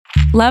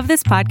Love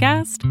this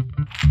podcast?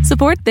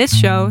 Support this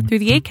show through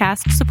the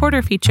Acast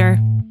supporter feature.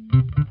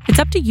 It's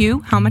up to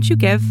you how much you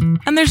give,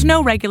 and there's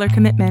no regular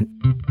commitment.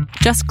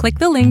 Just click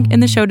the link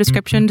in the show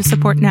description to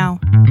support now.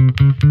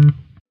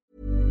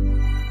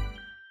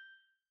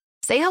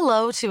 Say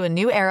hello to a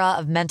new era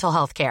of mental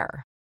health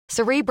care.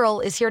 Cerebral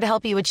is here to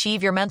help you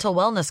achieve your mental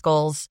wellness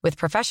goals with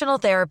professional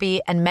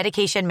therapy and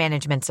medication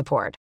management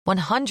support.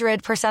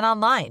 100%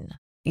 online.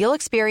 You'll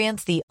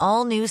experience the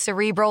all-new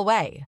Cerebral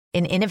Way,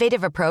 an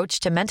innovative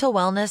approach to mental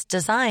wellness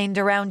designed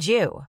around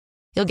you.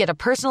 You'll get a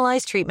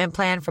personalized treatment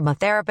plan from a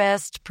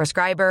therapist,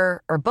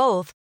 prescriber, or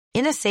both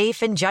in a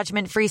safe and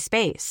judgment-free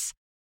space.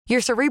 Your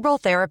Cerebral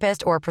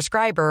therapist or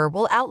prescriber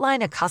will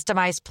outline a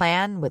customized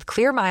plan with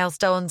clear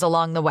milestones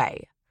along the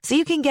way, so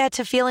you can get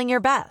to feeling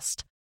your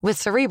best. With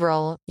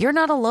Cerebral, you're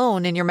not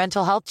alone in your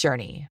mental health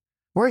journey.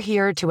 We're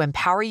here to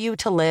empower you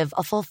to live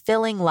a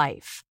fulfilling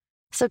life.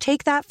 So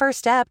take that first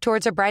step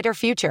towards a brighter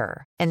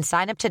future and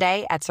sign up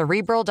today at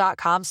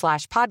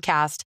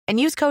Cerebral.com/podcast and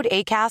use code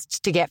ACAST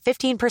to get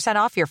 15%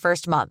 off your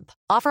first month.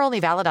 Offer only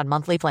valid on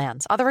monthly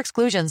plans. Other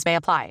exclusions may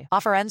apply.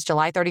 Offer ends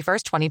July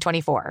 31st,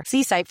 2024.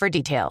 See site for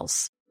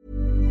details.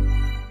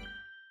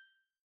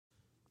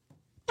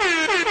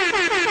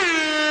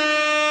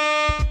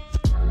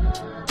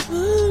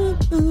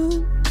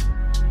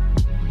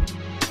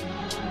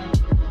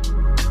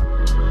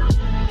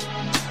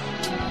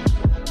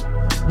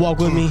 Walk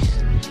with me.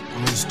 I'm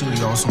in the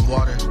studio on some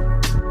water. And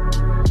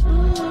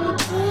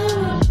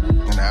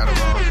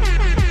Adderall.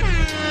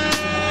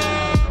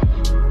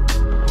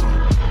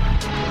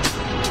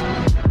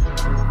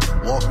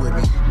 Walk with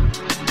me.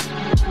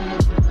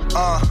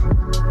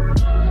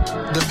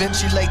 Da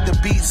Vinci laid the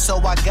beat, so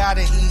I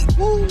gotta eat.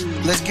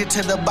 Let's get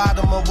to the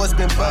bottom of what's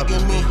been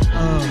bugging me.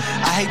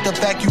 I hate the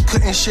fact you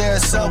couldn't share a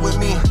son with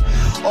me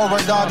or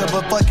a daughter,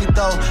 but fuck it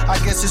though. I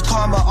guess it's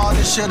karma. All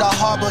the shit I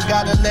harbor,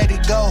 gotta let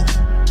it go.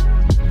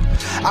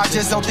 I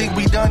just don't think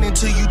we done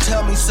until you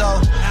tell me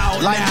so.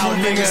 Like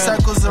moving in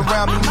circles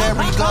around me,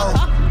 merry-go.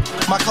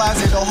 My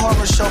closet a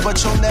horror show,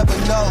 but you'll never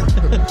know.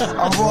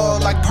 I'm royal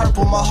like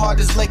purple, my heart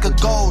is lake of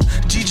gold.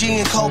 Gigi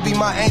and Kobe,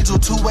 my angel,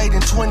 2-8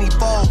 and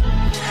 24.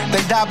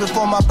 They died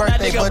before my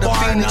birthday, but a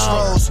phoenix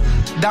rose.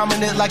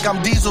 Dominant like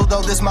I'm Diesel,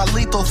 though this my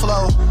lethal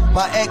flow.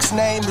 My ex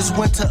name is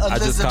Winter Elizabeth. I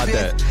just caught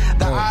that.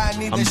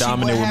 I'm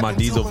dominant with my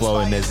Diesel flow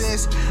in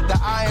this.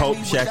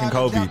 Shaq and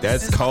Kobe.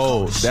 That's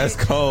cold. That's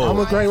cold. I'm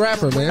a great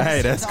rapper, man.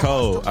 Hey, that's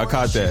cold. I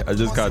caught that. I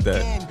just caught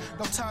that.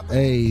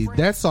 Hey,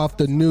 that's off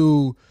the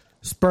new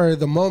Spur of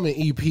the Moment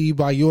EP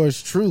by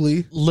yours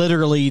truly.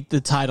 Literally,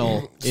 the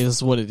title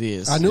is what it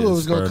is. I knew it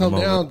was going to come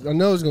down. I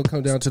know it was going to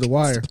come down to the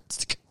wire.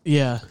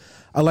 Yeah.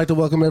 I'd like to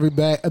welcome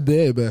everybody back.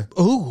 Baby.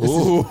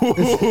 Ooh.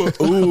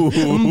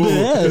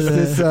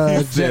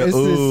 It's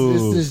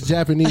this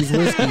Japanese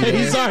whiskey.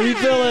 He's already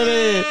feeling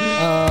it.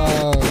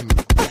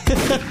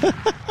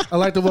 I'd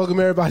like to welcome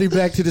everybody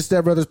back to the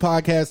Step Brothers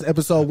Podcast,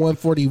 episode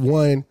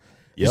 141.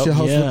 It's your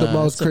host with the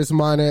most, Chris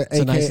Minor,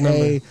 a.k.a.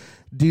 nice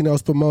Dino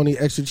Spumoni,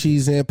 extra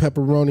cheese and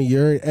pepperoni,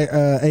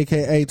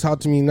 a.k.a. Talk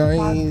to Me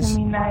Nice,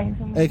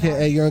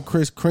 a.k.a. Young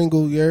Chris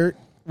Kringle,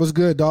 What's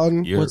good,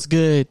 Dalton? What's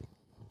good?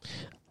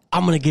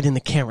 I'm going to get in the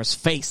camera's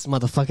face,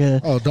 motherfucker.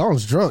 Oh,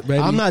 Dalton's drunk, baby.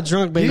 I'm not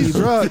drunk, baby. He's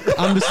drunk.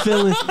 I'm just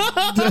feeling...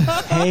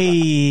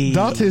 Hey.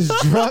 Dalton's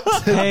drunk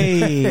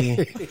today.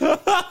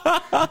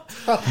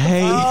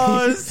 Hey.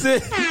 Oh,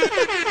 shit.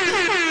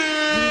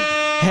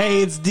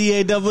 Hey, it's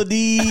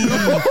D-A-double-D.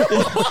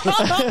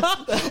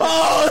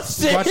 Oh,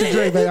 shit. Watch your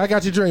drink, baby. I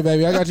got your drink,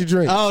 baby. I got your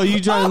drink. Oh, you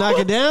trying to knock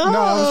it down? No,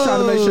 I was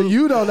trying to make sure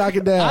you don't knock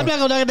it down. I'm not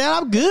going to knock it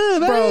down. I'm good,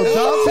 baby. Bro,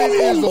 Dalton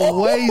is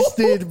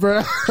wasted,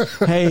 bro.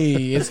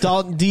 Hey, it's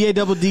Dalton,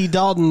 D-A-double-D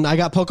Dalton. I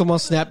got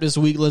Pokemon Snap this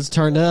week. Let's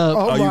turn up.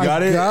 Oh, you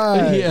got it?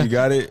 God. Yeah. You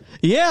got it?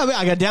 Yeah,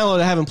 I got downloaded.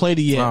 I haven't played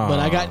it yet, but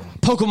I got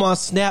Pokemon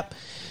Snap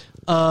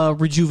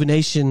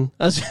Rejuvenation.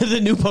 That's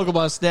the new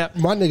Pokemon Snap.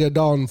 My nigga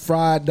Dalton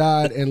fried,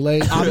 died, and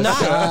laid. I'm not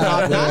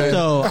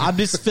though. I'm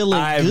just feeling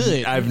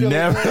good. I'm feeling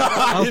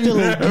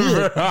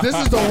good. This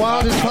is the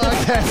wildest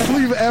podcast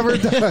we've ever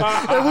done,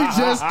 and we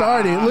just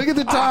started. Look at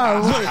the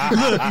time.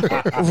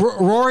 Look,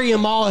 Rory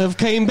and Maul have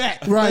came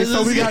back. Right,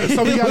 so we got to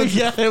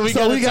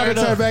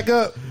turn back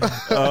up.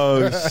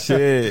 Oh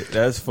shit,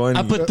 that's funny.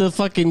 I put the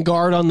fucking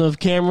guard on the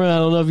camera. I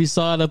don't know if you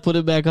saw it. I put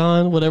it back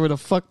on. Whatever the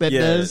fuck that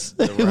does.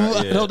 Right,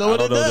 I don't know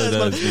what it does.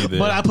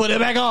 But I put it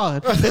back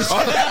on.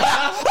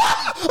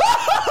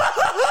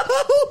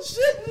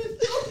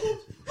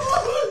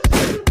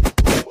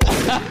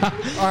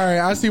 All right,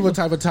 I see what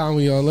type of time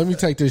we on. Let me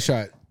take this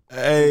shot.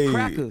 Hey,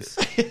 Crackers.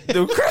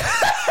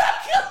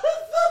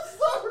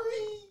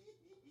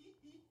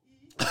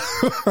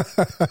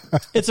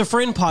 It's a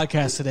friend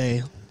podcast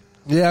today.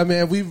 Yeah,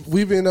 man,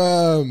 we've been.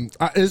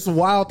 It's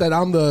wild that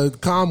I'm the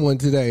calm one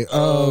today.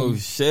 Oh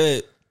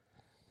shit.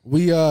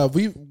 We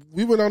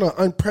we went on an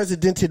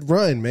unprecedented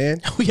run, man.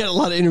 We had a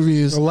lot of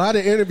interviews. A lot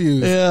of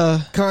interviews.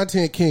 Yeah.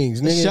 Content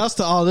kings. Nigga. Shouts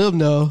to all them,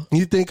 though.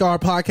 You think our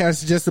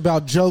podcast is just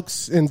about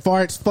jokes and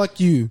farts? Fuck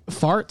you.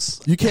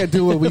 Farts? You can't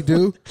do what we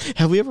do.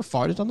 Have we ever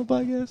farted on the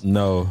podcast?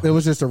 No. It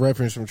was just a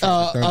reference from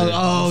Tropic Thunder.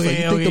 Oh, So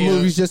yeah. you think the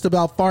movie's just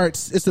about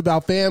farts? It's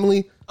about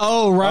family?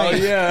 Oh, right. Oh,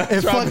 yeah.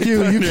 And fuck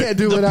you. You can't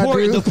do what I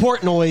do. The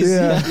port noise.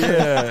 Yeah.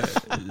 Yeah.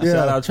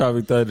 Shout out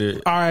Tropic Thunder.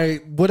 All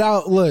right.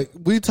 Look,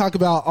 we talk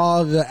about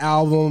all the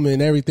album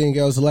and everything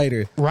else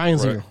later.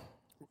 Ryan's here.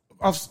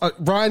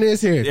 Ryan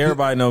is here.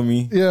 Everybody know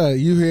me. Yeah,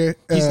 you here.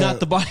 He's not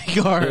the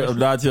bodyguard, I'm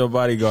not your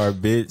bodyguard,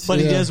 bitch. but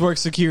he does work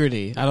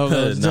security. I don't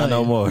know. What to tell Not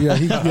no you. more. Yeah,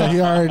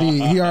 he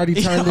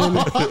already turned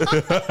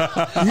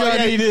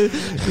in. He did.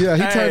 Yeah,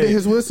 he turned in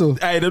his whistle.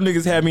 Hey, them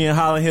niggas had me in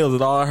Highland Hills,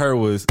 and all I heard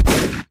was,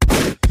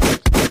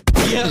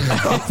 Yeah.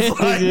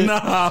 like,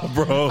 nah,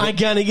 bro. I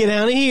gotta get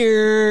out of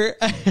here.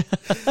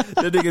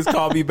 The niggas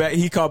called me back.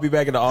 He called me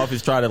back in the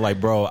office, trying to like,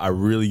 bro, I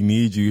really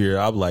need you here.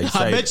 I'm like,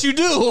 I bet you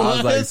do. I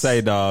was like, say,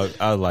 dog.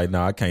 I was like,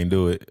 nah, I can't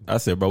do it. I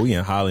said, bro, we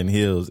in Highland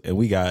Hills, and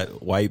we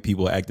got white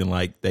people acting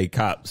like they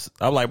cops.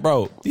 I'm like,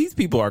 bro, these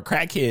people are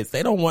crackheads.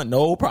 They don't want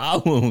no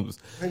problems.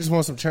 I just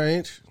want some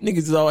change. Niggas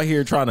is all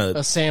here trying to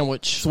A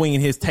sandwich.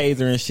 swinging his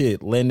taser and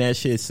shit, letting that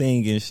shit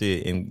sing and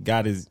shit, and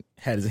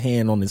had his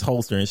hand on his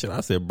holster and shit. I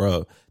said,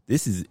 bro,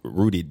 this is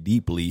rooted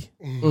deeply.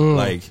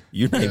 Like,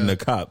 you're not even a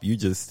cop. You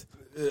just...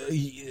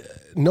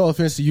 No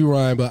offense to you,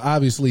 Ryan, but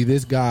obviously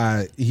this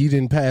guy, he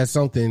didn't pass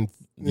something.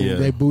 Yeah.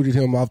 They booted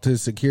him off to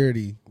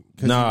security.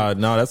 Nah,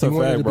 that's He a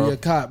wanted fact, to bro. be a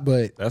cop,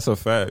 but That's a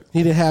fact.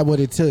 he didn't have what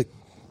it took.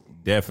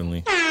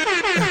 Definitely.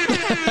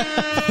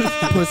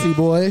 Pussy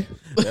boy.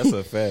 That's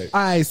a fact.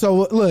 All right,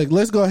 so look,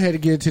 let's go ahead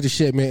and get into the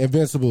shit, man.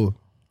 Invincible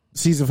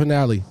season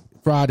finale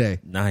Friday.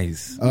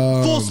 Nice.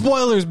 Full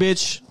spoilers,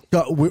 bitch.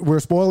 We're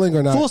spoiling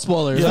or not? Full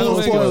spoilers. Yeah, I don't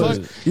full give a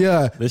spoilers. fuck.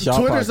 Yeah, This y'all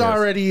Twitter's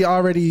podcast.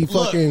 already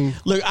fucking.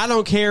 Look, I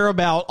don't care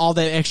about all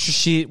that extra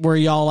shit where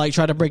y'all like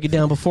try to break it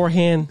down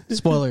beforehand.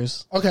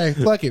 Spoilers. Okay,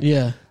 fuck it.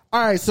 Yeah.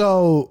 All right,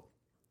 so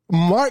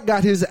Mark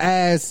got his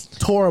ass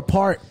tore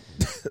apart,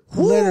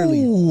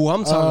 literally. Ooh,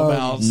 I'm talking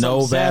about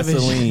no some savage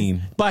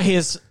Vaseline. by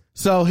his.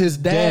 So his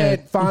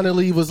dad Dad.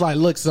 finally was like,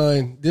 "Look,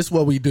 son, this is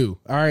what we do.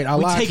 All right, I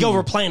We lied take to you."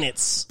 over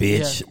planets,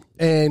 Bitch. Yeah.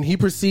 And he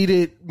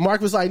proceeded.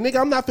 Mark was like, "Nigga,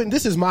 I'm not finna.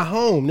 This is my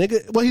home,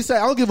 nigga." Well, he said,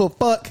 "I don't give a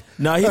fuck."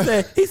 No,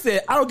 he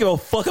said, I don't give a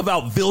fuck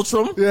about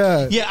Viltrum.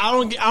 Yeah, Yeah, I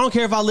don't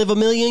care if I live a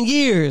million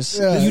years.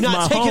 Yeah. This You're is my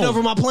not taking home.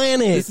 over my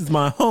planet. This is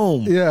my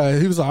home. yeah.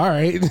 He was like, "All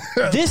right."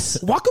 This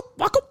Waka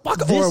waka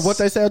waka. This- Or what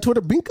they say on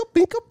Twitter, binka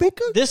binka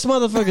binka. this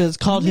motherfucker has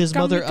called his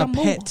mother a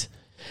pet.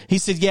 He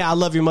said, "Yeah, I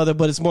love your mother,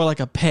 but it's more like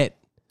a pet."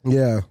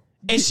 Yeah,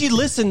 And she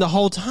listened the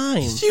whole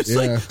time. She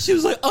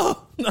was like,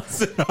 oh.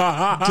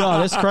 Dog,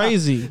 that's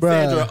crazy.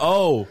 Sandra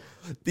Oh.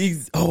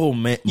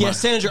 Man. Yeah,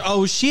 Sandra.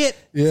 Oh shit.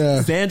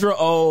 yeah. Sandra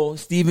Oh,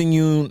 Stephen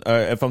Yoon,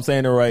 if I'm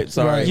saying it right.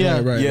 Sorry. Right, Yeah.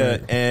 right, yeah,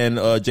 right.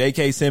 and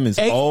J.K. Simmons.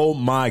 Oh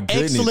my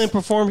goodness. Excellent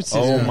performances.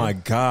 Oh my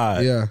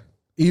God. Yeah.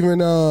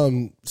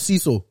 Even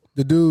Cecil,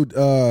 the dude,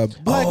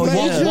 Black Oh,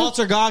 Major.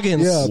 Walter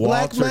Goggins. Yeah,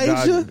 Black Walter Major.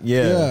 Goggins.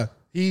 Yeah.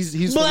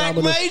 He's Black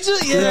phenomenal.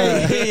 Major.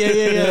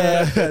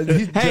 Yeah.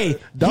 Hey,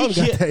 Don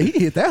He got that. He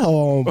hit that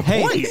hole on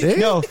Hey, point. Dude.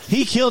 no,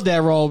 he killed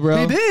that role, bro.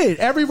 He did.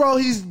 Every role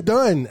he's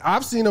done,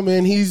 I've seen him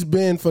in. He's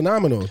been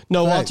phenomenal.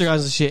 No, Facts. Walter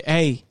Goggins is shit.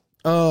 Hey.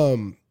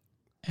 So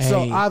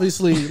Hey.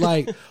 obviously,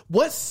 like,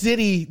 what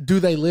city do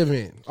they live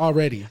in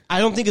already? I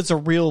don't think it's a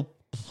real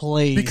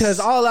place. Because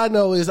all I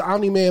know is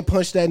Omni Man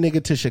punched that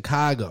nigga to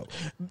Chicago.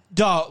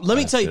 Dog, let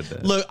me tell you.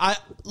 said that. Look,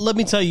 let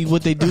me tell you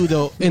what they do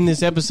though in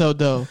this episode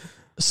though.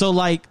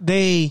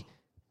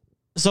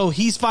 So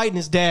he's fighting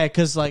his dad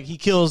because like he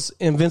kills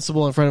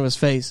Invincible in front of his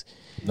face.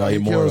 No, He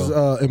Immortal.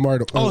 kills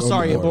Immortal. Oh,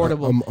 sorry,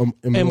 Immortal.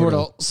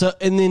 Immortal. So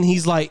and then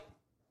he's like,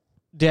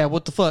 "Dad,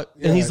 what the fuck?"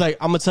 And he's like,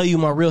 "I'm gonna tell you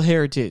my real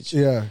heritage."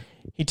 Yeah.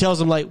 He tells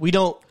him like, "We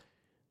don't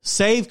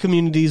save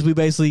communities. We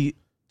basically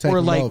Take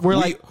them over. we're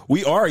like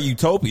we are a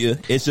utopia.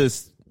 It's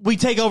just we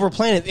take over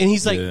planets." And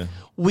he's like, Yeah.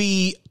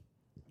 "We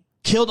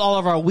killed all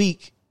of our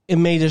weak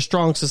and made a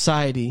strong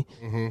society."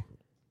 Mm-hmm.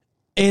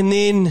 And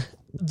then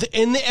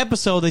in the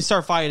episode, they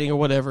start fighting or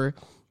whatever.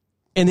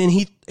 And then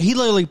he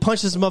literally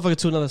punches this motherfucker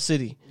to another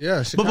city.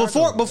 Yeah, Chicago.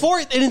 But before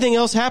anything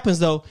else happens,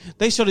 though,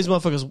 they show these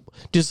motherfuckers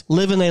just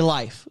living their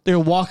life. They're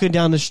walking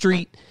down the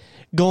street,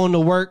 going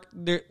to work.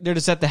 They're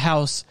just at the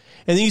house.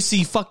 And then you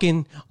see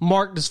fucking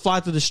Mark just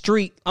fly through the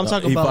street. I'm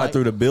talking he about fly like,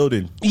 through the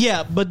building.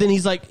 yeah, but then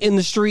he's like in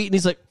the street and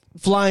he's like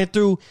flying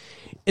through,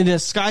 and the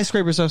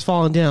skyscraper starts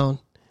falling down.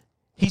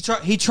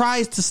 He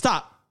tries to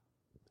stop.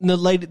 And the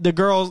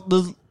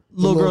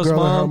little girl's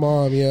girl and mom. her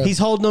mom, yeah. He's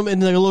holding them,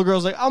 and the little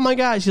girl's like, "Oh my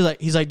god!"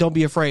 He's like, "Don't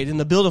be afraid." And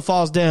the building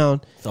falls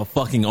down, It's a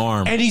fucking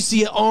arm. and you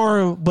see an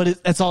arm,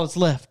 but that's all that's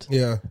left.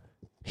 Yeah.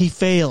 He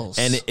fails,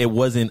 And it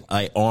wasn't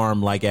an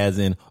arm like as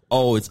in,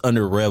 oh, it's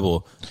under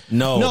Rebel.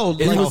 No,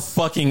 it's like- a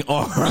fucking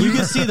arm. you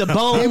can see the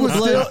bone.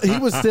 He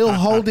was still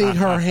holding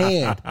her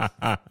hand.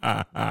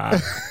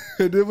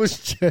 It was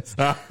just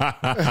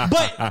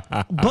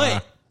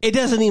but it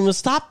doesn't even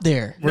stop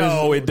there.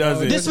 No, it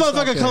doesn't. This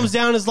motherfucker comes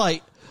down and is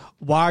like,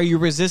 why are you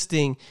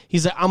resisting?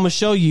 He's like, I'm gonna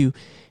show you.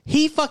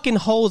 He fucking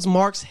holds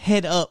Mark's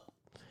head up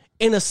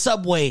in a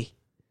subway.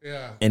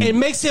 Yeah. And it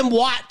makes him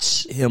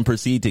watch. Him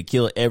proceed to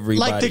kill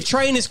everybody. Like the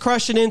train is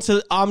crushing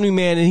into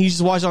Omni-Man and he's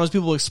just watching all these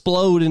people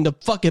explode into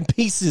fucking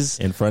pieces.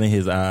 In front of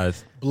his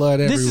eyes. Blood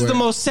everywhere. This is the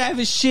most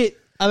savage shit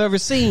I've ever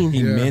seen.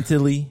 He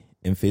mentally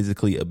and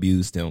physically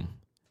abused him.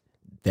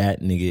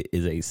 That nigga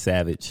is a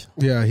savage.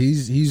 Yeah,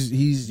 he's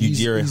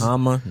Yujiro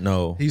Hama?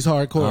 No. He's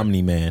hardcore.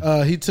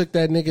 Omni-Man. He took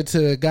that nigga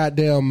to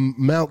goddamn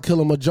Mount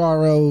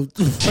Kilimanjaro.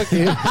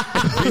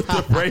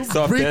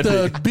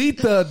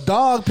 Beat the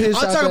dog piss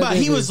out I'm talking about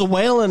nigga. he was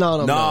wailing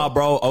on him. Nah, though.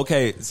 bro.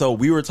 Okay, so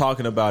we were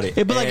talking about it.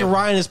 It'd be like if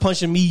Ryan is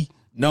punching me.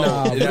 No,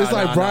 But it's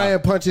like Brian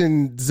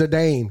punching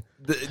Zidane.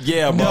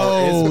 Yeah,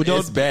 bro. No,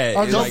 it's bad.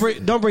 Don't, It's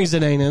like- don't bring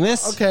Zidane in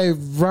this. Okay,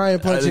 Ryan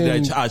punching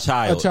a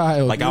child. A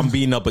child. Like I'm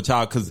beating up a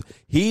child because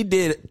he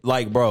did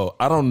like, bro,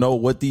 I don't know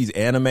what these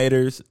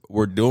animators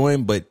were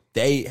doing, but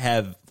they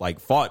have like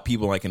fought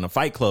people like in a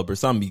fight club or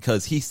something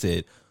because he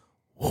said,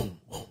 whoa,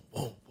 whoa,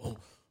 whoa, whoa.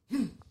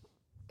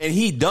 And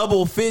he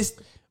double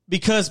fist.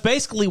 Because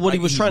basically what Like, he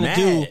was he's trying to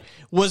do mad.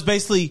 was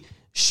basically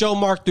show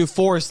Mark through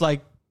force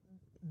like,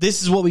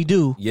 this is what we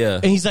do. Yeah.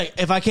 And he's like,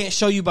 if I can't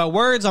show you by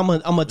words, I'm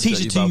gonna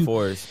teach it to by you.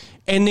 force.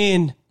 And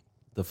then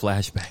The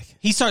flashback.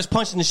 he starts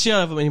punching the shit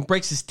out of him and he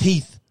breaks his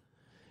teeth.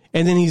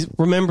 And then he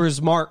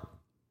remembers Mark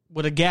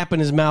with a gap in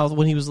his mouth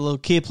when he was a little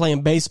kid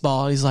playing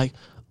baseball. He's like,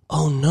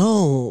 oh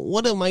no,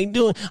 what am I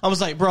doing? I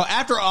was like, bro,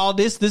 after all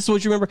this is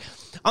what you remember?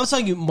 I'm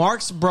telling you,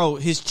 Mark's, bro,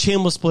 his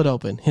chin was split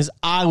open. His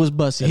eye was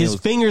busted. His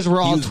fingers were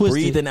all he was twisted.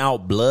 breathing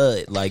out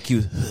blood. Like he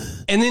was.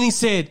 And then he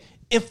said,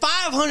 in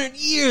 500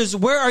 years,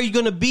 where are you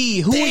going to be?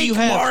 Who will Think, you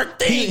have? Mark,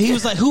 think. He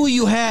was like, who will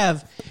you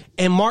have?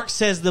 And Mark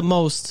says the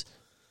most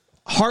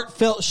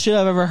heartfelt shit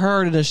I've ever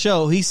heard in a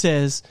show. He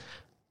says,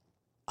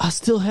 I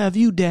still have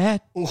you,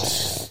 Dad.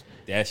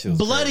 That shit was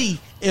Bloody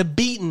and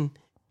beaten.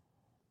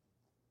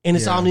 And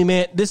it's Yeah.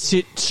 Omni-Man. This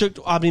shit shook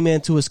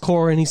Omni-Man to his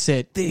core. And he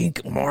said,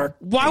 Think, Mark.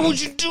 why would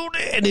you do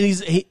that? And then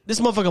this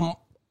motherfucker,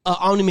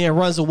 Omni-Man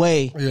runs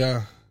away,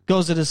 Yeah.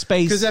 goes to the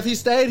space. Because if he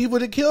stayed, he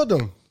would have killed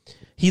him.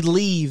 He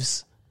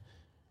leaves.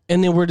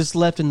 And then we're just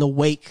left in the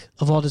wake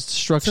of all this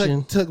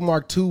destruction. Took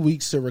Mark 2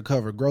 weeks to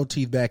recover, grow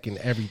teeth back and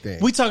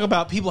everything. We talk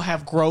about people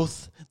have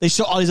growth. They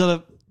show all these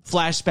other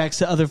flashbacks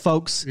to other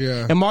folks.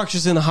 Yeah. And Mark's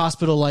just in the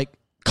hospital like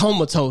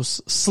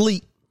comatose,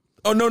 sleep.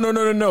 Oh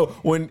no!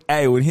 When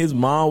his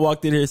mom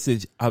walked in here and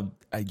said,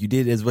 "You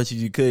did as much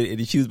as you could,"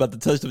 and she was about to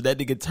touch him, that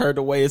nigga turned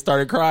away and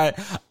started crying.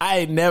 I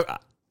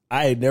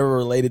had never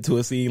related to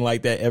a scene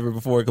like that ever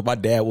before because my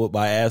dad whooped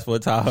my ass one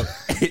time.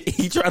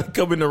 He tried to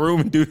come in the room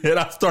and do that.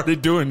 I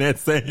started doing that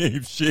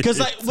same shit. Because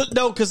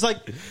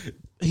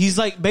he's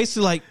like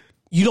basically like,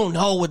 you don't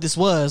know what this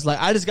was. Like,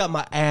 I just got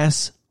my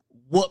ass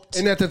whooped.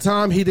 And at the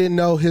time, he didn't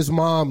know his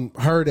mom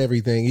heard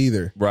everything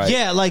either. right?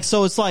 Yeah, like,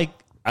 so it's like,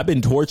 I've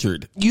been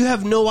tortured. you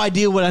have no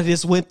idea what I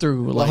just went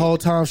through. The Like, whole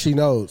time she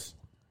knows.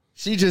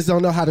 She just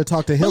don't know how to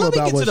talk to him but let me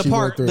about get what to the she went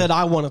part through. that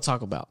I want to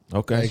talk about.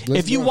 Okay. Like, let's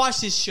If you go. watch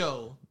this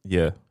show,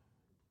 Yeah.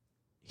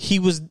 he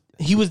was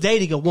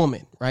dating a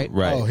woman, right?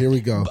 Right. Oh, here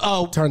we go.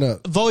 Oh, Turn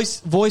up.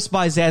 Voiced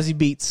by Zazie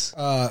Beetz.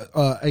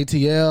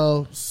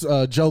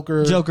 ATL,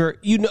 Joker, Joker,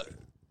 you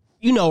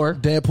know her.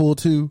 Deadpool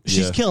 2.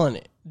 She's Yeah. killing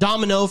it.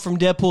 Domino from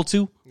Deadpool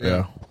 2.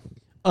 Yeah.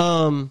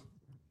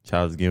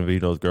 Childish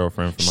Gambino's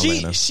girlfriend from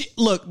Atlanta. She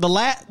look, the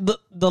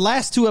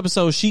last two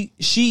episodes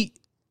she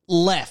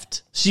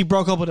left. She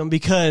broke up with him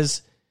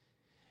because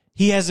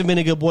he hasn't been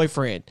a good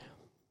boyfriend.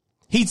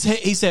 He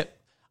said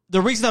the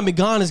reason I've been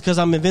gone is because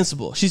I'm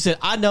invincible. She said,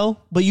 I know,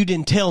 but you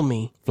didn't tell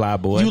me. Fly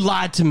boy. You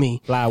lied to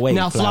me. Fly away,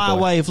 Now fly fly boy.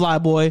 away, fly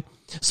boy.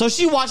 So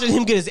she watching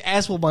him get his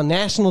ass whooped on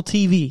national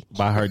TV.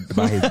 by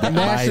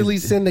Nationally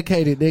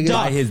syndicated, nigga.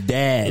 by his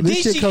dad.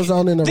 This shit goes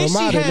on in the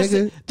Ramada,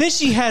 nigga. Then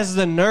she has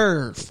the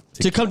nerve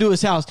to come to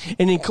his house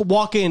and then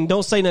walk in,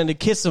 don't say nothing to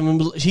kiss him.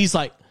 And he's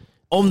like,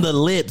 On the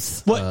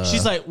lips. what?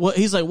 She's like, what?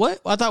 He's like, what?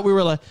 I thought we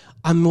were like,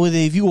 I'm with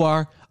it if you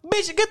are.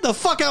 Bitch, get the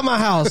fuck out of my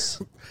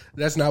house.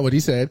 That's not what he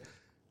said.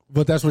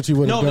 But that's what you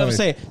would have No, done. but I'm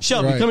saying,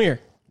 Shelby, Right. come here.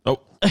 Oh.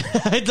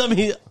 Let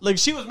me, like,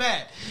 she was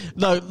mad.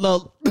 No.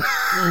 Hold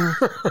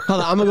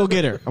on, I'm gonna go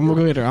get her. I'm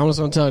just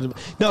gonna tell her.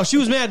 No, she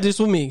was mad just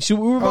with me. We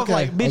were both Okay,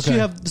 like, bitch, okay. you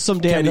have some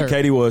damn nerve.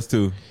 Katie was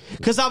too.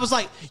 Because I was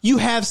like, you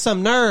have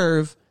some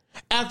nerve.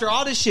 After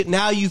all this shit,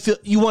 now you feel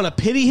you want to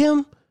pity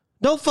him?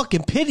 Don't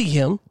fucking pity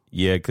him.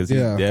 Yeah, because he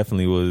Yeah.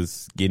 definitely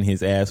was getting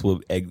his ass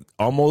whooped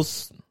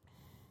almost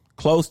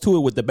close to it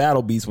with the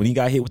battle beast when he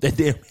got hit with that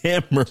damn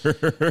hammer,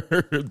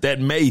 that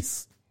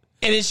mace.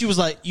 And then she was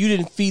like, you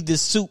didn't feed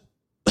this soup.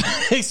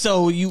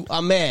 So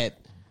I'm mad.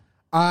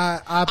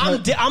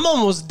 I'm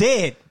almost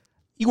dead.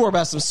 You worry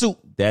about some soup.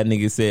 That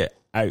nigga said,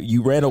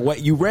 you ran away.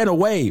 You ran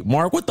away,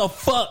 Mark. What the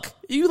fuck?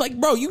 You like,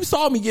 bro, you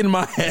saw me getting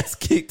my ass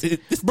kicked.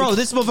 Bro,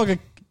 this motherfucker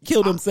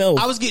killed himself.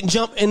 I was getting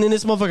jumped and then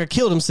this motherfucker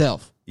killed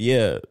himself.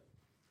 Yeah.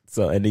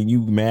 So, and then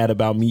you mad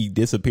about me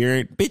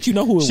disappearing? Bitch, you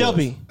know who it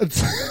Shelby,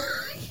 was.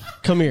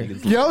 come here.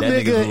 Yo, That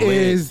nigga nigga's lit.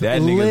 is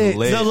That nigga's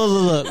lit.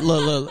 lit.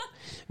 Look.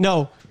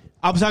 No,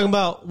 I'm talking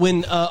about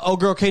when old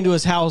girl came to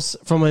his house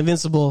from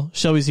Invincible.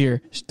 Shelby's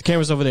here. The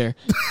camera's over there.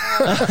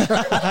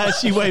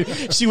 She waved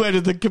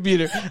at the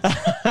computer.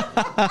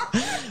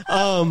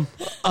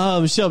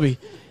 Shelby,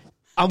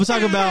 I'm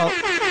talking about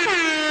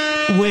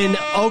when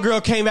old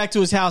girl came back to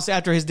his house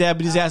after his dad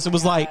beat his ass. It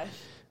was like,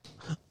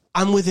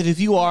 I'm with it if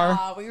you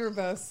are. We were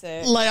both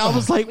sick. Like, I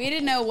was like, we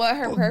didn't know what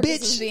her purpose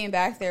was being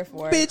back there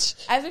for.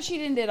 Bitch. After she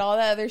did all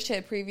that other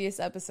shit previous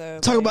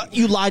episode. Talk about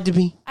you lied to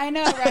me. I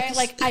know, right?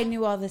 Like, I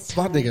knew all this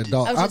time. My nigga,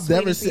 dog. I was I've just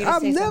never waiting for you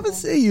to say something.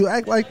 seen you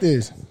act like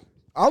this.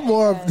 I'm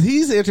more.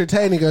 He's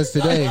entertaining us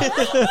today.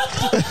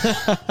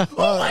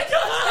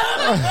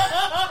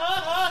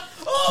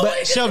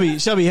 But Shelby,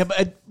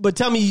 but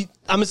tell me,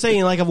 I'm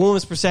saying like a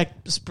woman's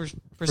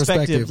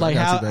perspective, like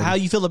how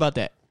you feel about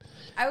that?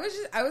 I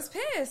was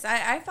pissed.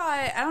 I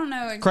thought, I don't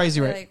know exactly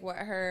Crazy, right? Like what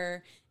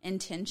her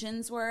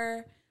intentions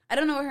were. I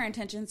don't know what her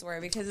intentions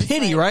were because it's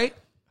Pity, like, right?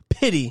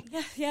 Pity.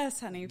 Yeah, yes,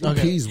 honey.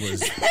 Okay. Peas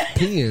was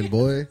peeing,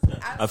 boy.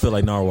 I feel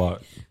like Narwhal.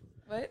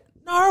 What?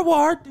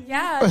 Narwhal.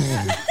 Yeah.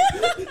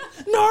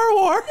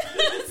 Narwhal.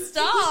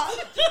 Stop.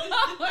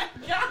 Oh my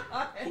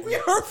god. We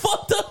are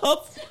fucked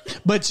up.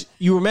 But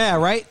you were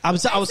mad, right? I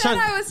was I trying.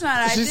 was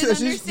mad. I didn't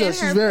understand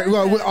her. very.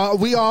 Well,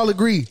 we all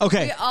agree.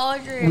 Okay, We all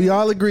agree. We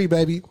all agree,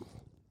 baby.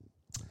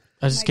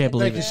 I just can't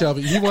believe Thank you,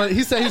 it. Shelby.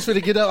 He said he was going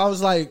to get up. I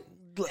was like,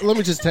 let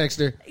me just text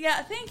her.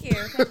 Yeah, thank you.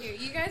 Thank you.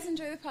 You guys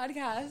enjoy the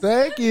podcast.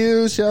 Thank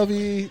you,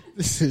 Shelby.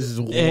 This is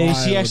wild. And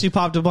she actually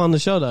popped up on the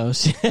show though.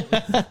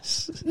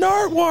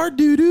 Narwhal.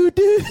 Do.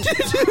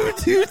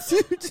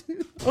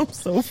 I'm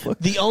so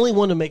fucked. The only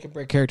one to make a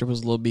break character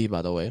was Lil B,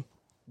 by the way.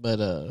 But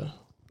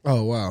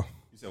Oh, wow.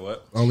 You said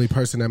what? Only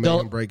person that made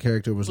Don't- him break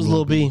character was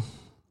Lil B.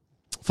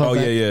 Oh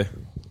yeah.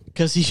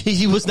 Because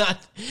he was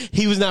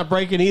not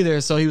breaking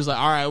either. So he was like,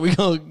 all right, we're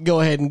gonna go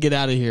ahead and get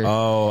out of here.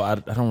 Oh, I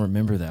don't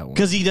remember that one.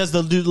 Because he does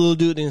the little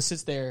dude and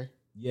sits there.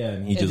 Yeah,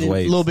 and he And just then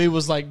waits. Lil B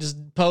was like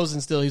just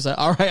posing still. He's like,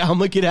 all right, I'm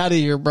gonna get out of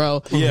here,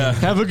 bro. Yeah.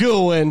 Have a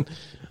good one.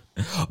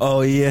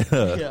 Oh yeah.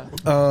 Yeah.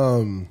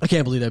 I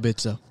can't believe that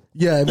bitch though.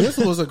 Yeah,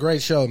 Invincible was a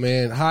great show,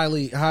 man.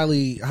 Highly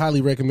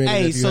recommended.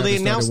 Hey, if you so they haven't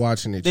started announced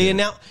watching it. they yet.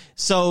 announced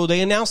so they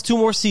announced 2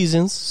 more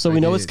seasons, so we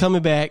know did. it's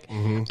coming back.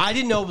 I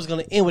didn't know it was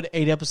going to end with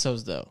 8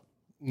 episodes though.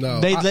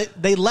 No,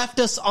 They left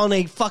us on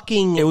a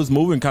fucking It was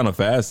moving kind of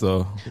fast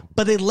though.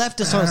 but they left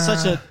us on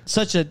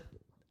such an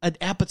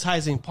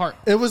appetizing part.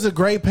 it was a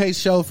great pace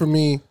show for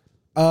me.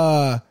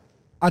 I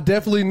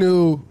definitely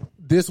knew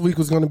this week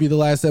was going to be the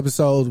last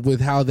episode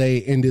with how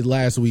they ended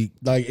last week.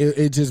 Like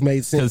it just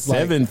made sense. Because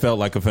 7 felt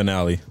like a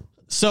finale.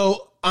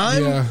 So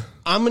I'm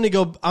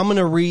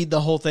gonna read the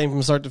whole thing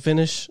from start to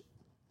finish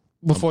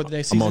before the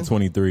next I'm season. on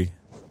 23.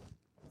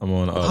 I'm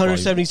on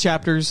 170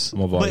 chapters.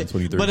 I'm on volume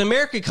 23. But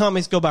American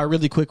comics go by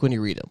really quick when you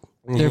read them.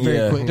 They're very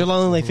Yeah. quick. They're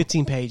only like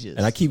 15 pages.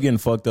 And I keep getting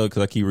fucked up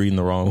because I keep reading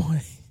the wrong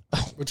way.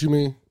 What you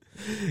mean?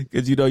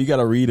 Because you got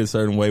to read a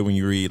certain way when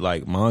you read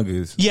like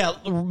mangas. Yeah,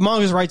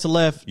 manga's right to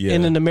left, Yeah.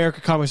 and then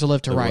American comics are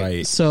left to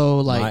right.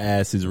 So like my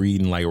ass is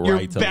reading like you're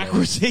right to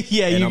backwards. left.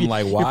 Yeah, And I'm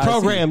like, why you're is he-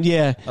 programmed.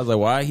 Yeah. I was like,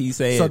 why he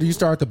saying? So do you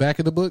start at the back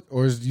of the book,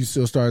 or do you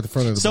still start at the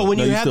front of the So book? when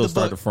no, you you have still the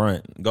start book, the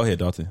front. Go ahead,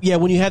 Dalton. yeah,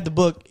 when you have the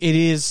book, it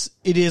is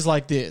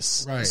like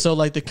this. Right. So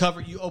like the cover,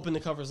 you open the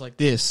covers like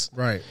this.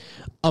 Right.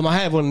 I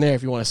have one in there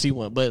if you want to see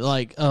one, but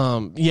like,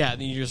 yeah,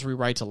 then you just read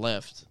right to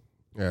left.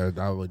 Yeah,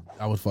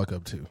 I would fuck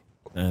up too.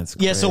 That's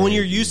Yeah, so when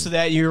you're crazy. used to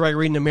that, you're like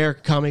reading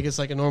American comic. It's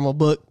like a normal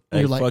book.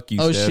 Hey, You're like, fuck you,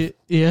 oh Steph. shit,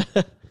 yeah.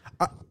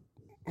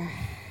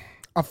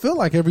 I feel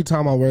like every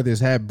time I wear this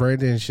hat,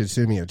 Brandon should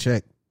send me a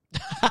check.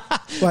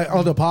 Like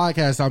on the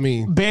podcast, I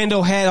mean.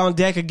 Bando hat on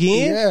deck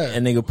again. Yeah.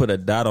 and nigga put a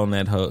dot on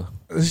that hoe.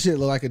 This shit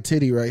look like a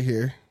titty right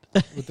here.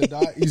 With the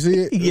dot. You see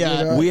it? Yeah.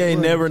 The dot? We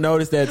ain't never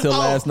noticed that till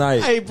last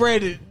night. Hey,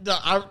 Brandon.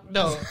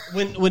 No.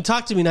 When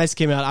Talk to Me Nice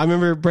came out, I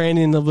remember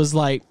Brandon was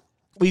like,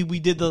 we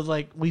did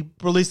we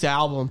released the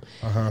album,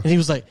 and he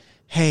was like,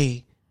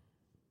 "Hey,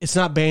 it's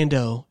not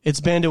Bando, it's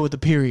Bando with a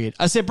period."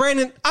 I said,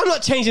 "Brandon, I'm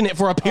not changing it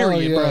for a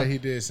period, Oh, yeah, bro." he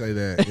did say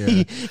that.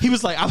 Yeah. He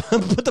was like, "I'm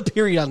gonna put the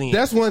period on the end."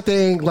 That's one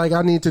thing like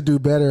I need to do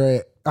better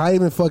at. I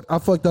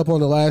fucked up on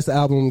the last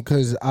album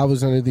because I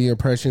was under the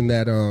impression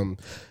that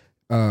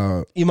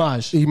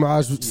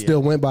Image.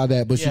 still went by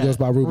that, but she Yeah. goes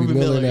by Ruby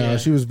Miller now. yeah.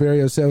 She was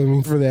very upset with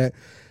me for that.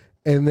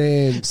 And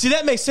then See,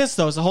 that makes sense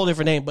though. It's a whole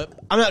different name, but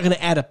I'm not gonna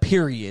add a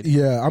period.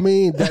 yeah, I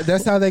mean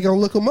that's how they gonna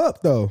look them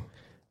up though.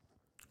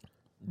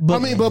 But,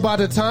 But by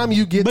the time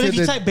you get but to if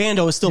you the type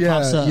Bando, it still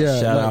pops up. yeah.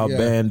 Shout like, out yeah.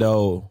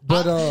 Bando.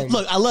 But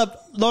Look, I love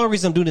the only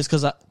reason I'm doing this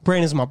because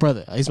Brandon's my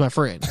brother. He's my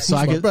friend. So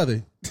I my get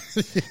brother.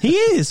 he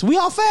is. We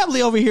all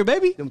family over here,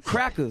 baby. Them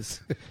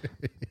crackers.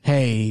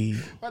 Hey,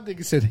 My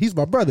nigga said he's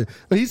my brother,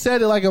 but he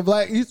said it like a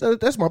black. He said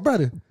that's my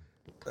brother.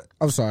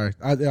 I'm sorry,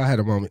 I had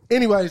a moment.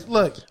 Anyways,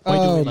 look, why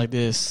you doing it like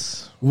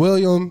this?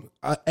 William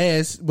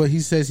S, but he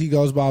says he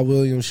goes by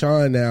William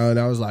Sean now, and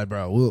I was like,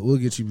 bro, we'll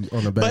get you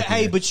on the back. But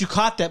hey, end. but you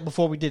caught that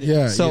before we did it.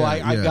 yeah, So yeah,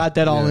 I yeah, got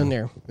that all yeah, in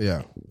there. Yeah,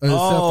 except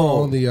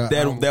for on the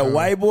that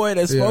white boy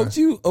that spoke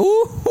to you.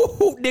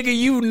 Ooh, nigga,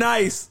 you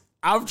nice.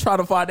 I'm trying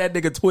to find that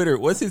nigga Twitter.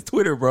 What's his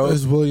Twitter, bro?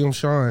 It's William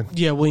Shawn.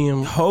 Yeah,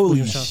 William. Holy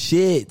William Shawn.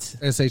 shit.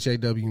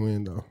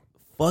 SHAWN though.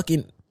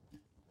 Fucking.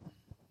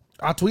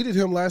 I tweeted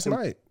him last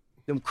night.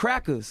 Them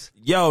crackers.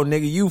 Yo,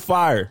 nigga, you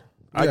fire.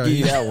 I Yeah, give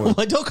you that one.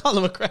 Like, don't call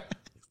him a crack.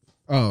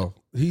 Oh,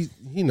 he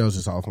knows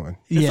it's all fun.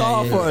 It's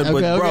all fun,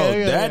 but Okay, bro,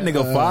 okay, that okay.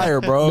 nigga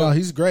fire, bro. No,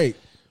 he's great.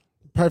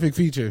 Perfect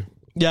feature.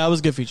 Yeah, it was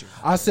a good feature.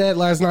 I said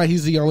last night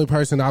he's the only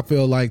person I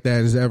feel like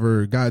that has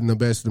ever gotten the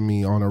best of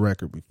me on a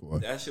record before.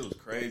 That shit was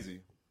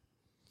crazy.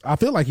 I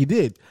feel like he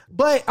did.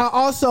 But I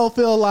also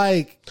feel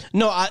like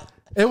No,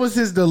 it was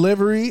his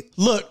delivery.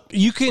 look,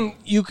 you can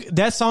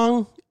that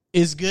song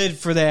is good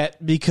for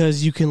that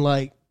because you can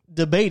like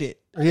debate it.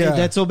 Yeah. And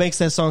that's what makes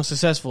that song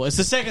successful. It's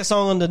the second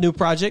song on the new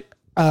project.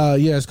 Yeah,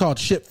 it's called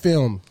Ship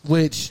Film,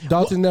 which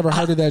Dalton never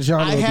heard of that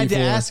genre I had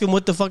before. to ask him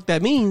what the fuck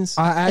that means.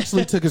 I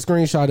actually took a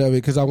screenshot of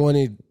it because I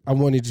wanted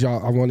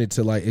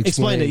to like explain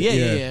Explain it.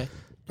 Yeah.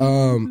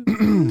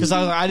 Because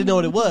I didn't know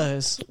what it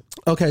was.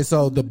 Okay,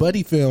 so the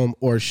buddy film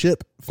or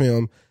ship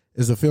film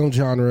is a film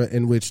genre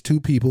in which two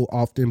people,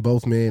 often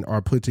both men,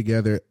 are put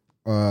together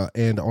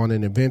and on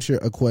an adventure,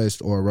 a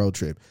quest, or a road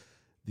trip.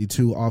 The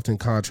two often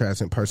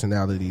contrast in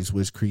personalities,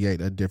 which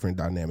create a different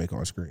dynamic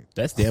on screen.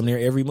 That's damn near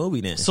every movie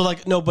then. So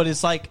like no, but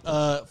it's like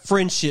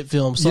friendship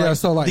film. So Yeah,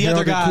 so like the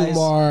other Harold and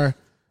guys,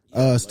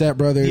 Kumar, Step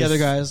Brothers, the other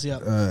guys, yeah.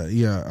 I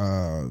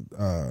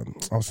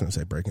was going to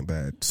say Breaking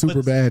Bad,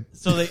 Super Bad.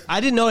 So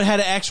I didn't know it had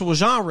an actual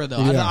genre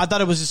though. Yeah. I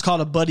thought it was just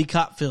called a buddy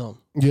cop film.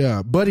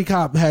 Yeah, buddy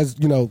cop has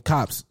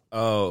cops,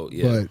 Oh,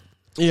 yeah.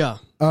 Yeah.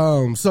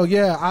 So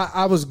yeah,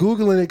 I was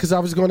Googling it because I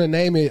was going to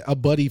name it a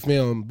buddy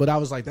film, but I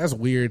was like, that's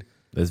weird.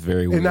 That's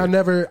very weird.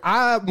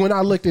 And when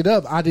I looked it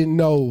up, I didn't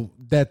know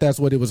that that's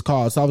what it was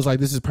called. So I was like,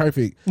 this is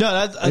perfect.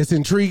 No, It's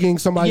intriguing.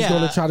 Somebody's yeah.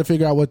 going to try to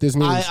figure out what this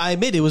means. I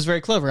admit it was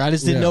very clever. I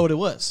just didn't Yeah. know what it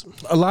was.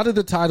 A lot of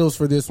the titles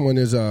for this one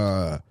is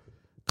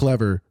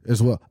clever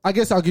as well. I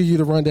guess I'll give you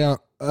the rundown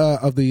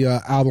of the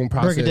album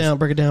process.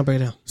 Break it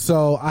down.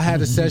 So I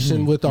had a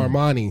session with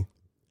Armani,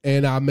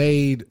 and I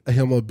made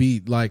him a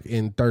beat like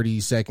in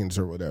 30 seconds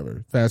or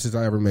whatever, fastest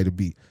I ever made a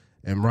beat.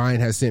 And Ryan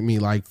had sent me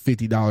like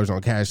 $50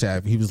 on Cash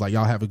App. He was like,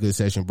 y'all have a good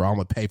session, bro. I'm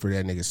going to pay for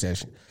that nigga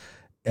session.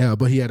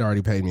 But he had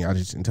already paid me. I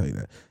just didn't tell you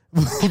that.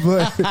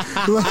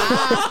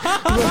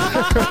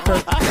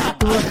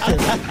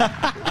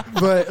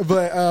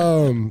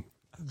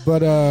 but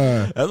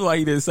That's why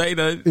he didn't say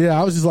that. yeah,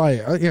 I was just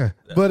like, yeah.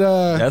 But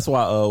That's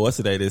why, what's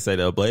the day they say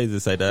that? Blaze didn't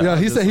say that. yeah,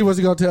 he said he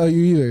wasn't going to tell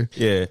you either.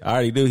 Yeah, I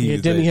already knew he Yeah,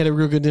 was Denny there. had a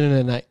real good dinner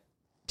that night.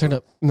 Turn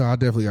up. No, I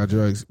definitely got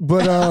drugs.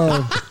 But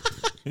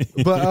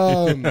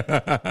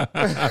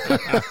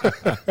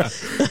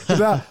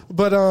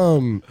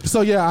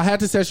so yeah, I had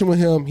the session with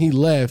him. He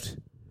left,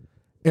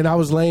 and I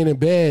was laying in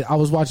bed. I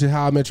was watching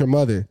How I Met Your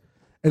Mother,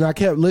 and I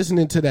kept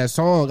listening to that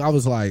song. I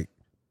was like,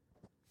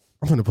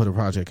 I'm gonna put a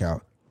project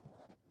out,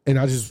 and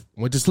I just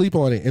went to sleep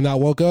on it. And I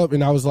woke up,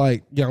 and I was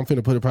like, yeah, I'm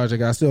finna put a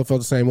project out. I still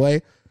felt the same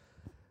way.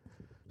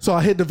 So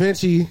I hit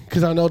DaVinci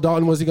because I know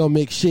Dalton wasn't gonna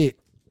mix shit.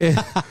 And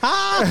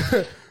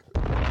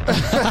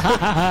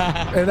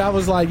I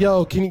was like,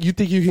 yo, you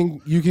think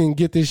you can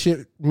get this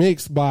shit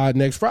mixed by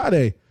next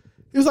Friday?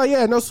 He was like,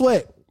 yeah, no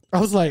sweat. I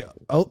was like,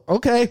 oh,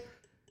 okay.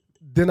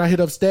 Then I hit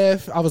up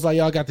Steph. I was like,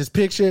 y'all got this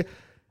picture.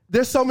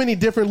 There's so many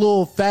different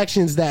little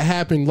factions that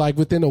happened like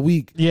within a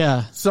week.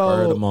 Yeah.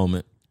 Spur of the So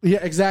moment. yeah,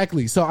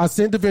 exactly. So I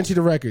sent DaVinci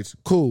the records.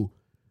 Cool.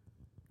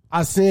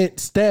 I sent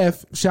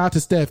Steph, shout out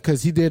to Steph,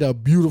 because he did a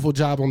beautiful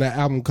job on that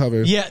album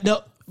cover. Yeah,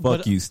 no.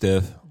 Fuck you,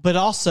 Steph. But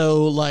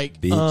also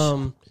like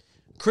Bitch.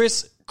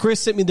 Chris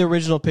sent me the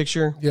original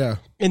picture. Yeah.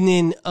 And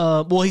then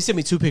he sent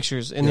me two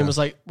pictures and then was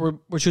like, we're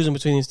choosing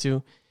between these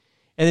two.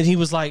 And then he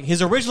was like,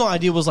 his original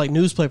idea was like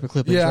newspaper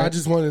clippings. Yeah, right? I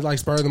just wanted like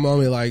spur of the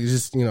moment, like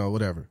just,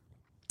 whatever.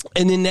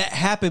 And then that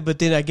happened, but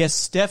then I guess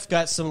Steph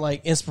got some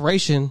like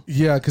inspiration.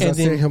 Yeah, because I And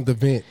then- sent him the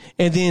vent.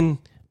 And then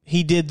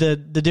he did the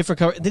different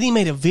cover. Then he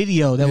made a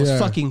video that was Yeah.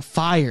 fucking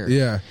fire.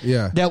 Yeah,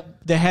 yeah. That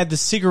had the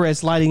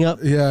cigarettes lighting up.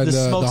 Yeah, the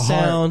smoke heart.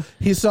 sound.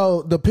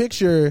 So the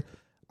picture,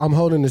 I'm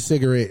holding the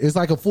cigarette. It's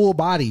like a full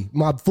body.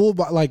 My full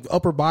like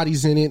upper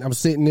body's in it. I'm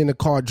sitting in the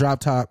car, drop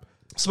top.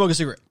 Smoke a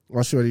cigarette.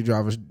 My shorty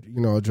drive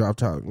a drop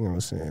top. You know what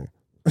I'm saying?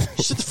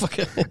 Shut the fuck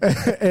up.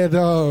 And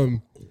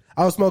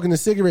I was smoking the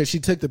cigarette. She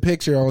took the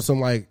picture on some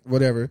like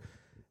whatever,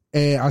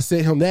 and I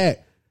sent him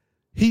that.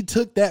 He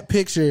took that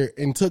picture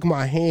and took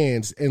my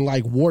hands and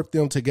like warped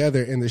them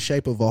together in the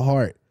shape of a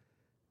heart.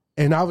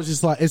 And I was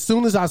just like, as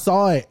soon as I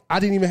saw it, I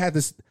didn't even have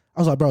this.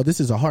 I was like, bro, this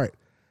is a heart.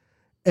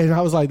 And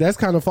I was like, that's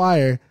kind of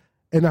fire.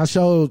 And I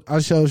showed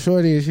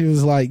Shorty, and she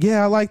was like,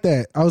 yeah, I like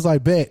that. I was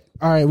like, bet.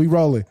 All right, we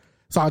rolling.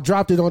 So I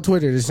dropped it on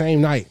Twitter the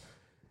same night.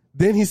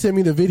 Then he sent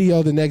me the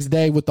video the next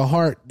day with the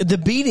heart The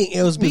beating.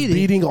 It was beating.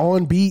 beating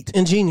on beat.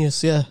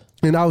 Ingenious, yeah.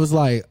 And I was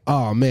like,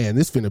 oh man,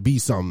 this finna be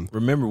something.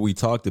 Remember, we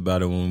talked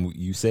about it when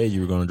you said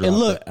you were going to drop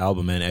the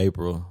album in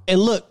April. And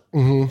look,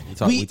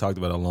 We talked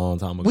about it a long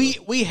time ago.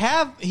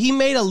 He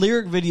made a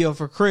lyric video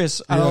for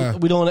Chris. I don't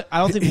think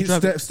we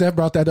dropped it. Steph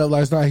brought that up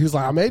last night. He was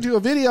like, I made you a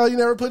video, you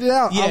never put it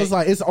out. Yeah. I was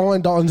like, it's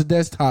on Dalton's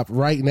desktop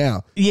right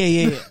now.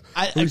 Yeah.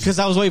 Because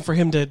I was waiting for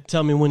him to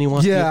tell me when he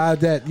wants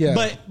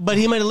to. But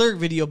he made a lyric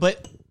video.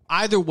 But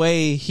either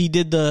way, he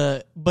did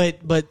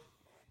but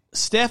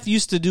Steph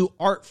used to do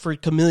art for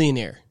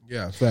Chameleonaire.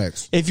 Yeah,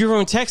 facts. If you're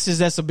from Texas,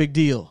 that's a big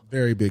deal.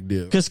 Very big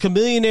deal. Because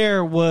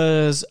Chameleonaire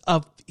was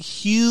a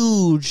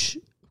huge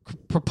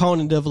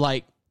proponent of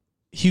like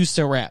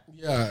Houston rap.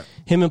 Yeah.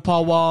 Him and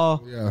Paul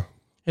Wall. Yeah.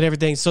 And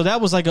everything. So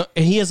that was like and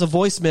he has a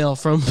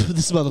voicemail from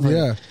this motherfucker.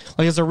 Yeah.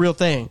 Like it's a real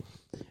thing.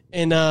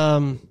 And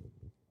the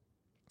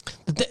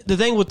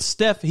thing with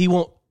Steph, he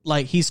won't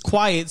he's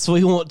quiet, so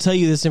he won't tell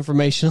you this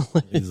information.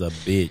 He's a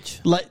bitch.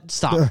 Like,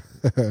 stop.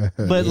 But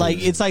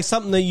it's like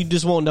something that you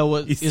just won't know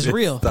what is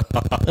real.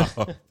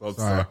 I'm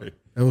sorry.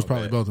 It was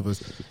probably both of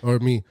us or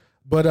me.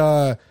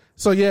 But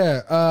so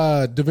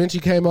yeah, Da Vinci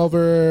came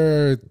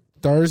over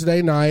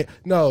Thursday night.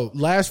 No,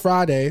 last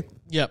Friday.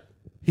 Yep.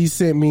 He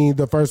sent me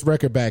the first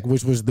record back,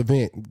 which was The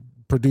Vent,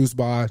 produced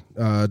by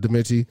Da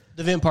Vinci.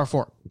 The Vent Part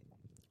 4.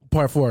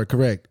 Part 4,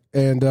 correct.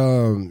 And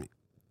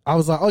I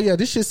was like, oh yeah,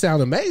 this shit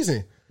sound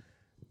amazing.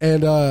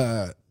 And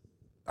I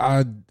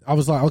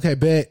was like, okay,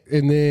 bet.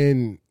 And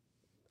then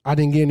I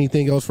didn't get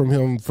anything else from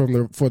him for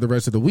the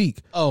rest of the week.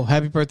 Oh,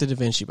 happy birthday, Da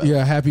Vinci!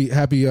 Yeah, happy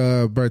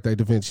birthday,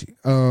 Da Vinci.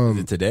 Is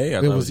it today?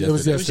 It was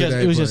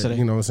yesterday. It was yesterday.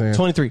 You know what I'm saying?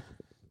 23.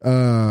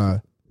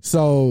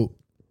 So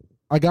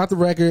I got the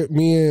record.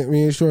 Me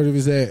and Shorty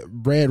was at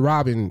Red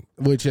Robin,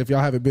 which if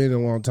y'all haven't been in a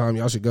long time,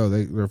 y'all should go.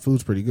 Their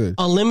food's pretty good.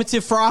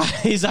 Unlimited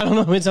fries. I don't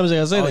know how many times I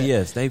gotta say that. Oh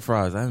yeah, steak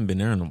fries. I haven't been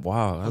there in a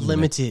while.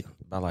 Unlimited.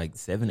 About like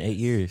 7-8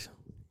 years.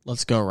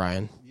 Let's go,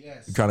 Ryan.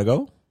 Yes. You trying to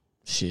go?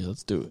 Shit,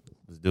 let's do it.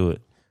 Let's do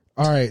it.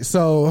 All right,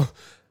 so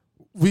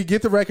we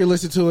get the record,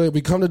 listen to it.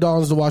 We come to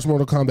Dawn's to watch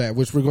Mortal Kombat,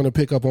 which we're going to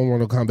pick up on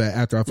Mortal Kombat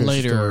after I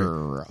finish the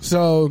story.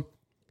 So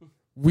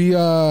we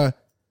Da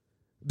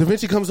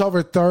Vinci comes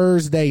over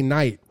Thursday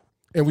night,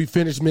 and we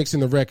finish mixing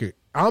the record.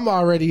 I'm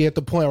already at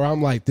the point where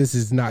I'm like, this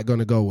is not going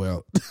to go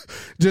well,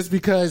 just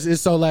because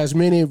it's so last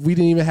minute. We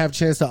didn't even have a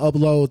chance to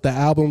upload the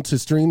album to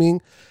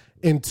streaming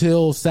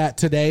until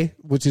today,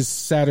 which is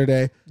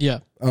Saturday. Yeah.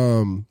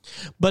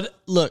 But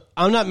look,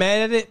 I'm not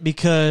mad at it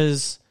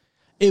because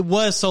it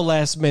was so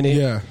last minute.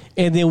 Yeah.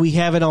 And then we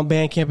have it on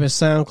Bandcamp and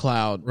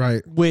SoundCloud.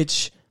 Right.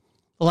 Which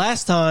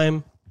last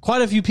time,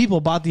 quite a few people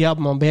bought the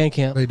album on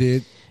Bandcamp. They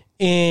did.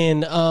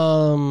 And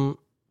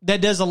that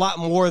does a lot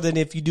more than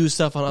if you do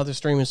stuff on other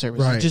streaming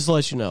services. Right. Just to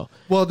let you know.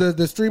 Well,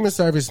 the streaming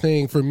service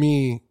thing for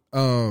me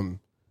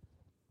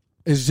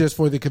is just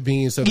for the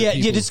convenience of the people.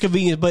 Yeah, just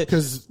convenience. But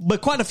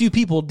quite a few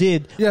people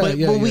did. Yeah, but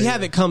when we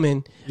have it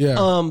coming.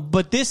 Yeah.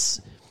 But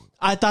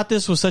I thought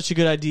this was such a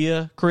good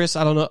idea, Chris.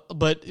 I don't know,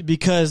 but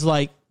because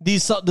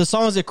the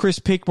songs that Chris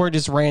picked were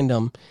just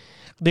random.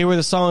 They were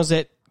the songs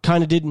that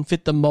kind of didn't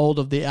fit the mold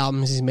of the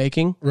albums he's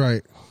making.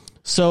 Right.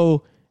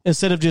 So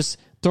instead of just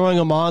throwing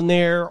them on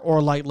there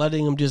or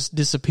letting them just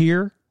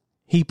disappear,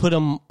 he put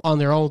them on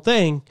their own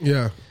thing.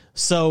 Yeah.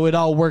 So it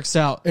all works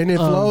out. And it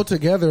flowed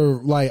together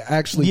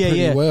actually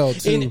pretty well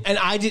too. And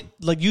I did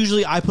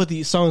usually I put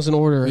the songs in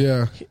order.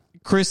 Yeah.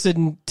 Chris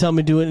didn't tell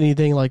me to do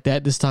anything like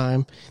that this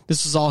time.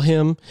 This was all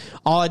him.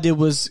 All I did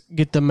was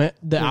get the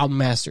album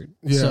mastered.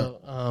 Yeah.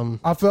 So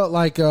I felt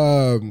like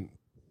it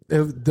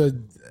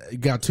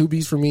got 2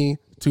 beats for me,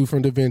 2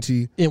 from Da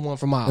Vinci, and 1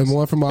 from Miles. And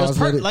 1 from Miles.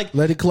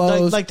 Let it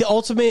close. Like the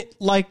ultimate,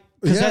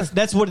 because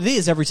that's what it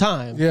is every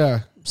time.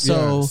 Yeah.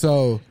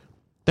 So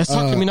that's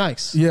talking to me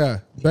nice. Yeah.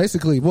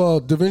 Basically, well,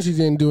 Da Vinci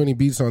didn't do any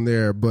beats on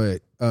there,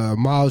 but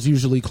Miles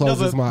usually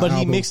closes my album. But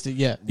he mixed it,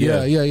 yeah.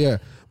 Yeah.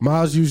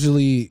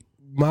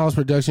 Miles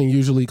production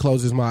usually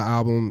closes my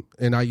album,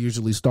 and I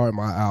usually start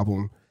my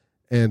album,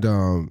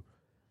 and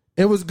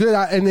it was good.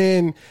 And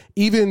then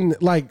even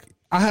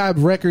I had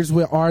records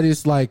with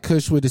artists like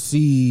Kush with a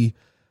C.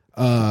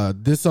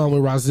 This song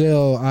with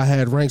Rozelle, I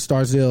had Rank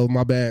Starzelle,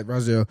 my bad,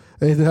 Rozelle,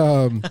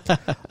 and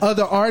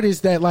other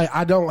artists that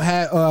I don't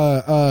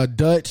have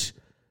Dutch.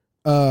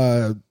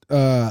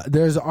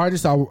 There's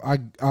artists I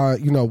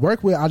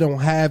work with. I don't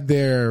have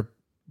their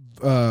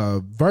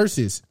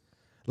verses.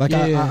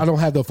 I don't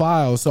have the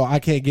files, so I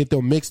can't get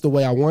them mixed the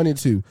way I wanted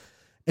to.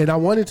 And I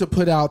wanted to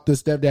put out the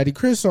Stepdaddy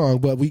Chris song,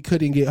 but we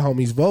couldn't get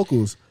homie's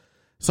vocals.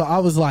 So I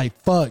was like,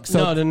 fuck.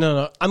 So,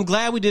 no. I'm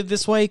glad we did it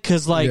this way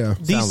because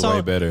these songs,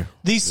 way better.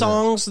 These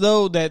songs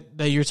though that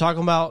you're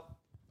talking about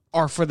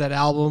are for that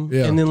album.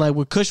 Yeah. And then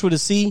with Kush with a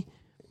C.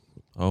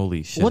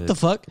 Holy shit. What the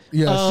fuck?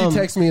 Yeah, she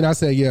texted me and I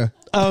said, yeah.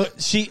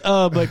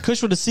 But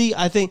Kush with a C,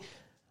 I think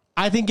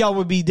y'all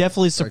would be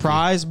definitely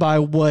surprised by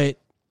what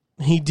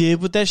he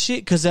did with that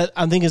shit because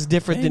I think it's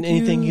different than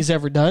anything he's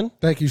ever done.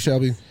 Thank you,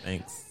 Shelby.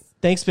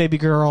 Thanks, baby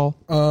girl.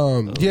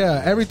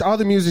 Yeah, all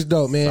the music's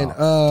dope, man.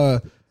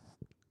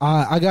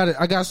 I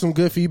got some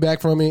good feedback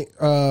from it,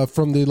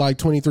 from the like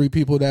 23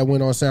 people that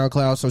went on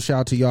SoundCloud. So shout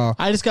out to y'all.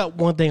 I just got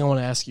one thing I want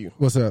to ask you.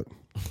 What's up?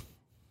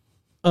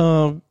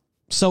 So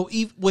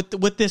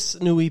with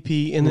this new EP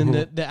and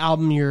then the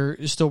album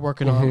you're still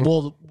working on,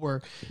 well,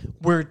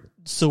 we're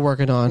still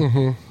working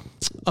on.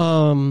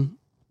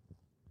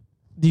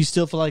 Do you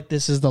still feel like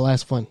this is the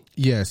last one?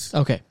 Yes.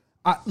 Okay.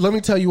 Let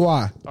me tell you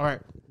why. All right.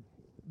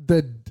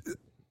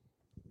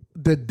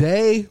 The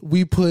day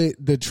we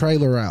put the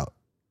trailer out,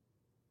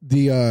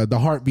 the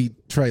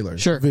Heartbeat trailer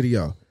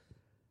video,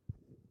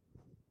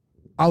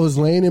 I was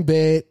laying in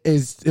bed.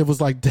 It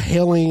was like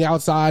hailing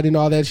outside and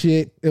all that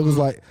shit. It was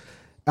like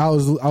I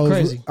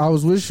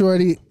was with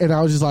Shorty and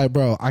I was just like,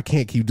 bro, I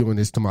can't keep doing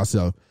this to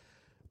myself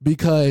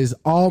because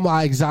all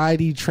my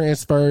anxiety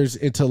transfers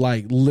into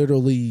like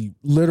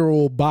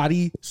literal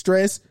body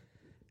stress.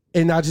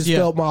 And I just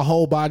felt my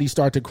whole body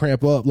start to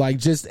cramp up, like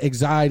just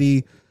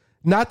anxiety.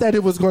 Not that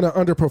it was going to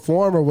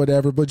underperform or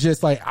whatever, but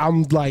just like,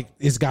 I'm like,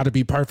 it's got to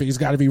be perfect. It's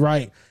got to be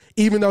right.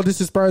 Even though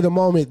this is spur of the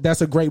moment,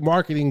 that's a great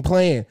marketing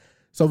plan.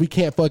 So we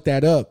can't fuck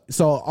that up.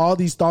 So all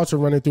these thoughts are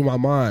running through my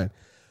mind.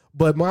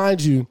 But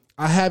mind you,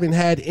 I haven't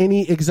had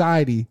any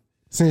anxiety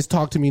since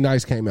Talk to Me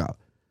Nice came out.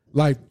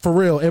 Like, for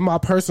real, in my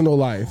personal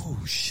life.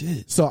 Oh,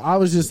 shit. So I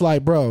was just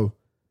like, bro,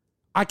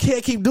 I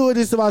can't keep doing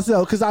this to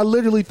myself because I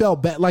literally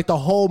felt bad. Like, the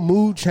whole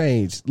mood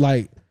changed.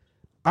 Like,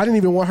 I didn't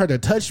even want her to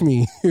touch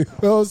me. You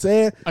know what I'm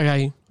saying? I got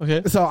you.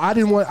 Okay. So I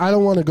don't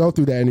want to go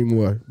through that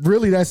anymore.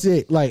 Really, that's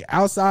it. Like,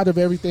 outside of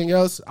everything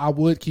else, I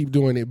would keep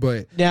doing it.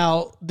 But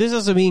now, this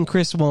doesn't mean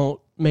Chris won't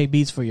make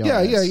beats for y'all.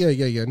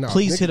 Yeah. No,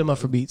 Please hit him up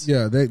for beats.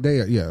 Yeah, they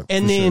yeah.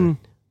 And then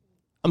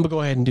I'm gonna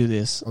go ahead and do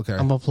this. Okay.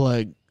 I'm gonna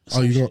plug.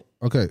 Oh, you don't?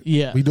 Okay.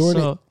 Yeah. We doing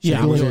it?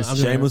 Yeah. I'm doing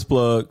Shameless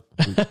plug.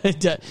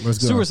 it. Let's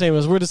go. Super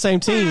shameless. We're the same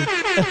team.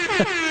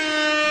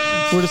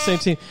 We're the same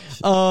team.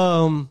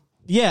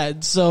 Yeah.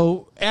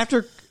 So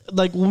after,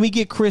 like, when we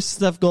get Chris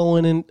stuff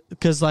going, and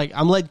because like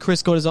I'm letting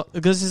Chris go to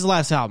because it's his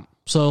last album,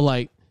 so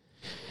like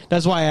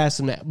that's why I asked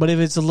him that. But if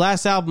it's the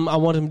last album, I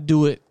want him to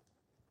do it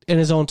in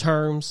his own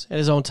terms, at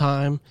his own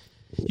time.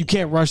 You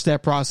can't rush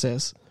that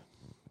process.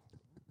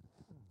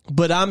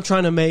 But I'm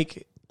trying to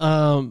make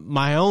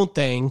my own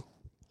thing.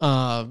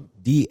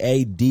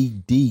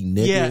 D-A-D-D,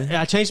 nigga.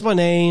 Yeah, I changed my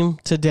name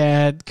to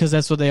Dad because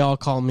that's what they all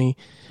call me.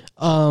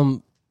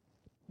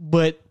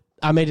 But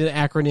I made an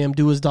acronym,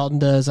 Do As Dalton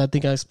Does. I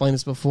think I explained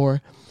this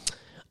before.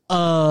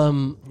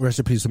 Rest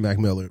in peace to Mac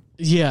Miller.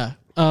 Yeah.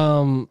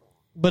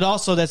 But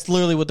also that's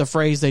literally what the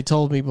phrase they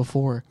told me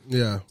before.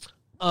 Yeah.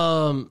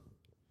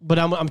 But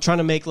I'm trying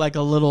to make like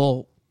a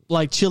little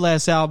like chill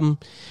ass album.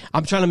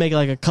 I'm trying to make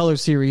like a color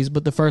series,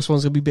 but the first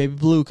one's gonna be baby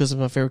blue because it's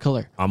my favorite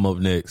color. I'm up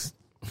next.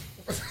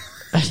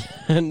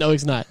 No,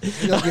 he's not.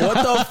 What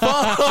the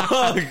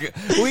fuck?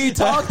 We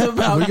talked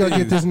about We're going to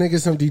get this nigga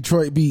some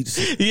Detroit beats.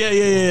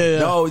 Yeah.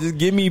 No, just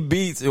give me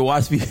beats and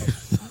watch me.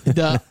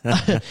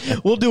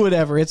 We'll do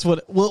whatever. It's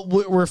what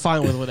we're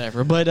fine with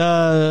whatever. But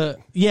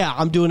yeah,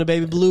 I'm doing a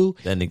baby blue.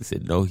 That nigga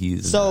said no.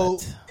 He's so.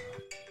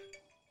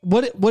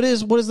 Not. What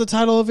is the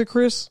title of it,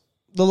 Chris?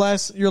 Your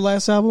last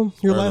album,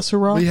 last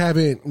hurrah. We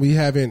haven't. I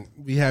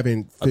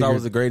thought it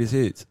was the greatest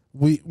hits.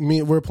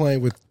 We're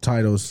playing with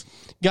titles.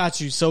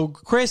 Got you. So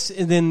Chris,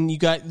 and then you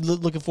got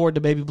looking forward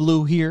to Baby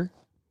Blue here.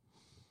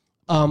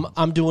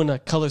 I'm doing a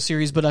color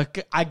series,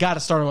 but I got to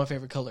start on my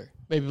favorite color,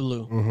 Baby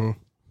Blue.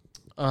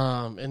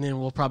 Mm-hmm. And then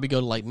we'll probably go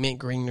to like mint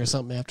green or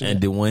something after that.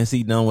 And then once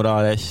he done with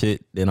all that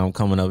shit, then I'm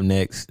coming up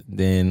next.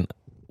 Then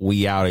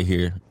we out of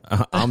here.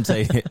 I'm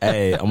taking.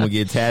 Hey, I'm gonna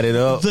get tatted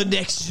up. The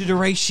next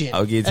generation.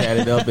 I'll get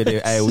tatted up, and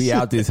then, hey, we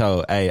out this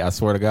hoe. Hey, I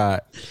swear to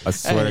God. I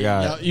swear to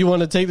God. You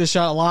want to take the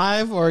shot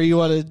live, or you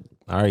want to?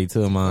 I already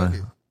took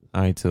mine.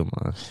 I'm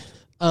finna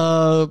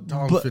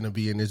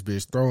be in this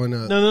bitch throwing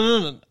up.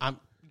 No.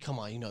 Come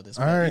on, you know this.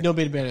 Right. You know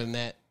me better than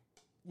that.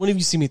 When have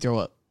you seen me throw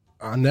up?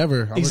 I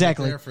never. I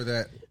exactly wasn't there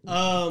for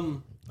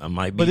that. I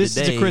might be. But this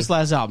today. is the Chris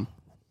last album.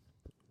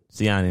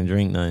 See, I didn't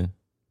drink none.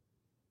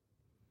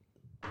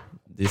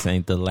 This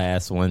ain't the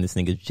last one. This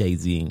nigga's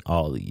Jay-Z-ing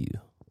all of you.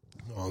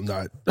 No, I'm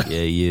not.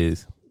 Yeah, he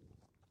is.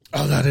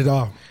 I'm not at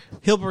all.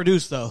 He'll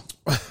produce though.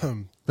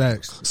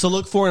 Facts. So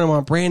look for him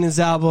on Brandon's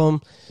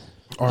album.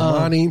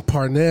 Armani,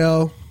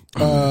 Parnell.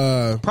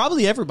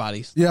 Probably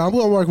everybody's. Yeah, I'm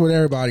going to work with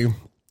everybody.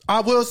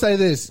 I will say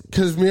this,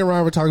 because me and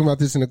Ryan were talking about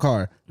this in the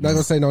car. Not going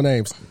to say no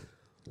names.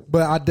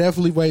 But I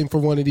definitely waiting for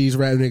one of these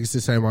rap niggas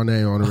to say my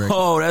name on the record.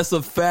 Oh, that's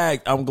a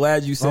fact. I'm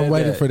glad you said that. I'm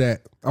waiting for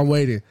that. I'm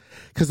waiting.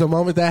 Because the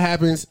moment that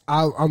happens,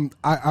 I'm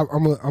an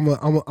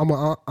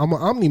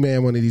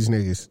Omni-Man one of these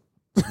niggas.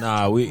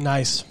 Nah,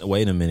 nice.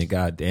 Wait a minute,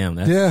 goddamn.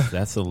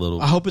 That's a little.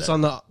 I hope it's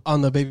on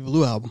the Baby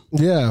Blue album.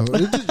 Yeah,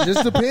 it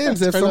just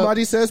depends if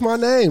somebody says my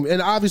name,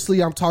 and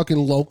obviously I'm talking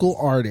local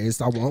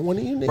artists. I want one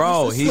of you niggas.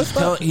 Bro,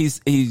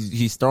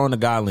 he's throwing the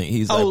gauntlet.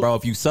 He's like, bro,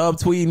 if you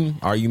subtweeting,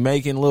 are you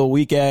making little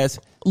weak ass?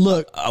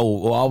 Look, I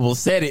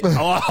almost said it.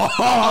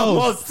 I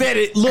almost said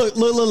it. Look.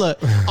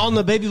 On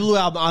the Baby Blue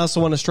album, I also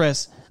want to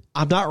stress,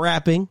 I'm not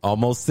rapping.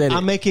 Almost said it.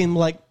 I'm making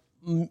like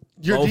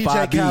You're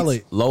Lo-fi DJ Khaled.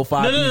 beats.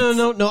 Lo-fi beats.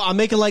 No. I'm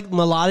making like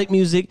melodic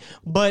music,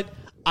 but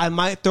I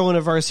might throw in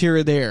a verse here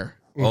or there.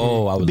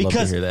 Oh, I would love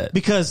to hear that.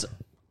 Because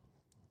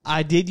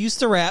I did used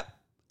to rap.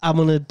 I'm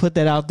going to put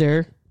that out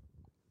there.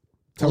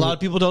 A lot of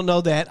people don't know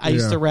that. I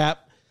used to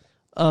rap.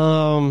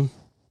 But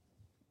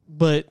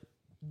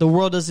the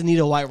world doesn't need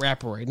a white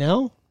rapper right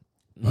now.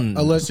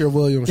 Unless you're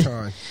William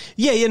Shawn.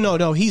 Yeah,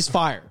 no, he's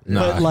fire.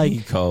 Nah, but like,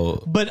 he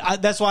cold.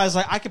 But that's why I was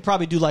like, I could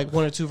probably do like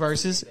 1 or 2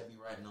 verses.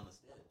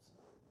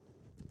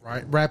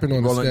 Right, rapping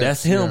on the steps.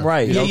 That's him,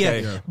 right? Yeah,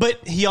 Okay. yeah.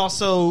 But he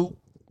also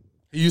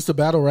He used to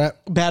battle rap.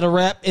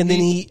 and then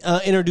he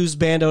introduced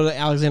Bando to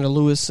Alexander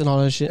Lewis and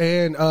all that shit.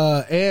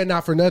 And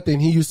not for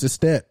nothing, he used to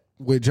step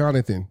with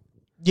Jonathan.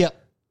 Yep.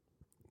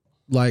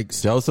 Like,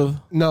 Joseph?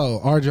 no,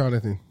 our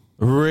Jonathan.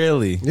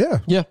 Really? Yeah.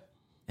 Yeah.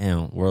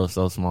 Damn, world's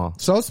so small.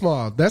 So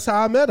small. That's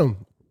how I met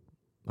him.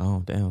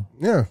 Oh, damn.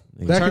 Yeah.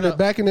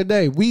 Back in the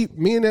day,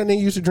 me and that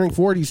nigga used to drink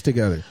 40s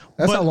together.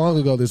 That's But how long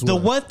ago this was. The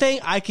one thing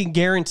I can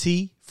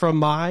guarantee from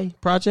my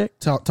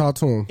project Talk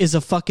to him. is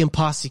a fucking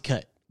posse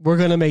cut. We're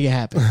gonna make it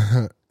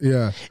happen.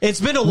 Yeah. It's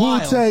been a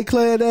while. Wu-Tang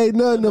Clan ain't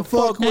nothing to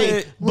fuck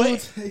with.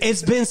 But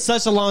it's been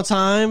such a long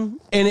time,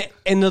 and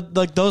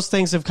like those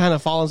things have kind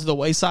of fallen to the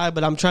wayside.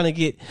 But I'm trying to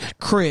get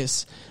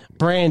Chris,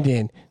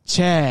 Brandon,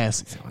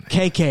 Chaz,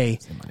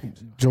 KK,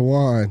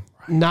 Jawan.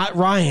 not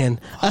Ryan.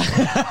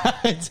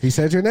 He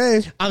said your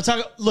name. I'm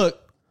talking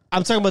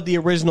about the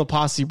original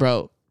posse,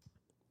 bro.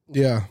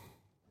 Yeah.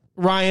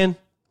 Ryan,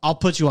 I'll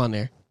put you on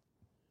there.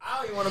 I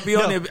don't even want to be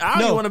on it. I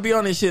don't even want to be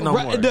on this shit no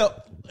more. No,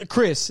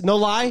 Chris, no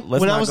lie.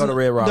 Let's not go to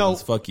Red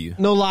Robins. Fuck you.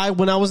 No lie.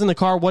 When I was in the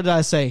car, what did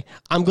I say?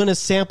 I'm going to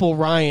sample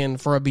Ryan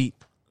for a beat.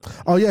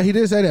 Oh, yeah, he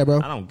did say that, bro.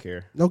 I don't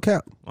care. No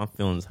cap. My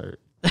feelings hurt.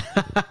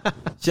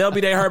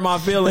 Shelby, they hurt my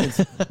feelings.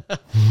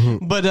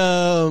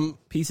 But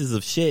Pieces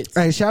of shit.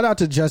 Hey, shout out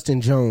to Justin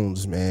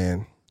Jones,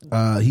 man.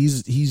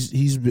 He's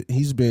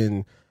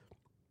been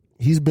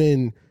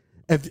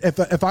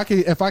if I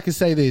could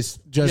say this,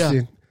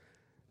 Justin,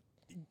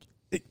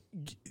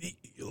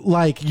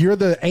 like you're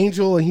the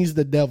angel and he's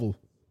the devil,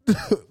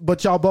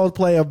 but y'all both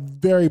play a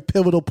very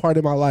pivotal part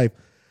in my life.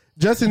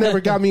 Justin never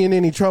got me in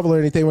any trouble or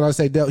anything when I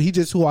say devil. He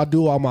just who I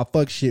do all my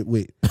fuck shit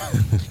with.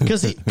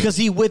 Because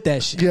he with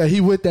that shit. Yeah, he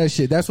with that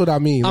shit. That's what I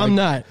mean. I'm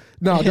not.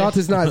 No,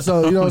 Dalton's not.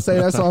 So you know what I'm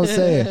saying. That's all I'm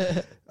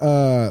saying.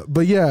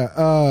 But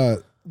yeah,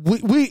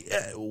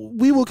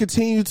 we will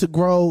continue to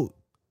grow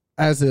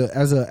as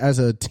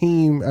a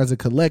team, as a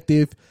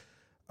collective.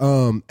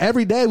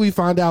 Every day we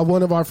find out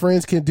one of our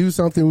friends can do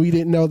something we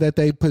didn't know that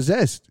they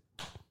possessed.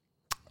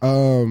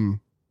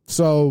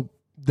 So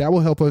that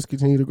will help us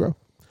continue to grow.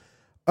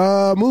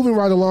 Moving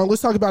right along,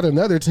 let's talk about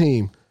another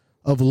team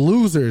of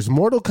losers.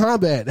 Mortal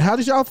Kombat. How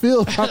did y'all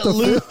feel about the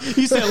film?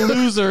 You said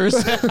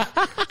losers.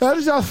 How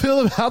did y'all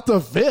feel about the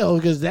film?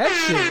 Because that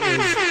shit is...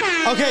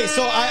 Okay,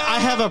 so I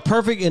have a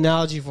perfect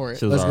analogy for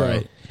it. Let's go.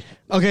 Right.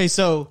 Okay,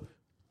 so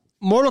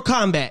Mortal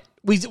Kombat.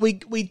 We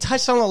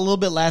touched on it a little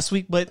bit last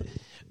week, but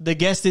the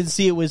guest didn't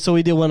see it, so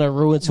we didn't want to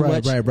ruin too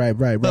much. Right.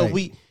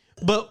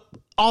 But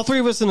all three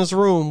of us in this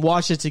room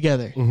watched it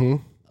together. Mm-hmm.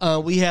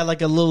 We had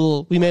like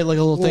we made like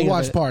a little thing.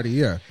 Watch party,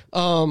 yeah.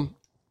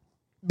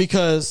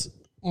 Because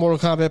Mortal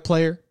Kombat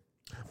player.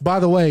 By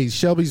the way,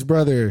 Shelby's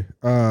brother,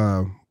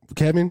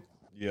 Kevin.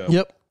 Yeah.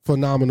 Yep.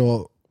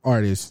 Phenomenal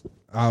artist.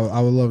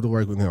 I would love to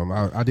work with him.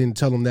 I didn't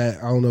tell him that.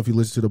 I don't know if he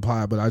listened to the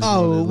pod, but I just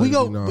wanted to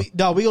let him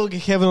know. We go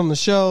get Kevin on the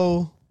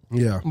show.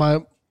 Yeah.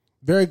 My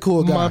very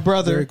cool guy. My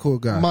brother. Very cool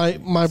guy.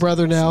 My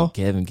brother now.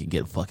 Kevin can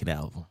get a fucking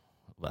album.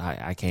 But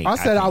I can't. I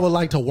said I would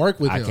like to work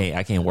with him.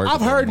 I can't work I've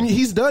with heard him.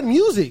 he's done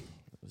music.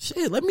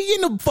 Shit, let me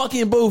get in the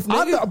fucking booth,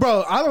 nigga.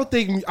 Bro, I don't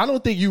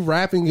think you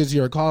rapping is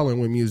your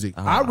calling with music.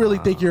 I really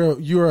think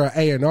you're an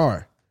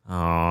A&R.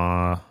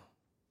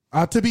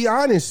 To be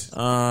honest.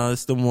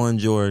 It's the one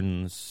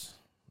Jordans.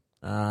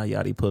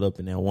 Yachty put up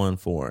in that one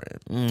for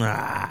him.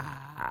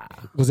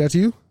 Was that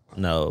you?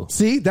 No.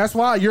 See, that's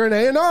why you're an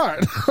A&R.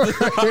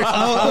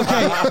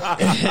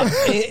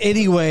 Okay.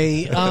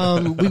 Anyway,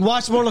 we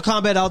watched Mortal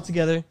Kombat all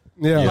together.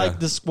 Yeah. Like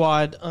the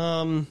squad.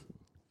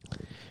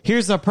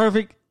 Here's my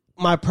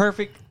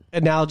perfect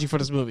analogy for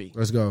this movie.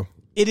 Let's go.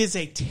 It is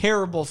a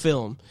terrible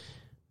film,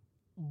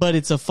 but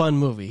it's a fun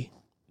movie.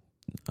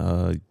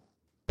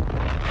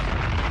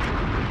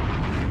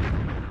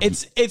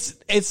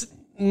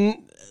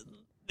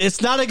 It's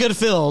not a good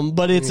film,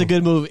 but it's a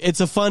good movie. It's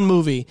a fun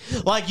movie.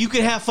 Like, you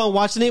can have fun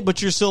watching it,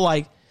 but you're still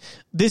like,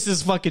 this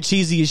is fucking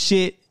cheesy as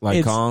shit.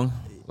 Like Kong?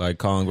 Like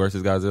Kong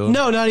versus Godzilla?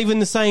 No, not even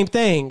the same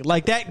thing.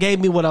 Like, that gave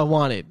me what I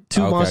wanted.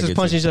 Two monsters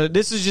punching each other.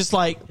 This is just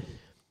like,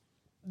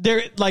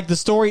 the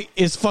story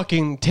is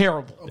fucking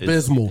terrible.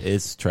 Abysmal.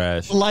 It's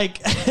trash.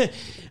 Like,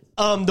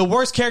 the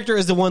worst character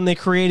is the one they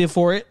created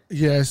for it.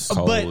 Yes.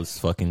 Cole but- was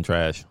fucking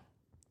trash.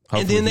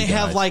 And then they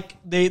have like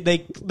they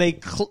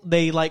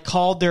like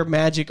called their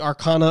magic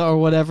arcana or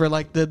whatever,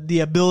 like the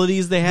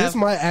abilities they have. This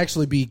might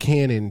actually be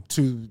canon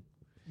to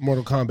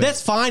Mortal Kombat.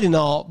 That's fine and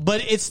all,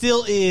 but it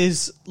still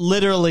is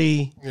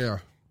literally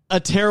a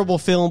terrible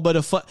film, but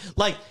a fun.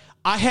 Like,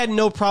 I had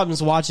no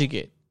problems watching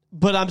it.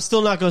 but I'm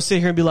still not going to sit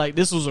here and be like,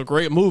 this was a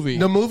great movie.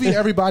 The movie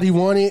everybody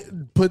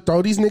wanted.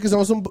 Throw these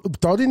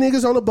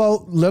niggas on a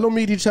boat. Let them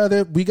meet each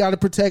other. We got to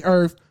protect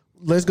Earth.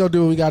 Let's go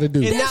do what we got to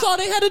do. And That's all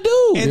they had to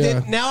do. And Yeah.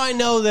 then now I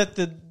know that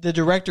the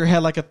director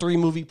had like a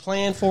 3-movie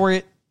plan for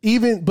it.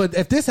 But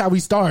if this how we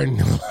starting,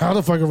 how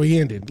the fuck are we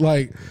ending?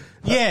 Like,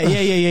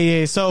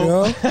 Yeah.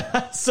 So,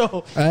 Yeah.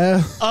 so,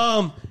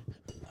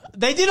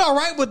 they did all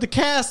right with the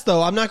cast,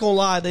 though. I'm not gonna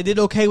lie, they did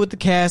okay with the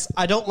cast.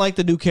 I don't like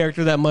the new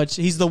character that much.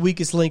 He's the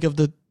weakest link of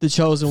the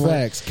chosen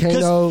Facts. one.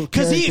 Kano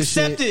Because he character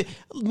accepted.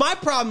 My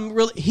problem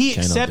really, he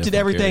Kano accepted different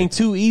everything character.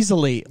 too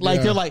easily. Like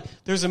Yeah. they're like,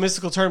 there's a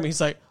mystical tournament. He's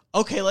like,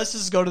 okay, let's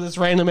just go to this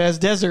random ass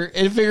desert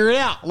and figure it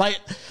out. Like,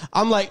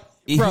 I'm like,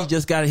 bro, He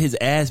just got his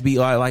ass beat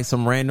like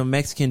some random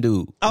Mexican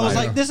dude. I was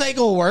like, this ain't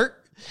gonna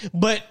work.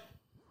 But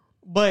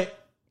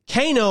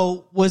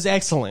Kano was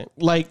excellent.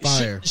 Like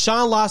Fire.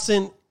 Sean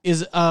Lawson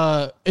is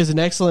an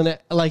excellent,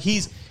 like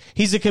he's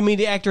a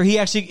comedic actor.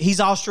 He's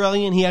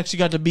Australian. He actually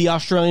got to be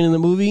Australian in the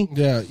movie.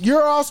 yeah,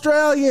 you're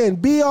Australian.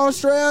 Be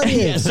Australian.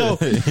 Yeah, so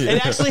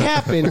it actually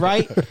happened,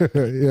 right?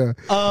 yeah.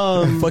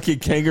 fucking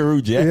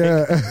Kangaroo Jack.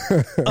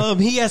 Yeah.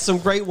 He has some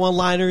great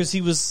one-liners.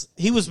 He was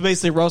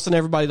basically roasting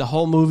everybody the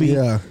whole movie.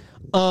 Yeah.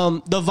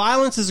 The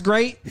violence is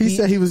great. He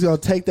said he was gonna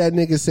take that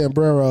nigga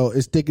sombrero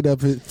and stick it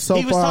up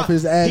so far off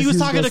his ass. He was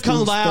talking gonna to Kung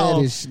speak Lao.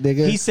 Spanish,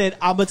 nigga. He said,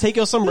 "I'm gonna take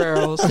your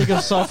sombrero, stick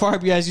it so far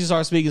up your ass you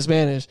start speaking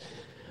Spanish."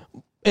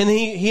 And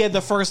he had the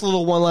first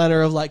little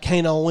one-liner of like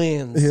Kano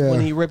wins Yeah. when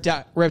he ripped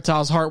out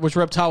Reptile's heart, which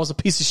Reptile was a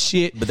piece of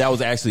shit. But that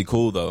was actually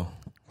cool though.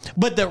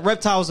 But the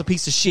Reptile was a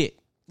piece of shit.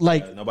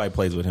 Like, Nobody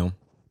plays with him.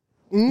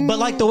 but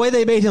like the way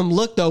they made him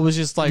look though was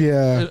just like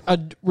Yeah.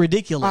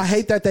 ridiculous. I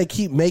hate that they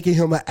keep making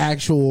him an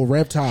actual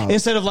reptile.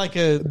 Instead of like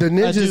the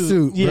Ninja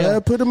suit,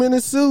 bruh. Put him in a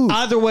suit.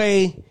 Either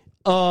way,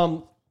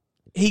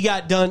 he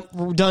got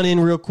done in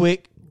real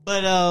quick.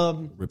 But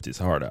Ripped his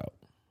heart out.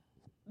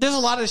 there's a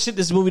lot of shit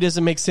this movie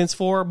doesn't make sense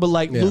for. But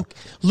like Yeah.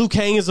 Liu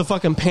Kang is a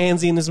fucking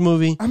pansy in this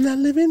movie. I'm not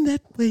living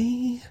that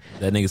way.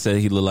 That nigga said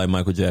he looked like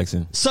Michael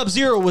Jackson.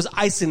 Sub-Zero was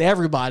icing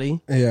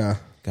everybody. Yeah.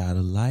 Got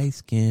a light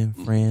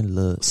skinned friend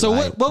look. So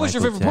like what was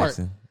your Michael favorite part?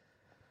 Jackson.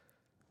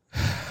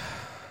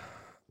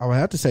 I would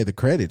have to say the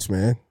credits,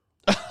 man.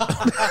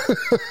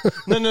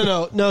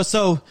 No.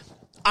 So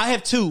I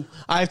have two.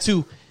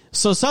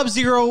 So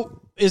Sub-Zero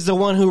is the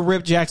one who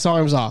ripped Jack's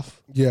arms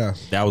off. Yeah.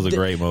 That was a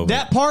great moment.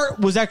 That part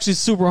was actually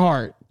super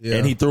hard. Yeah.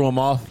 And he threw him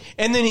off.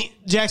 And then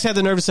Jax had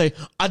the nerve to say,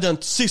 "I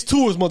done 6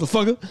 tours,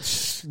 motherfucker."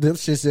 Them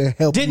shits that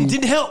help you.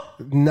 Didn't help.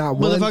 Not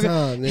one Motherfucker.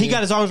 time. He nigga.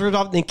 got his arms ripped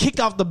off and then kicked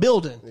off the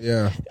building.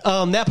 Yeah.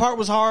 That part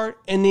was hard.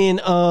 And then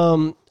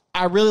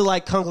I really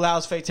like Kung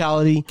Lao's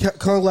fatality.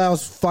 Kung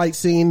Lao's fight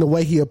scene, the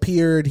way he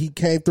appeared, he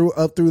came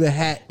up through the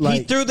hat. He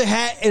Like, threw the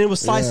hat and it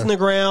was slicing Yeah. the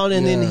ground,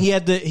 and then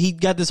Yeah. he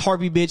got this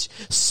harpy bitch,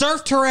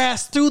 surfed her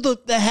ass through the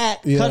hat,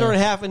 Yeah. cut her in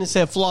half, and it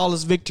said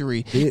flawless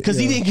victory because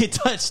he Yeah. didn't get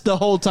touched the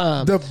whole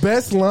time. the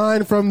best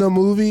line from the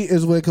movie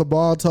is when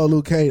Cabal told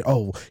Liu Kang,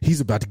 "Oh, he's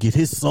about to get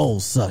his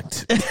soul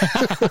sucked."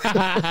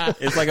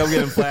 It's like I'm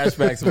getting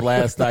flashbacks of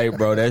last night,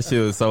 bro. That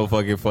shit was so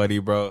fucking funny,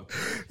 bro.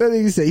 That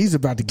nigga said he's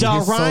about to get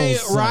his soul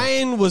sucked.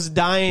 Ryan was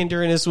dying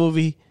during this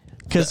movie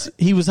because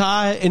he was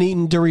high and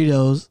eating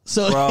Doritos.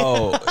 So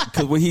Bro,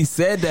 because when he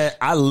said that,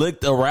 I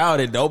looked around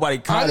and nobody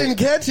caught I it. didn't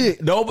catch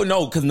it. No,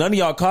 because none of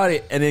y'all caught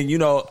it. And then,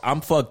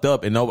 I'm fucked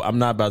up and I'm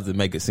not about to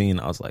make a scene.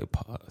 I was like,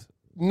 pause.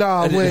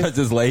 Nah, And then I when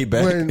just laid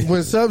back.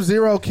 when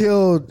Sub-Zero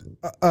killed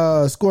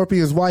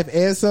Scorpion's wife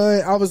and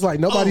son, I was like,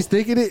 nobody's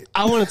thinking it.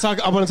 I want to talk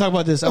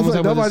about this. I was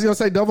like, nobody's gonna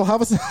say double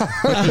homicide.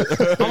 I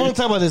want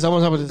to talk about this.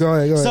 Go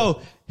ahead.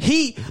 So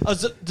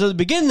the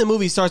beginning of the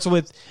movie starts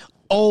with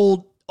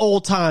old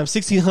time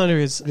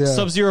 1600s Yeah.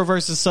 Sub-Zero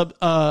versus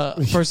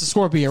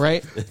Scorpion,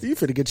 right? You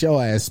finna get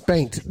your ass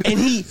spanked. And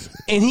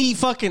he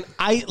fucking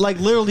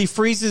literally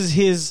freezes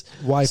his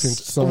Wife and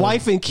son.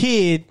 wife and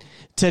kid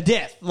to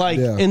death,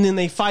 Yeah. and then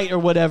they fight or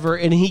whatever,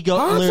 and he goes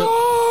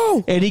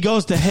Hanzo! and he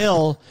goes to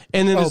hell,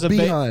 and then there's a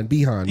Behind.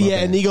 my yeah,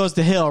 bad. and he goes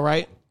to hell,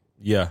 right?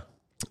 Yeah.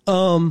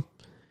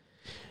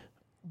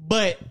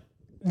 But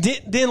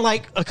then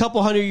like a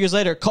couple hundred years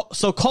later,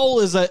 so Cole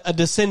is a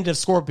descendant of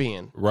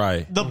Scorpion.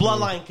 Right. The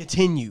bloodline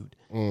continued,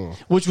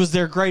 which was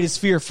their greatest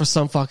fear for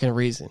some fucking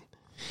reason.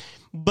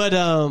 But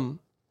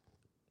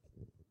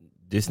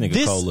This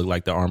nigga Cole looked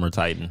like the Armor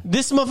Titan.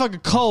 this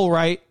motherfucker Cole,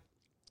 right?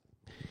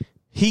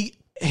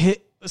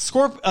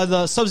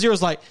 The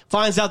Sub-Zero's like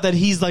finds out that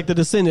he's like the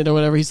descendant or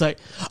whatever. He's like,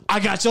 "I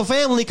got your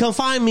family, come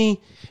find me."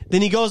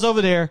 Then he goes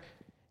over there,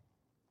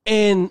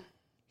 and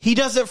he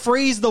doesn't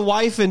freeze the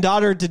wife and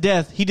daughter to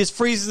death. He just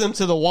freezes them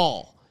to the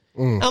wall.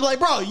 I'm like,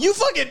 bro, you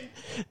fucking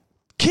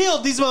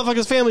killed these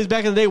motherfuckers' families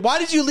back in the day. Why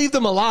did you leave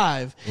them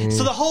alive?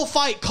 So the whole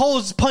fight,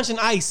 Cole's punching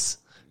ice.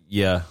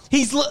 Yeah.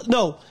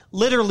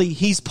 Literally,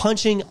 he's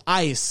punching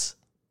ice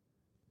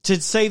to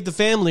save the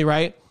family,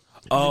 right?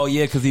 Oh,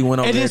 yeah, because he went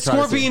over And there then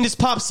Scorpion just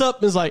pops up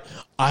and is like,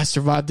 "I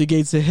survived the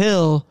gates of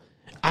hell.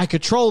 I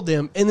controlled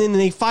them." And then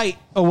they fight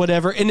or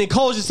whatever. And then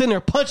Cole's just sitting there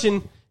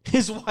punching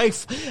his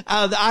wife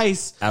out of the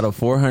ice. Out of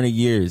 400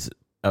 years,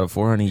 Out of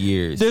 400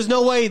 years. There's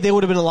no way they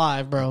would have been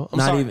alive, bro. I'm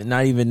sorry.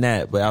 Not even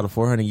that, but out of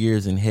 400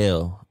 years in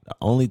hell, the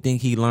only thing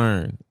he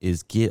learned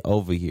is get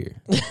over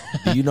here.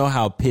 Do you know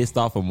how pissed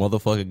off a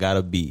motherfucker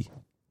gotta be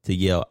to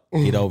yell,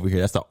 get over here?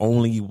 That's the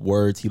only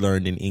words he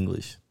learned in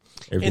English.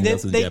 Everything And then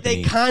else was they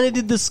Japanese. kind of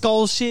did the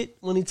skull shit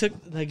when he took,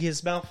 like,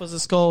 his mouth was a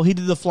skull. He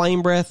did the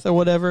flame breath or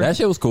whatever. That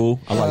shit was cool.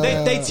 I like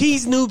that. They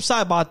teased Noob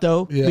Saibot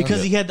though, Yeah.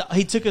 because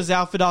he took his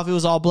outfit off. It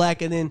was all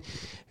black, and then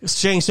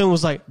Shang Tsung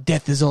was like,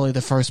 "Death is only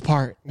the first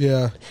part,"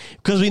 Yeah.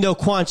 because we know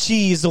Quan Chi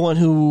is the one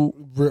who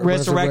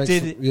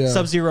resurrected resurrects- yeah.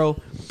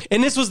 Sub-Zero,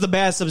 and this was the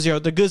bad Sub-Zero.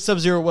 The good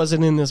Sub-Zero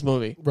wasn't in this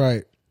movie.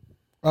 Right.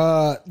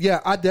 Yeah,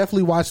 I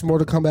definitely watched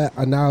Mortal Kombat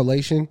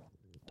Annihilation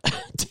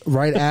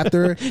right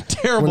after.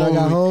 Terrible when I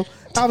got movie. home.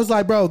 I was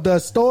like, bro, the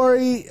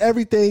story,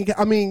 everything.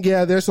 I mean,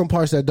 yeah, there's some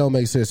parts that don't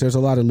make sense. There's a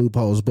lot of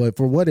loopholes, but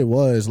for what it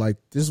was, like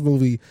this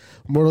movie,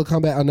 Mortal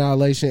Kombat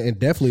Annihilation, and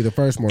definitely the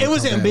first Mortal It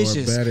was Kombat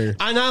ambitious. were better.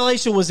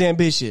 Annihilation was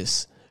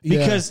ambitious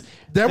because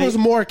there was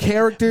more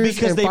characters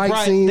because and they fight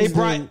brought scenes.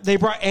 they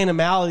brought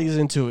animalities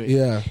into it.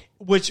 Yeah.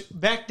 Which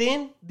back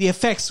then the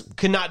effects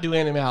could not do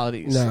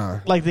animalities.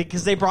 Nah. Like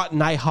because they brought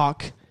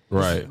Nighthawk.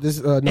 Right. This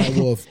Night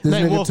Wolf. This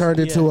Night nigga Wolf, turned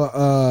into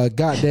a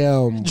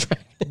goddamn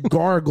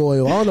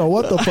gargoyle. I don't know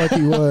what the fuck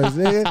he was.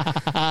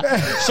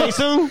 Nigga. Shang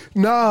Tsung?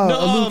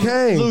 No, Liu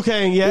Kang. Liu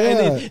Kang, yeah.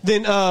 And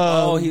then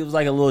Oh, he was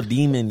like a little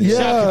demon.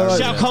 Yeah.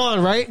 Shao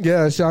Kahn, right?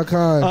 Yeah, Shao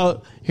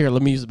Kahn. Here,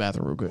 let me use the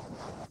bathroom real quick.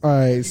 All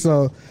right,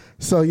 so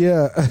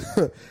yeah,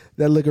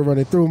 that liquor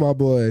running through my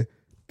boy.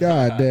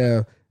 God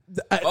damn.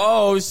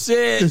 Oh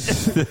shit!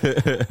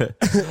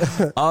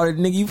 Oh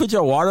nigga, you put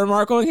your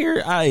watermark on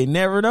here? I ain't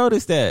never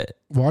noticed that.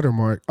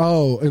 Watermark.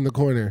 Oh, in the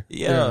corner.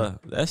 Yeah,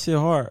 that shit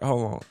hard.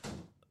 Hold on,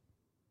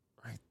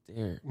 right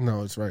there.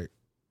 No, it's right.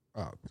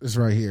 Oh, it's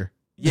right here.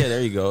 Yeah,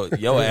 there you go.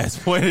 Yo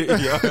ass pointed. Yo.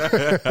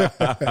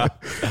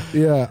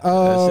 Yeah.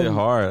 That shit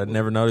hard. I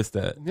never noticed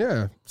that.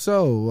 Yeah.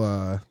 So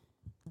I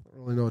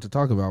don't really know what to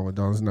talk about when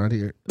Don's not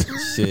here.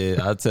 Shit,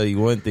 I'll tell you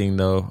one thing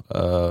though.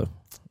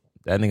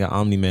 That nigga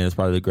Omni-Man is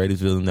probably the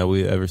greatest villain that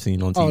we've ever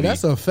seen on TV. Oh,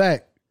 that's a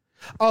fact.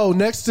 Oh,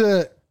 next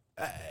to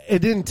it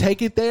didn't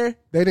take it there.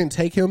 They didn't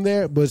take him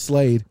there, but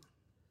Slade.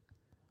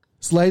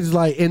 Slade's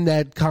like in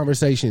that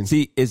conversation.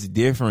 See, it's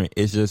different.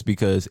 It's just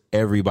because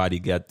everybody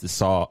got to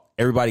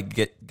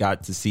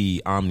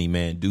see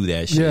Omni-Man do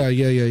that shit.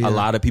 Yeah. A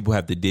lot of people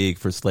have to dig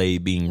for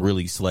Slade being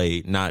really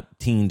Slade, not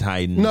Teen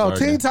Titans. No, or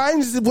Teen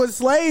Titans was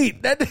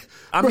Slade.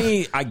 I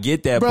mean, I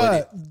get that,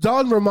 but Bruh,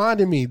 Don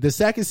reminded me the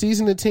second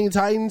season of Teen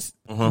Titans,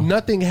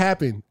 nothing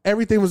happened.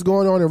 Everything was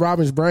going on in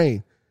Robin's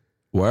brain.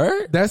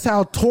 word? That's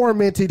how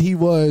tormented he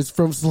was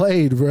from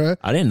Slade, bruh.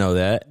 I didn't know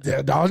that.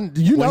 Yeah, Don,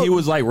 you When know he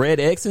was like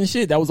Red X and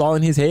shit, that was all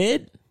in his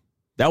head?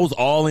 That was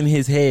all in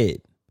his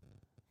head.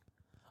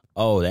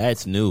 Oh,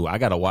 that's new. I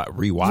gotta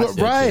rewatch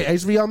that. right.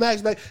 shit. HBO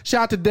Max.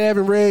 Shout out to Dev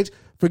and Reg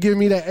for giving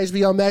me that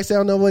HBO Max. I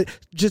don't know what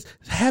just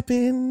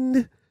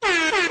happened.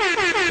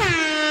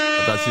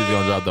 I thought she was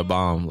gonna drop the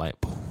bomb. Like,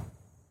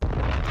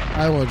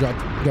 I don't want to drop.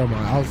 Never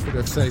mind. I was going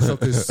to say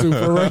something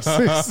super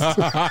racist.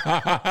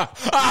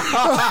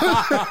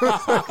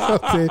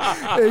 Something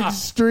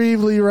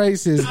extremely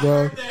racist,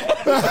 bro.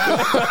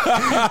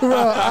 Bro,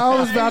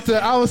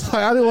 I was like,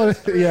 I didn't want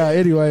to. Yeah.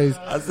 Anyways,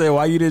 I said,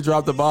 why you didn't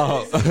drop the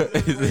bomb?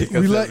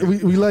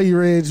 we love you,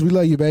 Reg. We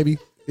love you, baby.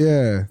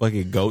 Yeah.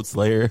 Fucking Goat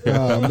Slayer.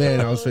 Oh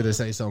man, I was finna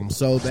say something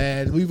so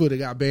bad. We would have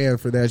got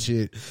banned for that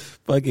shit.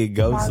 Fucking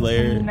Goat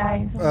Slayer.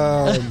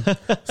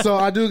 So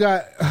I do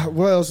got.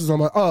 What else is on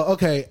my? Oh,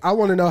 okay. I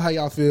want to know how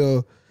y'all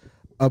feel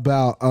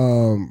about.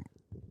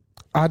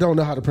 I don't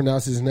know how to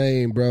pronounce his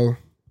name, bro.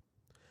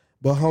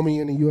 But homie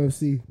in the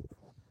UFC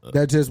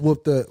that just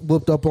whooped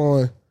up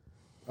on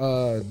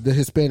the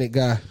Hispanic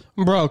guy.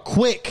 Bro,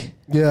 quick.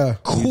 Yeah,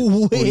 What are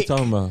you Quick.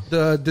 talking about?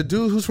 the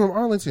dude who's from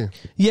Arlington.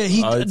 Yeah,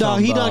 he Oh, you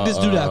talking he knocked this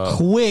dude out about,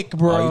 quick,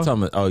 bro. You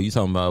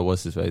talking about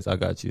what's his face? I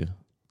got you.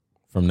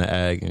 From the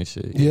ag and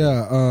shit.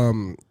 Yeah.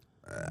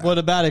 What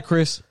about it,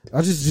 Chris?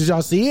 Did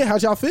y'all see it?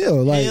 How'd y'all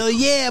feel? Like, Hell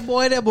yeah,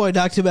 boy. That boy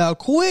knocked him out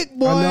quick,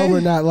 boy. I know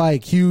we're not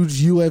like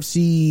huge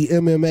UFC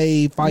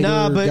MMA fighter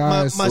Nah, but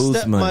guys. my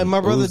Usman.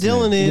 brother Usman.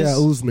 Dylan is. Yeah,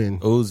 Usman.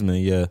 Usman,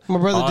 yeah. My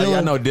brother Yeah,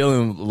 I Dylan. know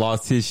Dylan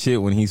lost his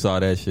shit when he saw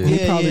that shit.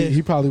 Yeah.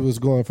 He probably was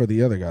going for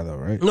the other guy though,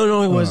 right?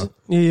 No, he wasn't.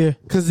 Yeah.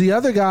 Because the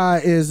other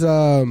guy is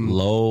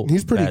Low.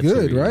 he's pretty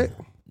battery. good, right?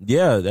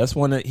 Yeah, that's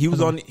one that he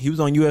was on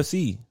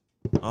UFC.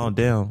 Oh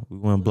damn, we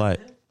went black.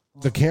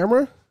 The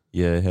camera.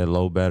 Yeah, it had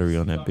low battery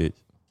on that bitch.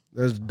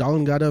 There's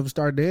Dalton got up and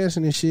started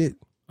dancing and shit.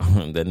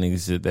 That nigga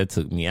said that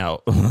took me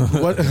out.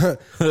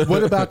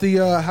 What about the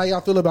how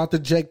y'all feel about the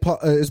Jake Paul?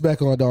 It's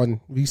back on Dalton.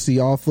 We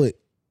see all foot.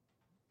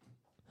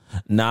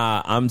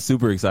 Nah, I'm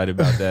super excited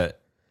about that.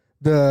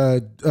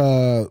 The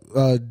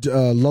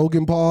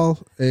Logan Paul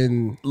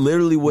and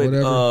Literally what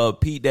Whatever.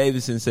 Pete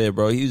Davidson said,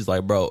 bro. He was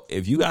like, bro,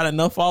 if you got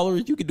enough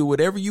followers, you can do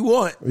whatever you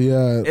want.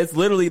 yeah. It's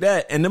literally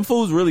that. And them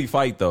fools really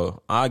fight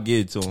though. I'll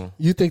give it to them.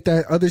 You think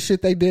that other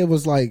shit they did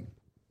was like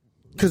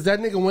Because that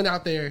nigga went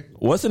out there.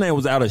 What's the name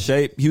was out of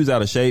shape. He was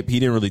out of shape. He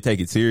didn't really take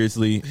it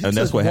seriously, and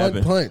that's what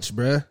happened. Punch,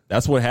 bruh.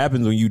 That's what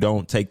happens when you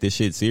don't take this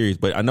shit serious.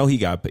 But I know he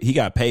got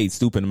paid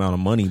stupid amount of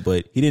money,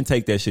 but he didn't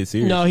take that shit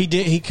serious. No, he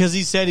did. Because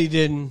he said he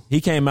didn't.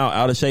 He came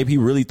out of shape. He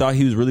really thought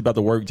he was really about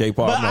to work Jake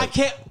Paul. But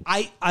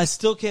I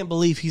still can't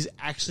believe he's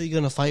actually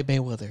going to fight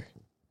Mayweather.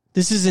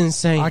 This is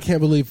insane. I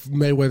can't believe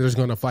Mayweather's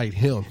going to fight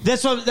him.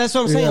 That's what I'm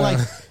saying. Yeah. Like,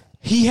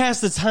 he has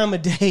the time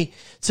of day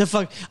to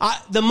fuck.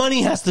 The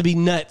money has to be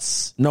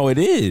nuts. No, it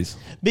is.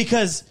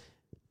 Because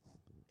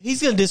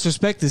he's going to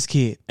disrespect this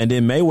kid. And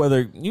then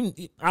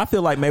Mayweather, I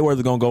feel like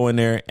Mayweather's going to go in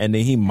there and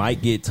then he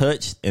might get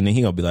touched and then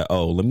he going to be like,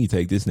 oh, let me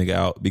take this nigga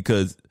out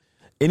because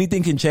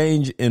anything can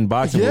change in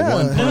boxing with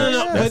one punch.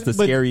 No. That's the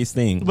scariest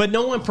thing. But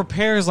no one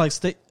prepares like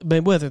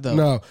Mayweather though.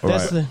 No.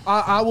 That's Right.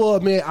 I will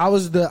admit, I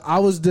was the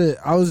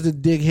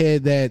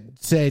dickhead that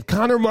said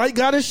Conor might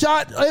got a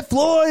shot at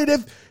Floyd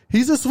if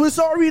he's a Swiss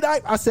Army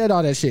knife. I said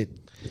all that shit.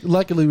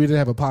 Luckily, we didn't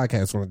have a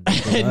podcast on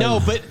it. No,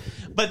 but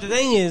the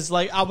thing is,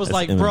 like, I was That's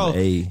like, bro,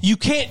 MMA. you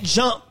can't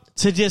jump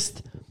to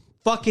just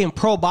fucking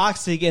pro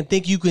boxing and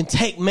think you can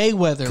take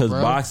Mayweather, Because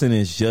bro. boxing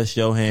is just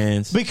your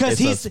hands. Because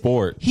it's he's a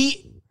sport.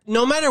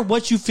 No matter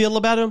what you feel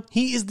about him,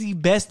 he is the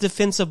best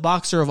defensive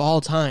boxer of all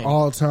time.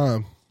 All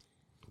time.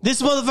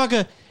 This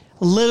motherfucker,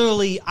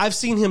 literally, I've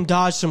seen him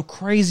dodge some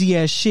crazy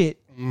ass shit.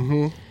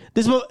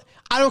 Mm-hmm.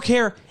 I don't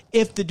care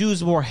if the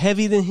dude's more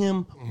heavy than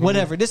him,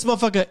 whatever. This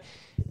motherfucker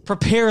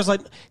prepares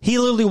like he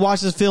literally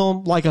watches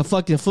film like a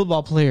fucking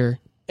football player,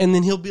 and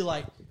then he'll be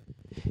like,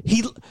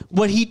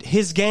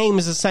 his game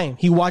is the same.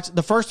 He watches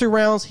the first 3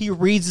 rounds, he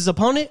reads his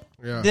opponent.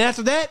 Yeah. Then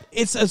after that,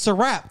 it's a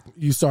wrap.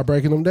 You start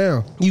breaking them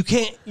down. You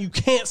can't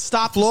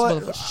stop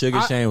Floyd- this motherfucker.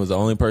 Sugar Shane was the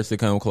only person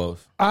to come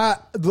close.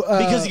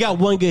 Because he got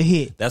one good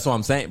hit. That's what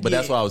I'm saying. But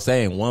that's what I was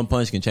saying. One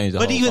punch can change the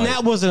But whole even fight.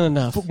 that wasn't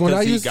enough. When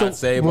I he used got to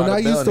saved when by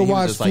the I used belt to and he was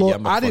watch just like, Floyd, yeah,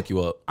 I'm gonna fuck you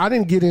up. I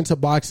didn't get into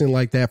boxing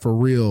like that for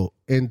real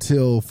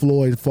until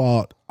Floyd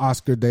fought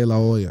Oscar De La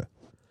Hoya.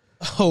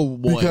 Oh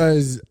boy.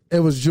 Because it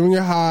was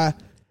junior high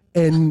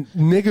and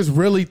niggas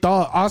really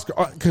thought Oscar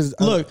because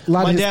Look, a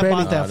lot my of dad Hispanic,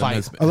 bought that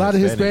fight. a lot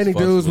of Hispanic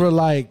dudes were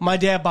like, My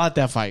dad bought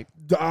that fight.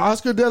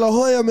 Oscar De La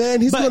Hoya,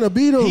 man, he's But gonna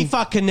beat him. He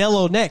fought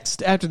Canelo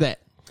next after that.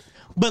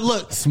 But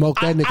look, Smoke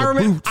that nigga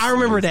boots. I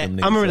remember that. I Them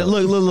remember that.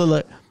 niggas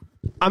Look.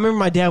 I remember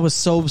my dad was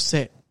so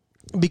upset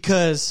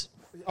because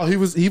Oh, he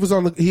was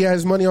on the. He had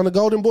his money on the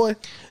Golden Boy.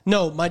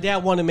 no, my dad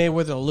wanted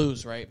Mayweather to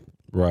lose, right?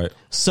 Right.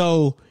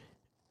 So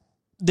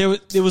there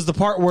was the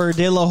part where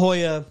De La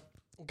Hoya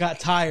got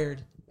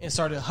tired and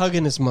started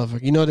hugging this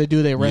motherfucker. You know what they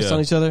do? They rest Yeah.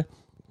 on each other.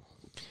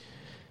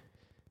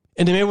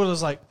 And then Mayweather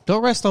was like,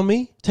 "Don't rest on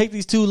me. Take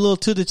these two little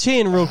to the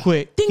chin real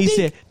quick." He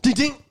said, "Ding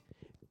ding."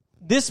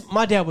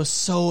 My dad was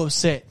so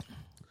upset.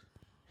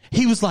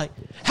 He was like,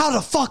 "How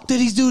the fuck did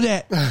he do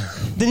that?"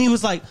 Then I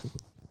was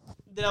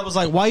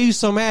like, "Why are you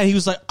so mad?" He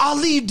was like,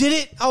 "Ali did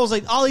it." I was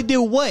like, "Ali did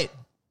what?"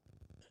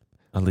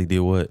 Ali did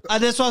what?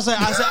 That's what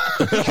I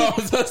said. I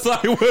was just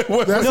like,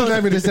 what? That's the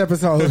name of this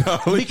episode.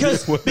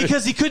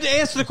 because he couldn't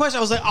answer the question.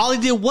 I was like, "Ali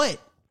did what?"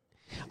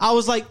 I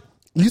was like,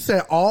 You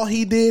said all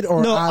he did,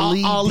 or "No,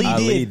 Ali? Ali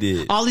did.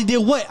 did. Ali did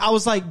what?" I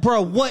was like,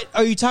 "Bro, what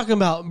are you talking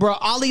about, bro?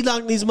 Ali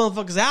knocked these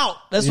motherfuckers out.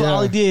 That's what Yeah.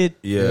 Ali did."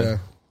 Yeah.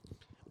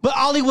 But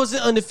Ali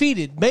wasn't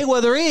undefeated.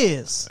 Mayweather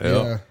is.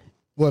 Yeah.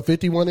 What,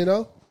 51-0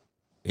 or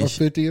It sh-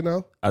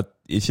 50-0?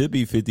 It should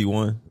be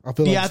 51. I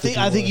feel Yeah, like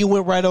I think you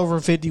went right over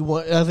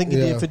 51. I think you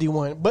Yeah. did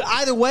 51. But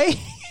either way,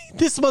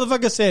 this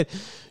motherfucker said,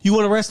 "You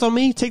want to rest on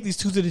me? Take these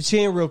two to the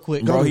chin real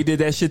quick." Bro, he did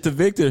that shit to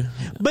Victor.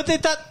 But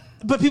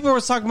people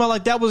were talking about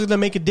like that was going to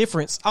make a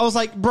difference. I was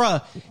like,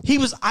 bruh, he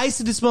was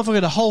icing this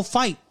motherfucker the whole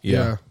fight.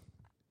 Yeah.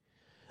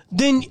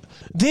 Then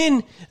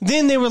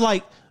they were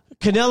like,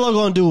 Canelo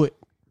going to do it.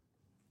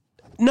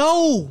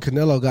 No.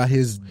 Canelo got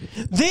his.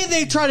 Then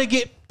they try to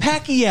get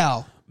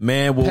Pacquiao.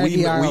 Man, well,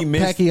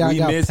 Pacquiao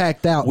got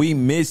packed out. We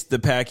missed the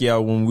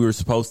Pacquiao when we were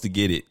supposed to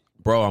get it.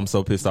 Bro, I'm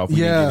so pissed off.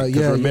 Yeah,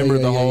 Because yeah, remember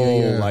yeah, the yeah,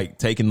 whole, yeah. like,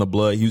 taking the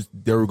blood.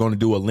 They were going to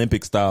do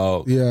Olympic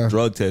style Yeah.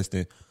 drug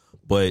testing.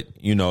 But,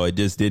 it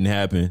just didn't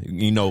happen.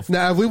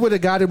 Now, if we would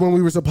have got it when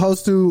we were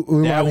supposed to,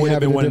 we that might would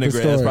have have been one of the greatest.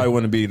 greatest. That's probably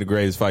wouldn't be the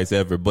greatest fights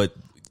ever. But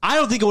I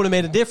don't think it would have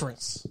made a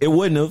difference. it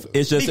wouldn't have.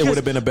 It's just it would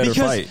have been a better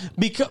fight.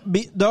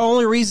 The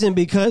only reason,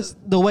 because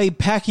the way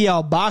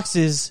Pacquiao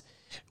boxes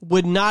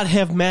would not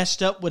have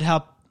matched up with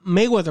how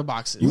Mayweather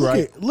boxes.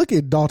 Look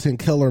at Dalton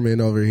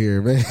Kellerman over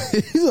here, man.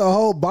 He's a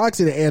whole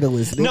boxing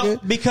analyst, nigga. No,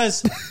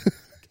 because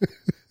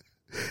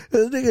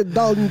This nigga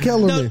Dalton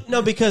Kellerman.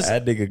 no, because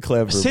That nigga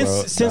clever, bro.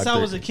 since I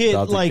was a kid,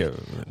 like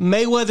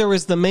Mayweather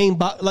is the main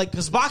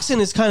because boxing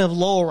is kind of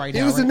low right He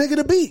now. was the right? nigga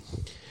to beat.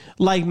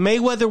 Like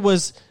Mayweather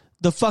was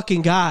the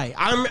fucking guy.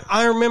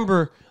 I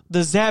remember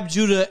the Zab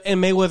Judah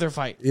and Mayweather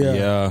fight.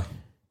 Yeah.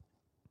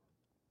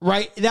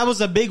 Right, that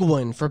was a big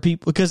one for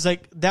people because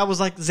like that was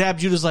like Zab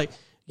Judah's like,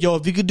 yo,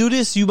 if you could do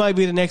this, you might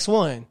be the next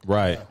one.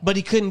 Right. But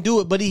he couldn't do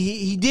it. But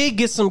he did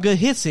get some good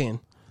hits in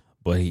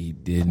But he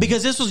didn't.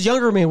 because this was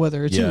younger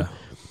Mayweather too. Yeah.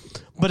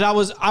 But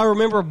I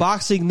remember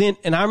boxing then,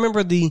 and I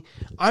remember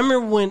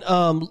when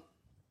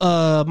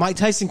Mike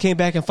Tyson came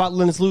back and fought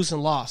Lennox Lewis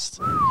and lost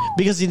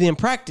because he didn't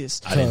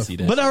practice. I didn't see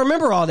that. But I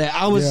remember all that.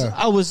 I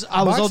was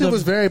Boxing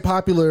was very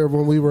popular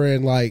when we were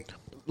in like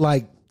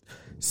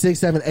 6,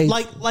 7, 8.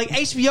 like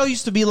HBO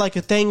used to be like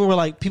a thing where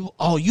like people,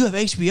 oh, you have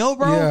HBO,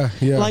 bro?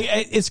 Yeah. Like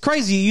it's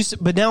crazy. It used to,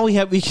 but now we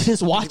can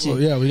just watch it.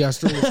 Well, yeah, we got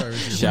streaming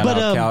services. Shout But,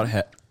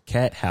 out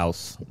Cat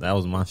House. That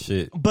was my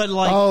shit. But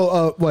like,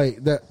 Wait,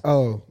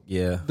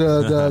 Yeah.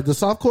 the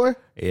softcore.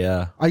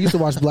 Yeah. I used to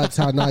watch Black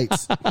Tie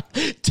Nights.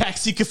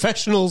 Taxi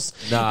Confessionals,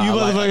 Nah, you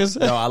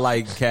motherfuckers. I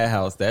like Cat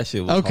House. That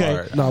shit was Okay.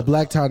 hard. No,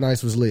 Black Tie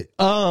Nights was lit.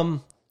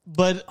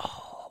 But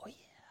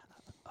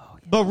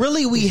but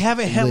really, we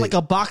haven't had like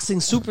a boxing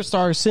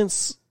superstar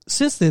since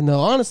then, though.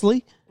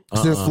 Honestly,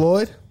 Since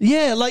Floyd.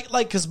 yeah, like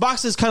because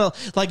boxing is kind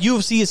of like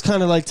UFC is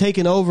kind of like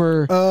taking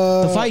over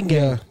the fighting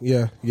game.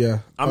 Yeah.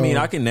 I mean,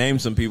 I can name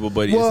some people,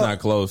 but well, it's not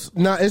close.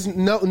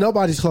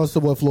 Nobody's close to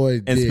what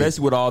Floyd And did.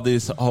 especially with all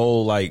this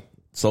whole like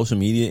social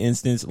media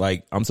instance,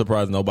 like I'm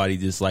surprised nobody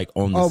just like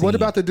on the scene. What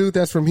about the dude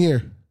that's from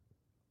here?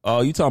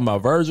 Oh, you talking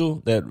about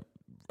Virgil? That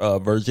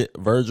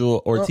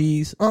Virgil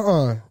Ortiz?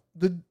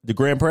 The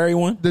Grand Prairie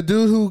one? The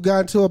dude who got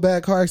into a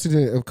bad car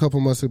accident a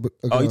couple months ago.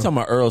 Oh, you talking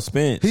about Earl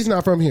Spence? He's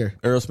not from here.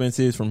 Earl Spence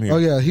is from here. Oh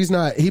yeah, he's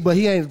not. But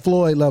he ain't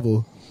Floyd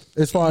level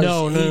as far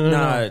No, as no.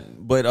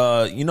 Not,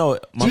 but you know,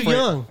 my Too friend,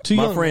 young, too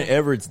my young. friend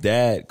Everett's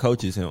dad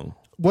coaches him.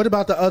 What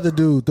about the other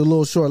dude, the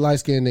little short light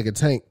skinned nigga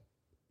Tank?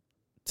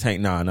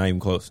 Tank, nah, not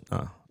even close.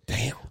 Nah.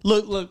 Damn.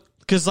 Look,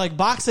 because like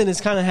boxing has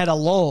kind of had a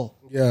lull.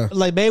 Yeah.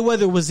 Like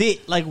Mayweather was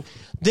it. Like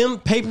them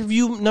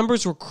pay-per-view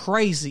numbers were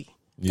crazy.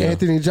 Yeah.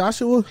 Anthony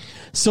Joshua.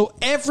 So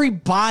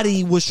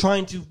everybody was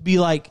trying to be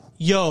like,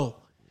 yo,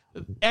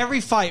 every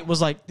fight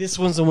was like, this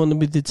one's the one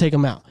to take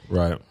him out.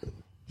 Right.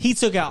 He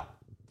took out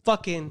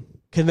fucking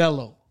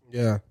Canelo,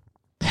 Yeah.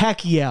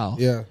 Pacquiao,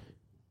 Yeah.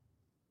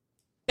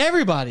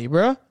 everybody,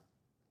 bro.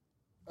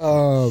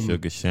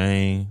 Sugar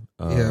Shane.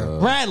 Yeah.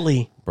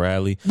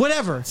 Bradley,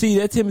 whatever. See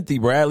that Timothy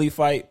Bradley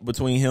fight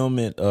between him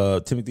and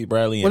Timothy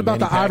Bradley and What about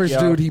Manny the Irish Pacquiao?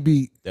 dude he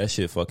beat? That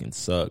shit fucking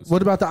sucks.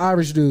 What about the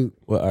Irish dude?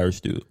 What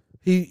Irish dude?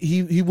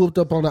 He whooped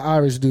up on the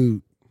Irish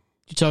dude.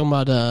 You talking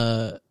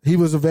about He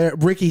was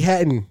Ricky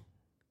Hatton.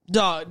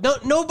 dog? No,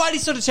 nobody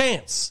stood a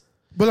chance.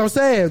 But I'm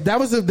saying that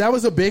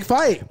was a big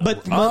fight.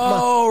 But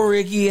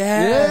Ricky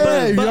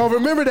Yeah, you don't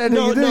remember that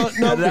no, nigga? do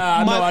you? no,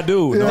 Nah, I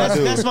do. No, I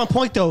do. That's my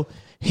point, though.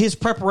 His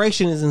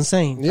preparation is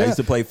insane. Yeah. I used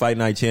to play Fight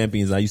Night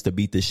Champions. I used to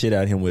beat the shit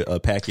out of him with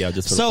Pacquiao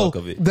just for the fuck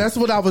of it. That's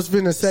what I was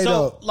finna say So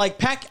though. like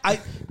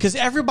because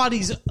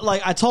everybody's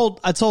like I told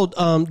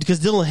because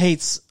Dylan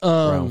hates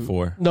Round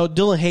 4. No,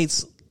 Dylan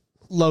hates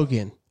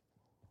Logan.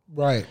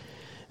 Right.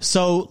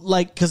 So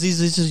like because he's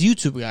just a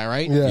YouTube guy,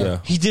 right? Yeah.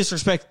 He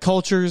disrespects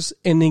cultures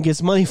and then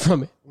gets money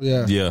from it.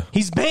 Yeah. Yeah.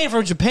 He's banned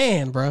from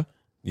Japan, bro.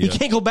 He Yeah.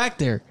 can't go back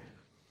there.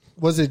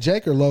 Was it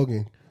Jake or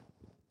Logan?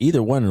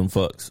 Either one of them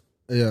fucks.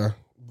 Yeah.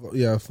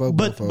 Yeah. Fuck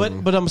But both of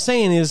them. but I'm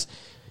saying is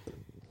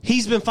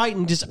he's been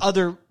fighting just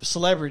other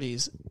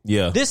celebrities.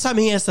 Yeah. This time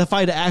he has to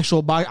fight an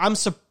actual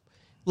boxer.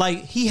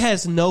 Like he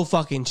has no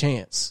fucking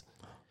chance.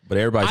 But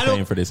everybody's I don't-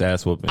 paying for this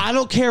ass whooping. I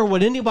don't care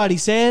what anybody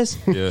says.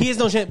 Yeah. He has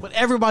no chance. But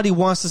everybody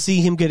wants to see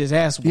him get his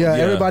ass whooped. yeah,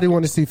 Yeah. everybody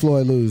want to see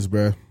Floyd lose,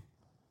 bro.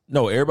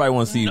 No, everybody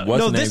wants to see what's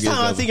No, the name this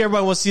time I think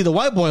everybody wants to see the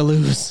white boy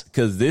lose.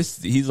 because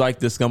he's like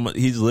the scum.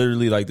 He's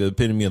literally like the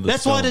epitome of the.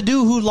 That's why the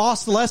dude who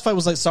lost the last fight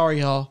was like,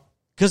 "Sorry, y'all,"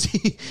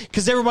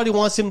 because everybody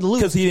wants him to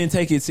lose. because he didn't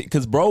take it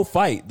because bro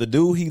fight the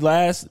dude he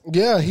last.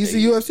 Yeah, he's a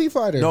UFC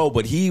fighter. No,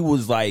 but he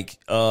was like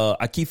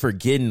I keep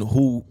forgetting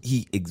who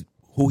he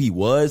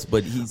was,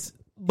 but he's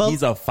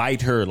a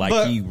fighter. Like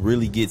but- he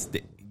really gets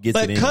But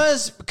it in.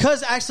 cuz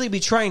actually be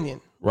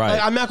training. Right.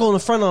 Like, I'm not going to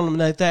front on him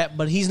like that,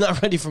 but he's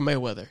not ready for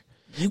Mayweather.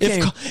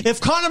 can't-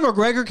 If Conor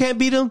McGregor can't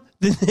beat him,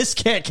 then this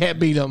cat can't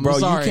beat him. Bro, I'm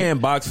sorry. you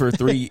can't box for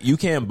 3. You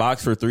can't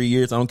box for 3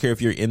 years. I don't care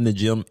if you're in the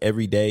gym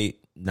every day,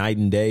 night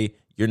and day.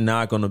 You're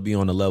not going to be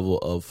on the level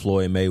of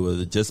Floyd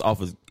Mayweather. Just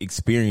off of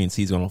experience,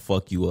 he's going to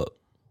fuck you up.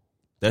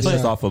 That's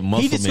just off of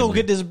muscle He just gonna memory.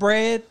 get this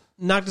bread,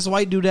 knock this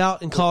white dude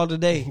out, and call it a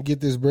day. Get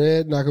this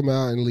bread, knock him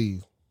out, and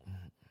leave.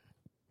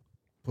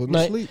 Put him to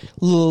Like, sleep.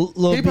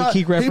 little He big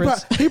key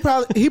reference.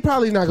 He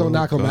probably not gonna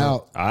knock him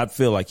out. I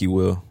feel like he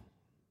will.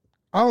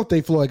 I don't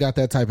think Floyd got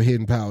that type of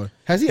hidden power.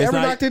 Has he ever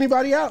not- knocked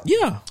anybody out?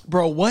 Yeah.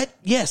 Bro, what?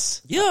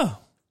 Yes. Yeah.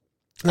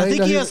 I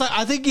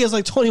think he has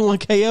like 21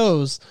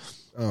 KOs.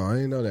 Oh, I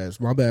didn't know that. It's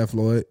my bad,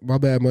 Floyd. My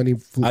bad, money.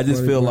 I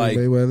just feel like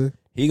Mayweather.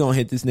 he going to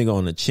hit this nigga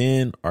on the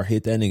chin or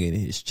hit that nigga in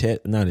his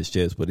chest. Not his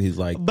chest, but he's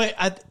like, But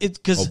it's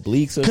because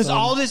Obliques or something?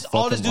 all this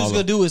Fuck him dude's all gonna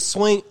up. do is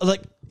swing.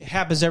 Like it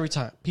happens every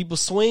time. People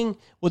swing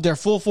with their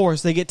full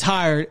force. They get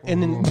tired,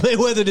 and then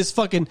Mayweather just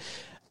fucking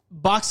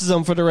boxes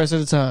them for the rest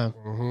of the time,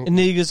 and then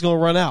he's just gonna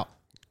run out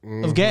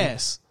of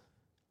gas.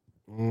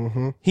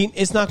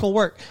 It's not gonna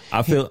work.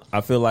 I feel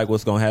like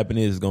what's going to happen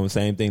is going to the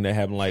same thing that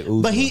happened like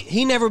Usman. But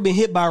he never been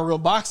hit by a real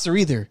boxer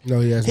either. No,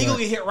 he has He not.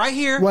 gonna get hit right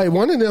here. Wait,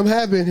 one of them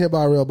have been hit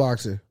by a real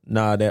boxer.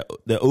 Nah, the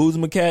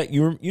Usman cat,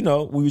 you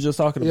know, we were just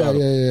talking Yeah, about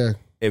him. yeah,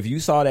 If you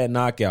saw that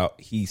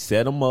knockout, he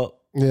set him up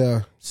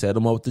yeah.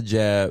 with the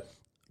jab,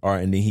 All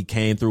right, and then he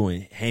came through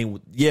and and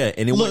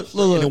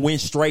it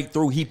went straight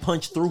through. He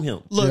punched through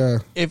him.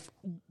 Look, if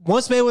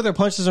once Mayweather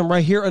punches him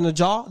right here in the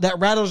jaw, that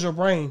rattles your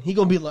brain. He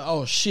gonna be like,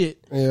 "Oh shit!"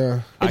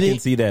 Yeah, I can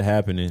see that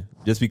happening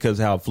just because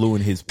how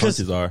fluent his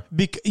punches are.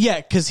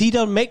 Because he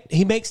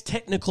makes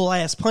technical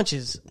ass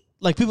punches.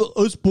 Like people,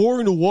 it's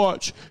boring to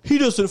watch. He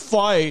doesn't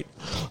fight.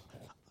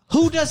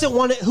 Who doesn't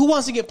want it? Who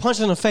wants to get punched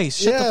in the face?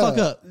 Shut the fuck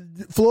up.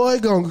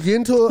 Floyd gonna get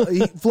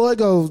into Floyd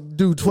gonna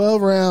do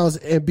 12 rounds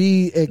and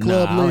be at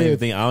Club I don't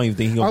Live. even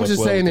think he gonna I'm go just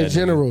 12 saying with in that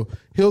general.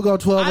 He'll go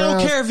 12 I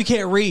rounds. don't care if he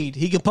can't read.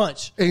 He can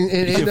punch. And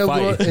end up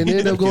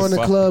going to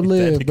fight. Club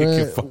Live, That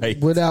nigga can bro. fight.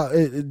 Without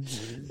it,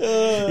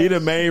 He the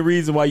main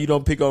reason why you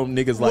don't pick on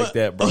niggas like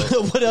that, bro.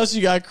 What else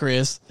you got,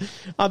 Chris?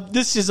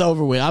 This is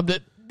over with.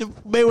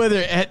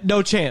 Mayweather had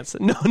no chance.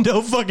 No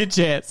fucking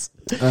chance.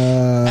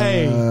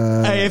 Hey,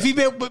 if he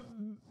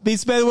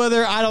beats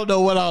Mayweather, I don't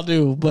know what I'll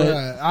do. But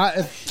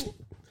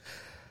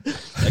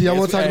y'all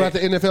want to talk about the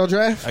NFL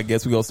draft? I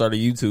guess we gonna start a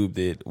YouTube.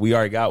 That we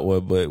already got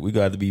one, but we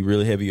got to be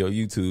really heavy on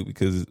YouTube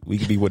because we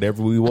can be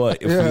whatever we want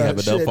if we have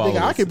enough followers.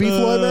 Nigga, I could beat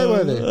Floyd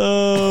Mayweather.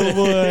 Oh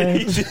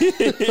boy,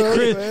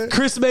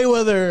 Chris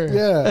Mayweather.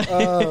 Yeah.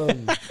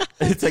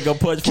 Take a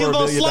punch for $1 Kimbo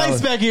million.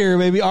 Slice back here,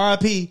 baby.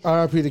 R.I.P.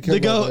 R.I.P. to Kimbo. The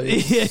GOAT.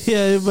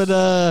 Yeah, but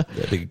That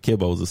nigga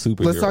Kimbo was a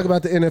superhero. let's talk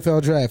about the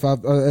NFL draft.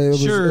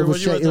 Sure, what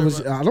you wanna talk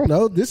about? I don't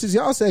know. This is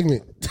y'all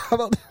segment. I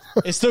don't know.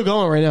 it's still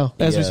going right now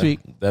as we speak.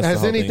 That's the Has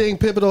whole anything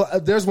pivotal?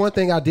 There's one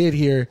thing I did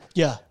hear.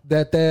 Yeah.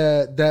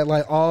 That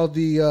like all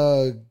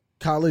the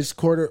college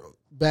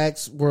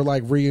quarterbacks were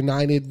like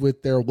reunited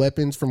with their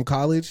weapons from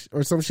college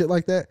or some shit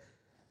like that.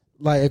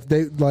 Like if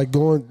they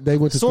they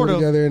went to school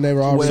together and they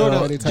were all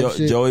reunited type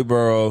shit. Joey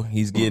Burrow,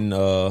 he's getting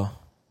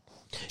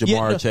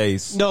Jamar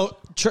Chase. No,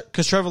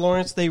 because Trevor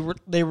Lawrence, they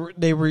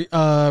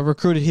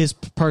recruited his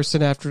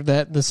person after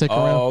that in the second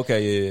round. Oh,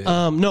 okay,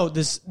 yeah. No,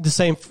 the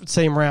same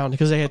round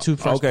because they had two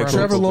first. Okay, round.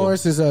 Trevor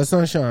Lawrence is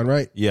Sunshine,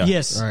 right? Yeah.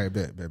 Yes. All right,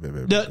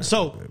 bet.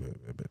 So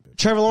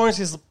Trevor Lawrence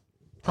is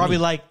probably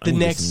like the I need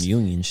next some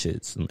union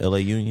shit, some LA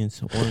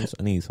Unions ones.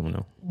 I need some of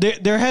them.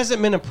 There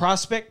hasn't been a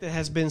prospect that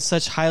has been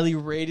such highly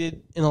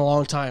rated in a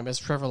long time as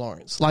Trevor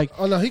Lawrence. Like,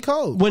 Oh no, he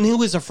cold. when he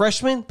was a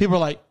freshman, people were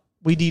like,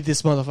 "We need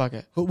this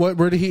motherfucker."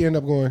 Where did he end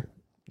up going?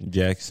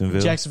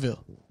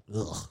 Jacksonville.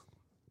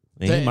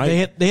 They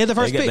had the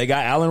first pick. They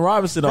got Allen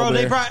Robinson Bro, over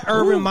they there. brought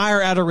Urban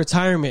Meyer out of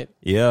retirement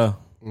Yeah.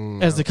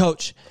 as the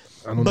coach.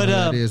 I don't know who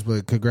that is,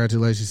 but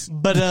congratulations.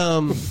 But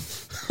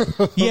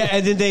yeah,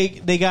 and then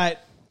they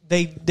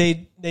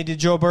did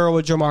Joe Burrow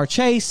with Jamar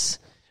Chase.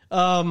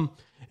 But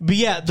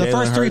yeah, the Jalen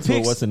first three Hurts with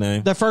picks. what's the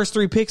name? The first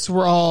three picks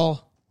were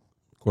all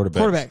Quarterbacks.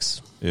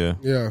 quarterbacks. Yeah.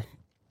 Yeah.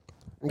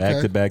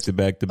 Back to back to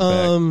back to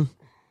back.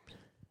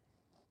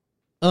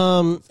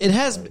 It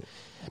has.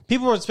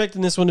 People were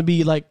expecting this one to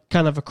be like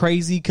kind of a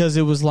crazy because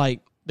it was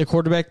like the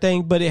quarterback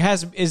thing, but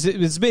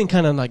it's been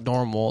kind of like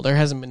normal. There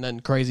hasn't been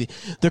nothing crazy.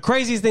 The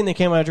craziest thing that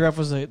came out of the draft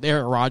was the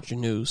Aaron Rodgers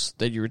news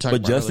that you were talking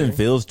But about. Justin earlier.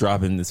 Fields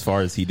dropping as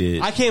far as he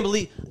did. I can't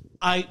believe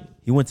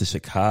He went to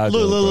Chicago.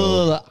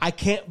 Look. I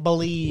can't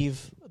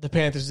believe the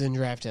Panthers didn't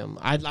draft him.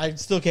 I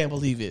still can't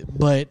believe it,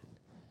 but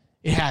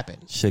it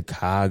happened.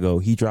 Chicago.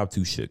 He dropped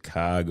to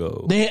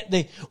Chicago.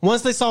 They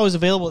once they saw he was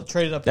available, they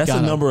traded up. That's and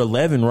a got number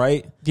 11,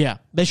 right? him. Yeah,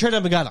 they traded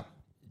up and got him.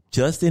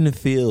 Justin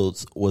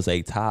Fields was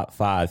a top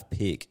 5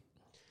 pick.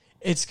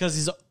 It's because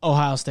he's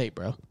Ohio State,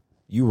 bro.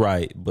 You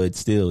right, but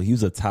still, he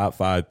was a top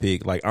 5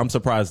 pick. Like, I'm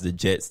surprised the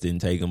Jets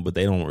didn't take him, but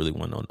they don't really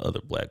want no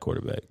other black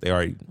quarterback. They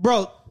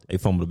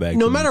fumbled the bag.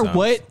 No too many matter times.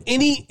 what,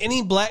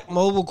 any black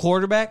mobile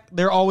quarterback,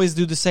 they always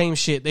do the same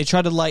shit. They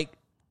try to like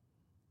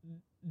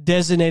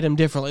designate him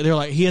differently. They're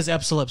like, he has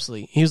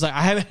epilepsy. He was like,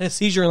 I haven't had a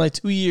seizure in like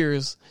 2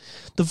 years.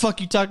 The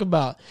fuck you talking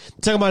about?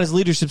 Talking about his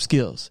leadership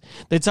skills.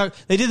 They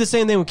did the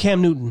same thing with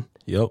Cam Newton.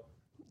 Yep.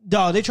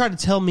 Dog, they tried to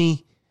tell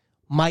me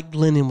Mike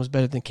Glennon was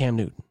better than Cam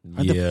Newton.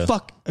 Yeah. The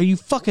fuck? Are you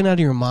fucking out of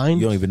your mind?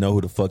 You don't even know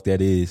who the fuck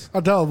that is. I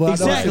know, but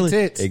Exactly. I know it's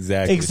intense.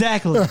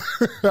 Exactly.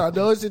 I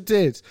know it's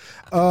intense.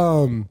 You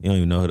don't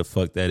even know who the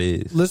fuck that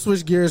is. Let's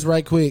switch gears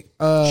right quick.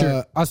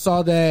 Sure. I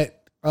saw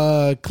that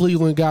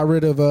Cleveland got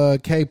rid of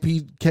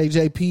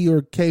KJP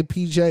or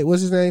KPJ.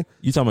 What's his name?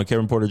 You talking about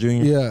Kevin Porter Jr.?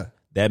 Yeah.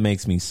 That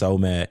makes me so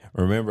mad.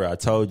 Remember, I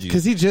told you.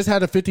 Because he just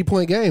had a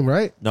 50-point game,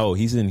 right? No,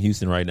 he's in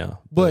Houston right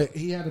now. But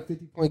he had a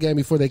 50-point game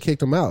before they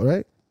kicked him out,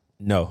 right?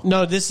 No.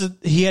 No,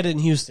 he had it in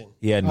Houston.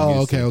 He had in Oh,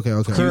 Houston.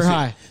 okay. Career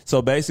high.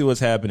 So basically what's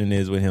happening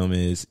is with him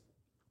is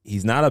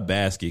he's not a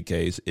basket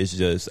case. It's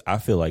just I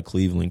feel like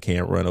Cleveland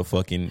can't run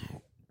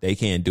they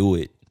can't do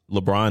it.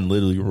 LeBron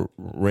literally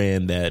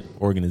ran that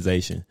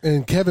organization.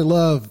 And Kevin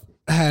Love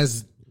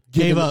has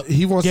Gave up.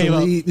 He wants Gave to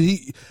up.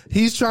 leave.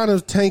 He's trying to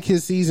tank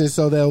his season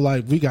so they're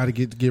like, we got to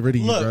get rid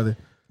of you, brother.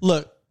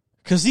 Look,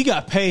 because he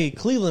got paid.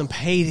 Cleveland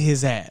paid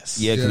his ass.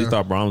 Yeah, because he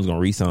thought Brown was going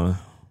to re-sign.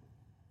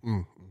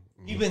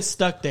 He's been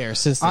stuck there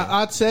since then.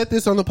 I said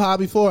this on the pod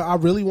before. I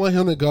really want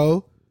him to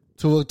go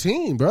to a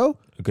team, bro.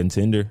 A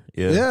contender.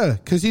 Yeah. Yeah,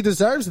 because he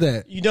deserves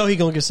that. you know he's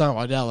going to get signed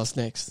by Dallas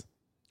next.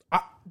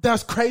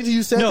 That's crazy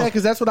you said No. that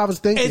because that's what I was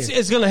thinking.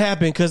 It's going to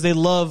happen because they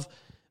love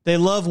They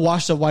love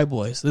washed up white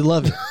boys. They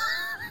love it.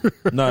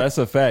 No, that's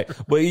a fact.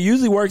 But it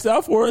usually works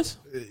out for us.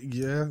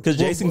 Yeah, Because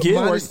Jason Kidd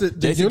minus worked. the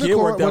Jason Kidd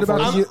unicorn. worked out What for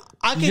about us.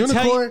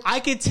 I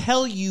can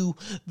tell you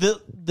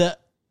the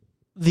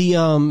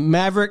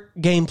Maverick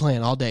game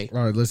plan all day.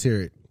 All right, let's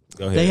hear it.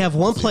 Go ahead. They have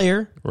one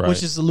player, Right.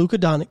 which is Luka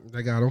Doncic,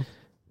 They got him.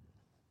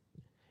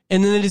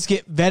 and then they just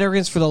get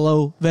veterans for the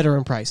low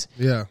veteran price.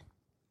 Yeah.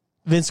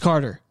 Vince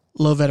Carter,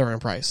 low veteran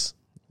price.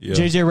 Yeah.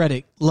 JJ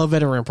Redick, low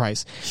veteran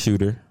price.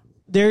 Shooter.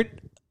 They're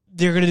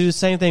going to do the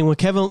same thing when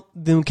Kevin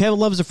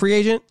Love is a free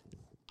agent.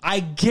 I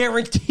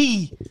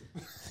guarantee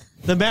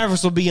the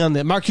Mavericks will be on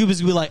that. Mark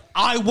Cuban's going to be like,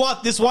 I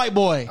want this white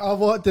boy. I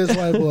want this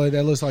white boy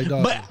that looks like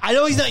Dawson. But I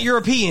know he's not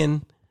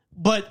European,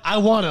 but I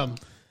want him.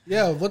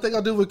 Yeah, what they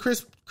gonna do with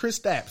Chris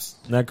Stapps?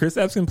 Now, Chris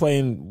Stapps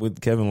playing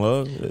with Kevin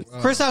Love.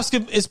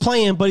 Kristaps is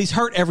playing, but he's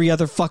hurt every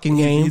other fucking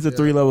game. He's a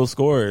 3-level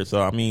scorer.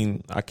 So, I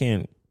mean, I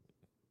can't.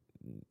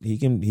 He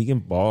can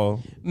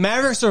ball.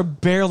 Mavericks are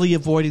barely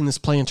avoiding this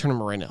play-in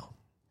tournament right now.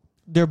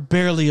 They're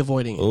barely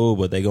avoiding it. Oh,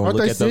 but they gonna Aren't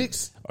look they at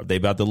 6? Are they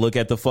about to look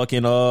at the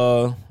fucking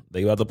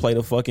They about to play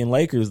the fucking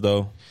Lakers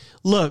though.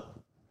 Look,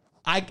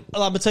 I'm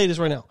gonna tell you this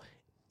right now.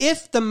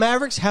 If the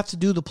Mavericks have to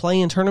do the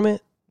play-in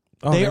tournament,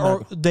 they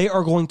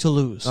are going to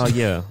lose. Oh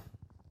yeah.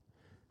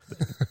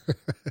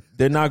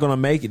 They're not gonna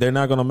make it. They're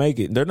not gonna make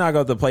it. They're not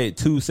going to play a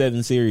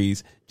 2-7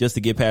 series just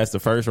to get past the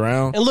first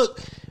round. And look,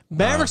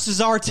 Mavericks is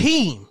our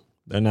team.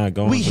 They're not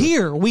going.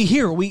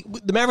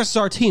 The Mavericks is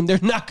our team. They're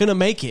not going to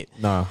make it.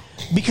 Nah.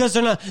 Because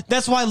they're not.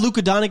 That's why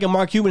Luka Doncic and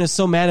Mark Cuban is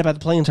so mad about the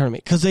play-in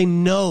tournament, because they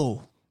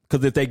know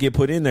Because if they get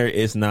put in there,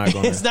 it's not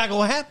going. it's not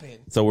going to happen.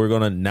 So we're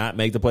going to not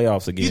make the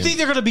playoffs again. You think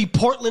they're going to be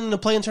Portland in the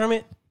play-in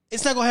tournament?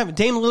 It's not going to happen.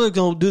 Dame Lillard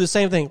going to do the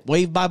same thing.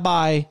 Wave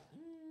bye-bye.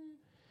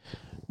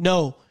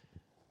 No.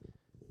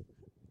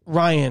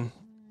 Ryan,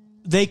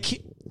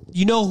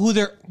 you know who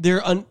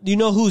you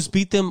know who's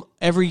beat them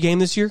every game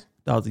this year?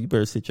 Dawson, you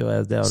better sit your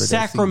ass down.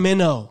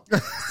 Sacramento.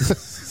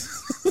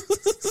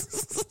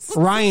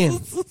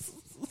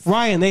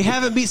 Ryan, they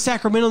haven't beat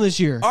Sacramento this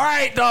year. All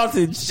right,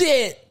 Dawson.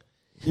 Shit.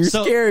 You're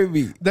scaring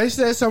me. They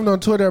said something on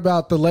Twitter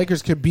about the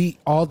Lakers could beat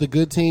all the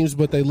good teams,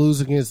 but they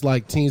lose against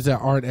like teams that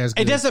aren't as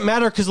good. It doesn't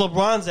matter because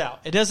LeBron's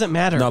out. It doesn't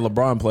matter. No,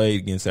 LeBron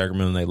played against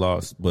Sacramento and they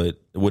lost, but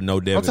with no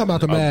Devin. I'm talking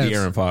about the Mavs.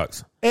 De'Aaron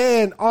Fox.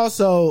 And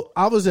also,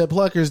 I was at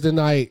Pluckers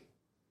tonight.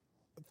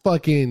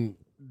 Fucking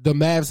the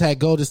Mavs had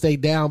Golden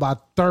State down by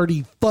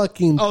 30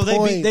 fucking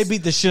points. They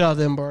beat the shit out of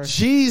them, bro.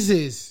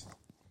 Jesus.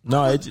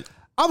 No,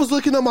 I was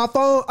looking at my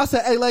phone. I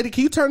said, "Hey, lady,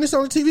 can you turn this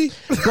on the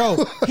TV?"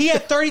 Bro, he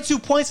had 32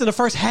 points in the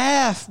first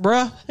half,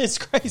 bro. It's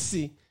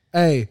crazy.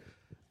 Hey,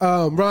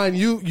 Ryan,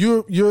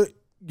 you're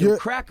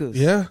crackers.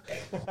 Yeah,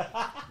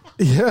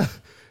 yeah.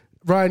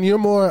 Ryan, you're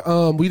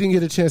more. We didn't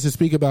get a chance to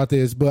speak about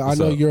this, but I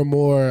know you're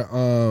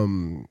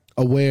more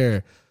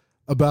aware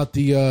about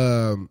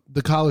the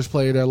college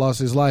player that lost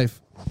his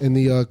life in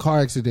the car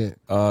accident.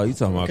 You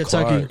talking about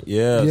Kentucky? Clark?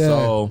 Yeah.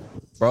 So,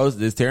 bro,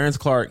 this Terrence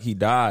Clark, he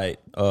died.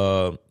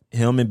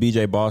 Him and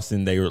BJ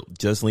Boston, they were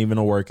just leaving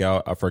a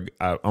workout.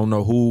 I don't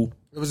know who.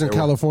 It was in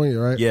California,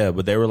 right? Yeah,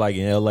 but they were like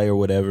in LA or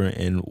whatever.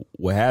 And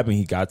what happened?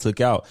 He got took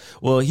out.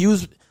 Well,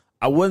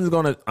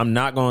 I'm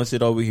not gonna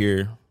sit over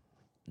here.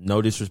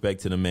 No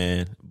disrespect to the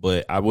man,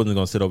 but I wasn't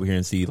gonna sit over here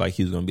and see like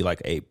he was gonna be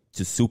like a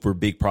just super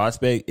big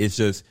prospect. It's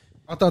just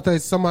I thought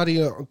that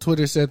somebody on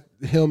Twitter said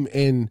him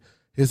and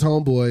his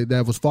homeboy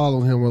that was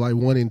following him were like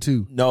 1 and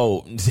 2.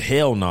 no,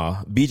 hell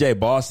nah. BJ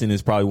Boston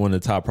is probably one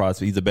of the top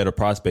prospects. He's a better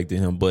prospect than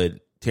him, but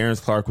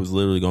Terrence Clark was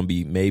literally gonna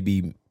be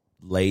maybe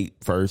late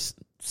first,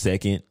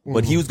 second,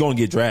 but he was gonna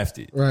get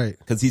drafted, Right.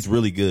 Because he's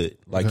really good.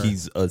 Like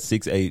he's a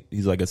 6'8".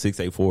 He's like a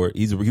 6'8" forward.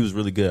 He was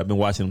really good. I've been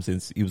watching him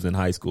since he was in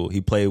high school.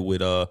 He played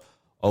with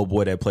old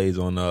boy that plays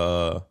on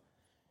Jalen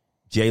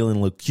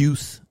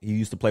LaCuse. He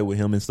used to play with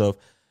him and stuff.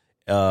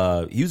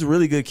 He was a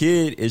really good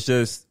kid. It's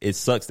just it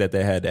sucks that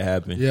had to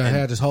happen. Yeah, I And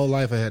had his whole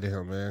life ahead of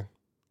him, man.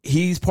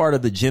 he's part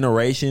of the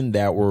generation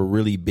that were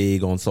really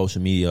big on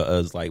social media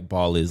as like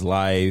Ball is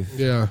Life.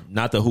 Yeah.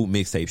 Not the Hoop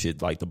mixtape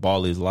shit, like the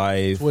Ball is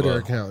Life. Twitter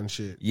account and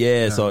shit.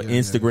 Yeah, so yeah,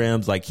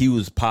 Instagrams, like he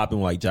was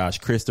popping like Josh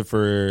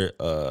Christopher,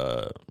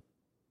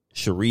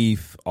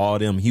 Sharif, all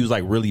them. He was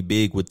like really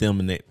big with them,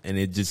 and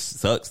it just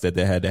sucks that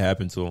had to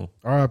happen to him.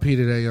 R.I.P.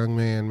 to that young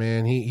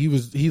man.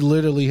 He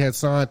literally had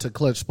signed to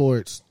Clutch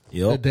Sports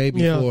the day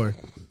before.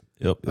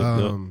 Yep.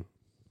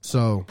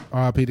 So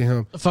R.I.P. to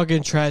him. A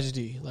fucking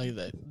tragedy like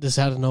that. This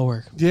out of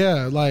nowhere.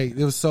 Yeah, like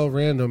it was so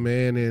random,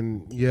 man.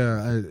 And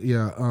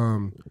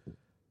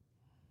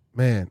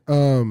man.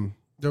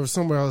 There was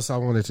somewhere else I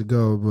wanted to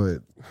go,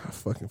 but I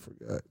fucking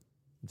forgot.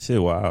 Shit,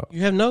 wow.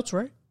 You have notes,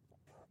 right?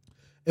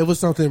 It was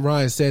something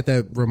Ryan said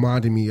that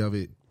reminded me of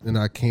it, and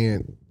I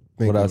can't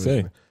think What'd of I say?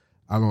 it.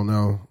 I don't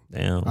know.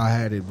 Damn. I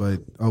had it, but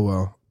oh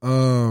well.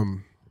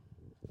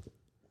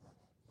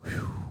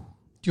 Do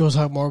you want to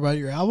talk more about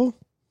your album?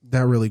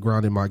 That really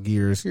grounded my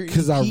gears Your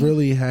because I EP?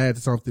 really had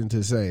something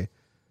to say.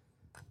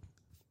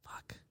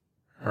 Fuck.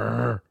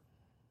 That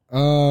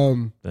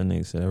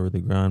nigga said I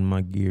really grind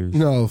my gears.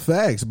 No,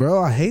 facts,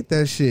 bro. I hate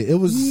that shit. It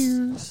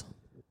was.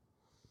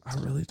 I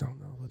really don't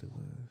know what it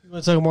was. You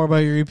want to talk more about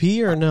your EP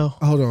or no?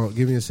 Hold on,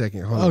 give me a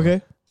second. Hold on.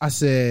 Okay. I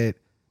said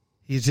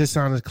he just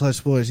signed his Clutch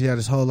Sports. He had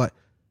his whole life.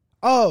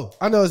 Oh,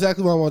 I know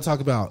exactly what I want to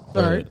talk about.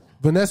 All right.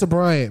 Vanessa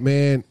Bryant,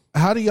 man.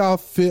 How do y'all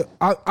feel?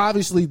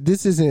 Obviously,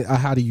 this isn't a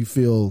how do you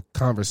feel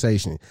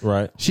conversation.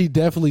 Right. She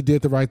definitely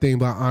did the right thing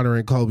by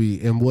honoring Kobe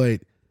and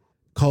what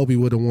Kobe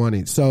would have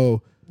wanted.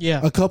 So,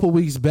 Yeah. a couple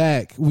weeks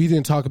back, we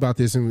didn't talk about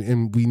this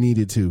and we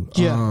needed to.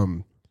 Yeah.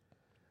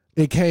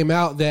 It came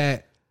out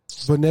that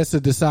Vanessa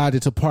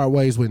decided to part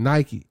ways with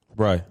Nike.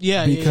 Right.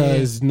 Yeah.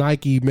 Because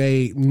Nike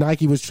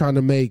was trying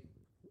to make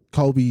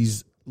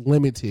Kobe's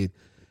limited,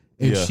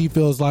 and Yeah. she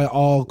feels like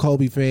all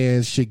Kobe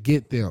fans should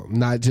get them,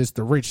 not just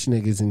the rich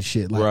niggas and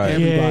shit. Like Right.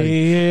 everybody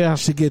Yeah.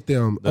 should get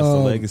them. That's the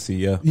legacy,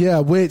 yeah. Yeah,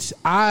 which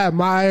I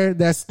admire.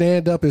 That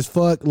stand up as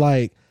fuck.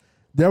 Like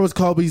there was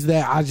Kobe's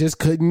that I just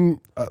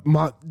couldn't.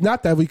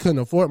 Not that we couldn't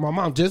afford. My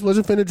mom just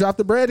wasn't finna drop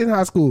the bread in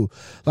high school,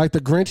 like the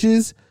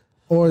Grinches.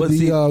 Or But the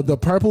see,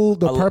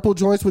 purple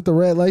joints with the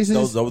red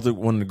laces. Those are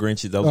one of the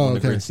Grinches. That was one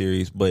of the Grinch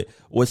series. But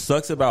what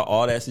sucks about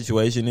all that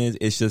situation is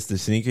it's just the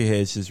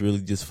sneakerheads just really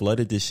just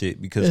flooded this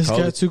shit because It's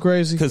got too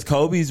crazy. Because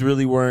Kobe's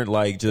really weren't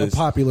like A just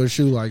popular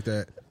shoe like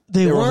that.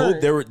 They they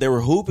were.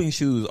 were hooping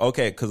shoes.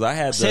 Okay, because I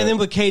had Same thing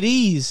with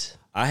KD's.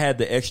 I had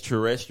the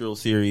extraterrestrial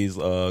series,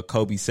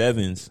 Kobe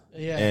 7s.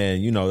 Yeah.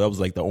 And, you know, that was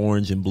like the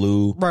orange and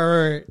blue.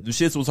 Right. The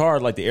shits was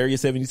hard. Like the Area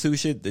 72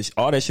 shit,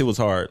 all that shit was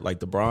hard. Like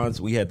the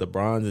bronze, we had the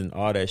bronze and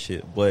all that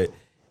shit. But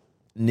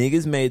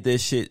niggas made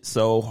this shit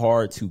so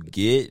hard to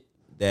get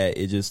that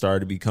it just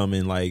started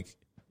becoming like,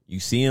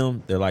 you see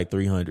them, they're like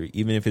 300,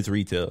 even if it's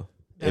retail.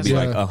 It'd be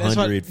like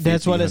 100.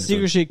 That's why that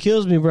secret shit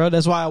kills me, bro.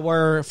 That's why I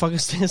wear fucking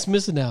Stan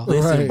Smiths now.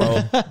 Listen,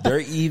 Right. bro,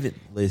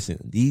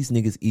 these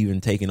niggas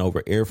even taking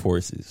over Air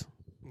Forces.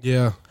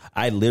 Yeah.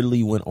 I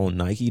literally went on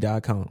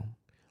Nike.com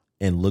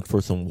and looked for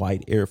some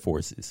white Air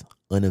Forces,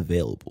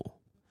 unavailable.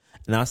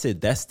 And I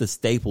said, that's the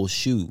staple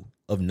shoe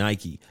of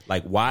Nike.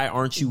 Like, why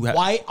aren't you...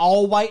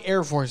 All white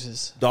Air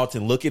Forces.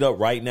 Dalton, look it up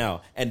right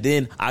now. And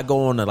then I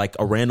go on a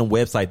random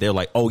website. They're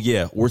like, oh,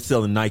 yeah, we're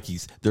selling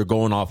Nikes. They're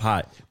going off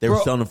hot. They were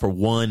selling them for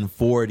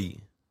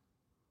 $140.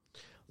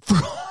 For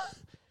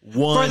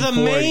the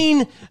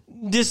main,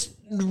 just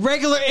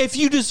regular, if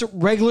you just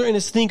regular in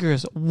the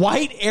sneakers,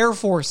 white Air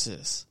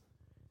Forces.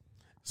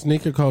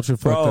 Sneaker culture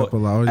fucked up a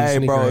lot. Hey,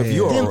 bro, if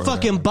you're Them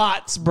fucking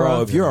bots,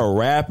 bro. if you're a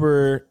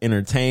rapper,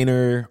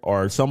 entertainer,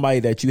 or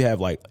somebody that you have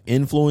like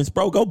influence,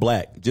 bro, go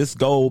black. Just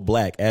go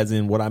black. As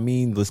in what I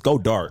mean, let's go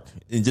dark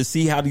and just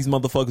see how these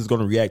motherfuckers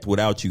gonna react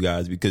without you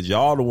guys, because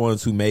y'all the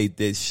ones who made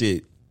this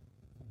shit.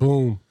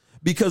 Boom.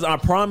 Because I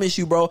promise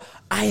you, bro,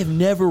 I have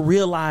never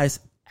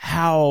realized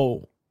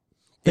how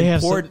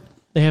important.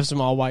 They have some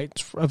all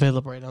whites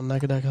available right on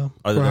Nike.com.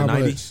 Are they For how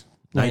 90? much?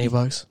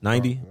 $90.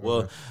 90?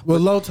 Well,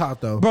 low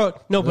top though. Bro,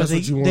 no, but That's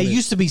what you they wanted.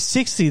 used to be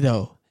 60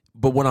 though.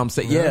 but what I'm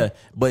saying, yeah,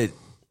 but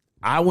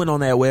I went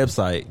on that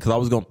website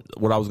because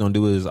what I was gonna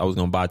do is I was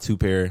gonna buy 2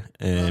 pair,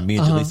 and me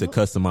and Jaleesa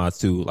customized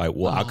too. Like,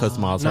 well, I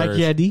customized hers.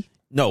 Nike ID.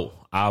 No,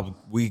 I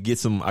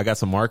got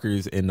some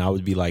markers, and I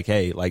would be like,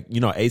 hey, like, you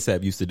know,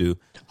 ASAP used to do.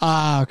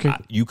 Okay.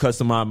 You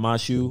customize my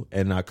shoe,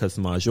 and I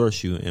customize your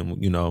shoe,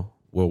 and you know,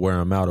 we'll wear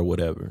them out or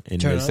whatever.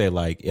 And Turn they up. say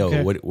like, yo,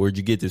 Okay. where'd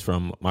you get this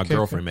from? My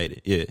girlfriend made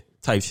it. Yeah,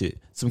 type shit,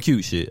 some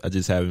cute shit.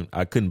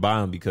 I couldn't buy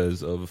them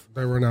because of.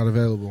 They were not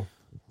available.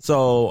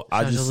 So I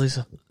Shout out to just.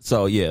 Lisa.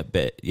 So yeah,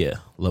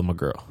 love my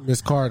girl.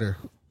 Miss Carter.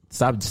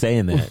 Stop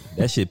saying that.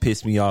 That shit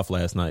pissed me off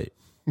last night.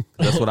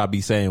 That's what I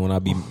be saying when I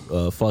be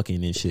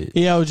fucking and shit.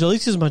 Yeah, well,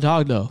 Jaleesa's my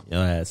dog though.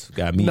 Your ass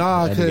got me.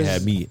 Nah, that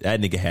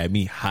nigga had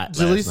me hot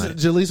last night.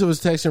 Jaleesa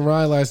was texting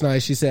Ryan last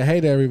night. She said, hey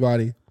to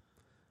everybody.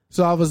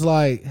 So I was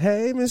like,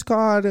 hey, Miss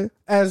Carter.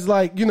 As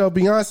like, you know,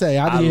 Beyonce.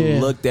 I Yeah.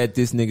 looked at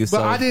this nigga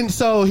But I didn't.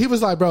 So he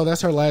was like, bro,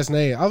 that's her last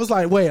name. I was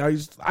like, wait,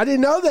 I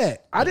didn't know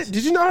that.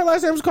 Did you know her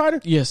last name was Carter?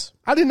 Yes,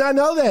 I did not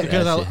know that.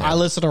 because shit I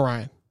listen to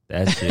Ryan.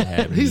 That shit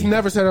had me. He's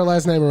never said her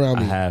last name around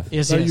me. I have.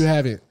 Yes, No, yes. you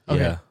haven't.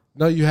 Yeah,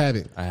 No, you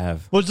haven't. I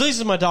have. Well,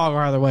 Jaleesa's my dog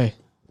either way.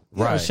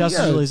 Right. Shouts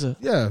to Jalisa.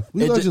 Yeah,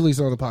 we It love ju-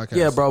 Jaleesa on the podcast.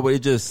 Yeah, bro, but it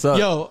just sucked.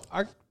 Yo,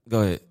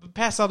 Go ahead.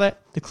 past all that,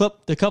 the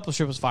couple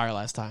strip was fire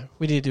last time.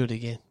 We need to do it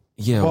again.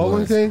 Yeah, it Bowling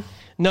was. thing?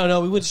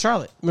 No, we went to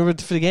Charlotte.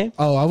 Remember for the game?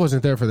 Oh, I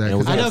wasn't there for that. Yeah,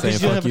 was 'cause I know saying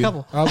because you don't fuck have a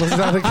you. couple. I was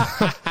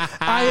not.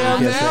 I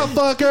am Yes, now,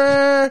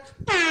 sir.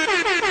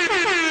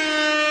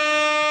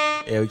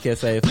 fucker. Yeah, we can't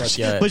say fuck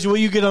yeah. But when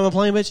you get on the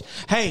plane, bitch,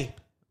 hey,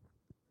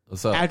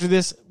 What's up? after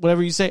this,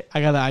 whatever you say, I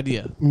got an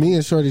idea. Me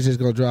and Shorty just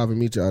gonna drive and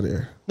meet y'all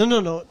there.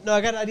 No,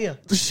 I got an idea.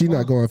 She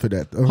not going for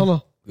that though. Hold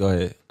on. Go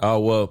ahead. Oh,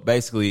 well,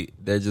 basically,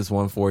 they're just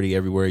 140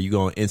 everywhere. You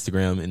go on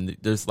Instagram, and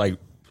there's like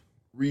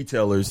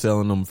retailers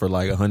selling them for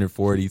like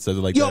 140,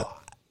 something like Yo, that.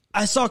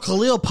 I saw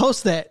Khalil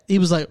post that. He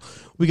was like,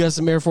 we got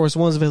some Air Force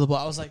Ones available.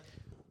 I was like,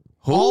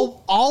 Who?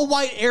 all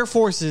white Air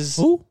Forces.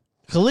 Who?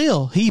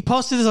 Khalil. He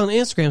posted this on the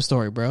Instagram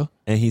story, bro.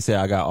 And he said,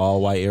 I got all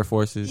white Air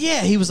Forces.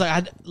 Yeah, he was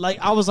like,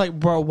 I was like,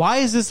 bro, why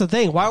is this a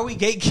thing? Why are we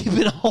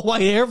gatekeeping all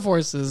white Air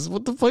Forces?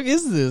 What the fuck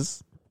is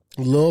this?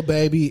 Lil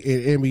Baby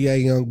and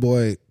NBA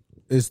YoungBoy,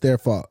 it's their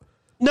fault.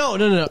 No.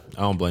 I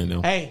don't blame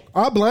them. Hey,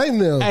 I blame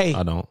them. hey.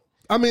 I don't.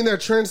 I mean, they're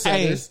trendsetters.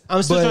 Hey,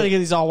 I'm still but- trying to get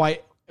these all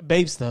white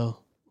babes though.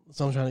 That's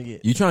what I'm trying to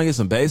get. You trying to get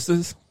some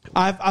bases?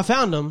 I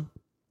found them.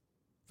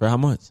 For how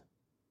much?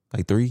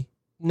 Like 3?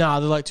 Nah,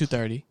 they're like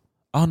 $230.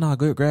 Oh no,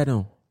 go grab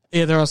them.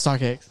 Yeah, they're on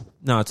StockX.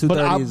 No, But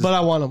I $230 is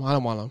want them. I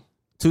don't want them.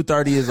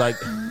 $230 is like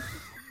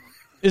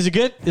Is it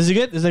good? Is it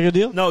good? Is that a good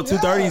deal? no,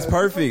 $230 is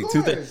perfect.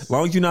 As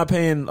long as you're not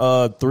paying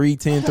 $310,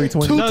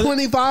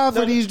 $320. $225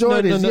 for these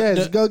Jordans. no, yes,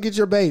 no. go get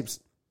your babes.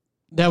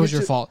 That was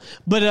your fault.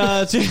 But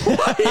He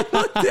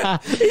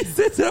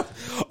sits up.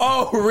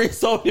 Oh, Rick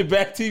sold it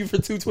back to you for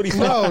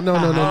 $225. No.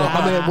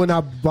 I mean, when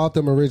I bought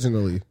them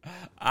originally.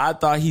 I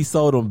thought he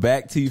sold them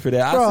back to you for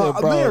that. I Bro,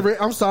 said, bro,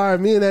 I'm sorry.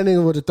 Me and that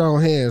nigga would have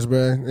thrown hands,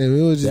 bro. And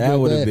it was just That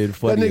real would've bad. been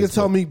funny That nigga as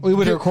told fuck. me We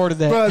would've recorded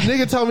that. Bro,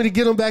 nigga told me to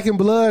get him back in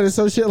blood and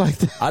some shit like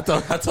that. I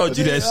told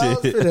you that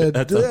shit.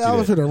 I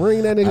was finna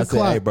ring that I nigga said, hey,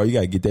 clock. bro, you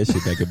gotta get that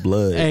shit back in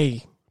blood.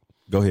 hey,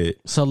 Go ahead.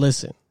 so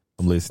listen.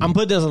 I'm listening. I'm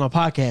putting this on a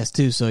podcast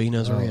too, so you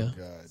know it's real.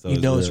 So You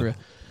know it's real. real.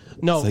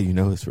 No, So you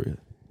know it's real.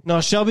 no.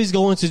 Shelby's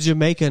going to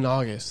Jamaica in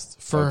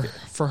August for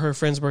her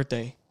friend's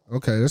birthday.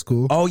 Okay, that's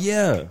cool. Oh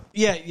yeah.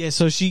 Yeah.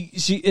 So she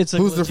it's a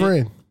Who's the legit-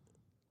 friend?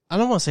 I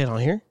don't want to say it on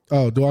here.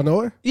 Oh, do I know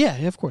her? Yeah,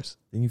 of course.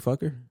 Then you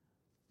fuck her?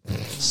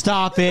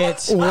 Stop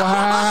it.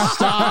 Wow.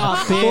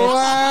 Stop it.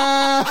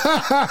 Wow.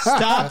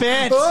 Stop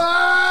it.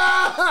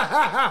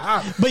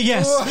 But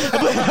yes.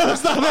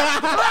 Stop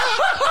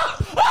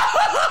it.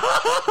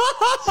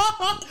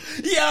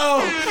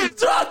 Yo,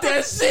 drop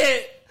that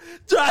shit.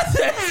 Drop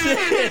that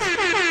shit.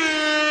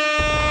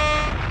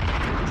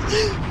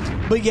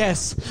 But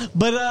yes.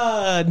 But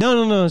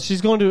no.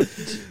 She's going to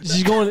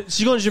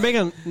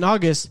Jamaica in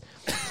August.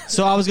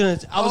 So I was gonna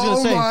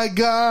Oh say, my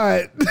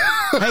God.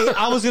 hey,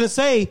 I was gonna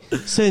say,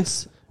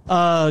 since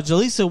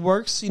Jaleesa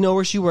works, you know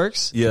where she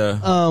works. Yeah.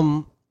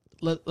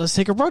 Let's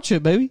take a road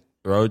trip, baby.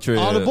 Road trip.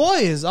 All the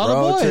boys,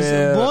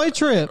 Trip. boy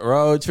trip.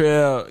 Road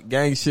trip.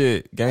 Gang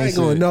shit. I Gang ain't shit.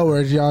 going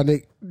nowhere with y'all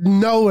niggas.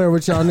 Nowhere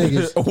with y'all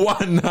niggas.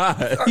 Why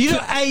not? You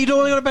don't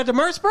want to go back to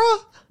Mertz, bro?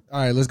 All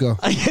right, let's go.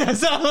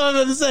 That's all I'm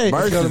about to say.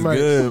 Merch go to is Merch.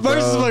 good, bro.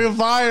 Mertz is fucking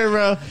fire,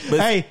 bro. But-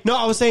 hey, no,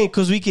 I was saying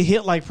because we could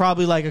hit like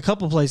probably like a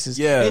couple places.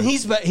 Yeah. and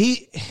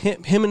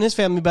him and his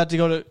family about to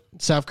go to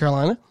South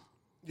Carolina.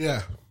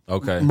 Yeah.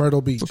 Okay.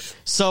 Myrtle Beach.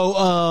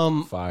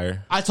 So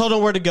Fire. I told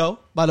him where to go.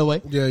 By the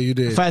way, Yeah, you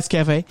did. Fats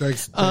Cafe.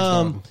 Thanks,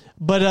 Dalton.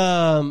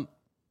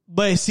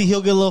 But see,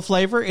 he'll get a little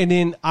flavor, and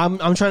then I'm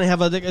trying to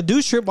have a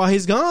douche trip while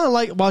he's gone,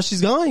 like while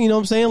she's gone. You know what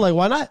I'm saying? Like,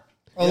 why not?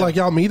 Oh, like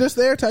y'all meet us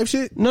there type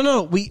shit?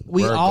 No, we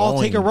We're all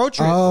going. take a road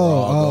trip.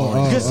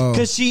 Because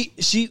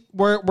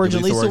where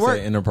Jaleesa works works,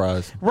 at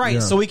Enterprise. right? Yeah.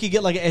 So we could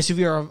get like an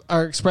SUV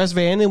or express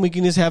van, and we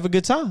can just have a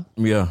good time.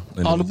 Yeah.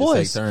 And All then the we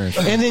boys, just take turns.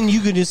 and then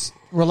you can just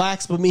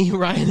relax. But me,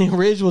 Ryan, and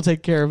Ridge will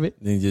take care of it.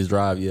 Then you just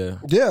drive. Yeah.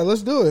 Yeah,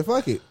 let's do it.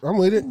 Fuck it. I'm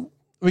with it.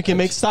 We can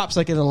make stops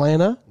like in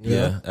Atlanta.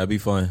 Yeah. That'd be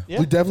fun. Yeah.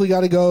 We definitely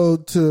got to go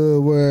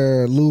to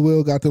where Lou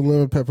Will got them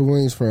lemon pepper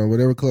wings from,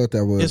 whatever club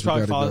that was. It's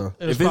probably we gotta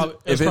Follies. go.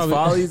 If it's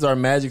Follies or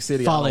Magic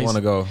City, I don't want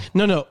to go.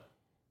 No,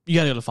 you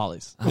gotta go to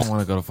Follies. I don't want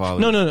to go to Follies.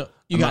 No,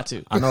 you got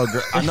to. I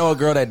know a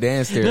girl that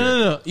danced there.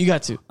 No, you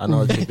got to. I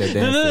know a chick that danced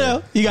there.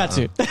 No, you got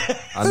to.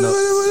 I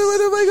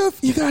know.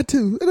 You got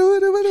to.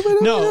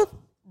 No,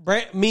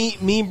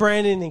 me,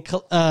 Brandon, and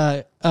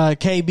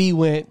KB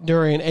went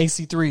during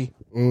AC3.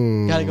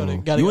 Gotta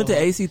go. You went to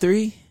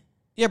AC3?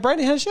 Yeah,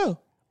 Brandon had a show.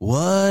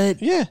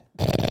 What? Yeah,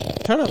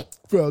 turn up.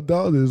 Bro,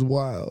 dog is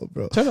wild,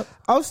 bro. Turn up.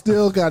 I'm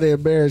still got to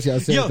embarrass y'all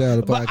sitting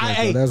down the but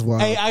podcast. Bro. That's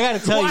wild. Hey, I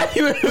gotta tell you.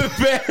 You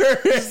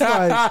embarrassed?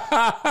 Like,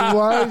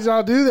 why did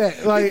y'all do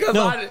that? Like,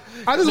 No.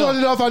 I just wanted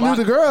to know if I knew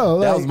the girl.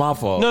 That Like, was my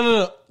fault.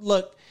 No.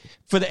 Look,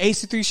 for the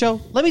AC3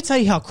 show, let me tell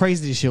you how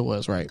crazy this shit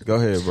was, right? Go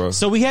ahead, bro.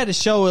 So we had a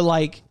show at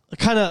like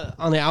kind of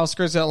on the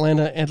outskirts of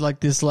Atlanta at like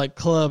this like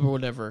club or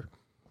whatever.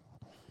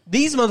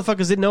 These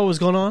motherfuckers didn't know what was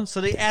going on,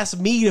 so they asked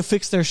me to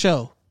fix their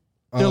show.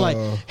 They're like,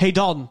 "Hey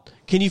Dalton,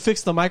 can you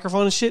fix the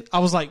microphone and shit?" I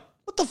was like,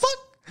 "What the fuck?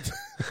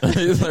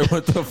 It's like,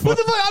 what the What fuck?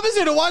 the fuck? I'm just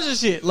here to watch this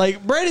shit."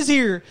 Like Brad is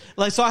here,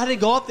 like so I had to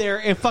go up there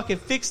and fucking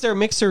fix their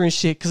mixer and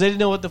shit because they didn't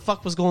know what the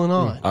fuck was going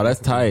on. Oh, that's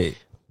tight.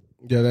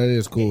 yeah, that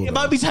is cool. It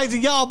might be tight to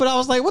y'all, but I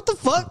was like, "What the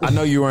fuck?" I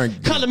know you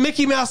weren't. Kind of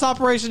Mickey Mouse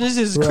operation. This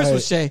is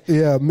Christmas Shay.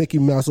 Yeah, Mickey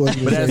Mouse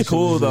organization. But that's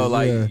cool though.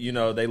 Like Yeah. you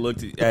know, they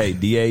looked at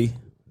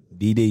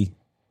DD.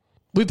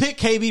 We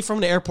picked KB from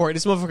the airport.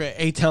 This motherfucker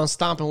A-Town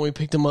stomping when we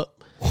picked him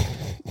up.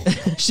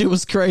 Shit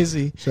was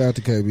crazy. Shout out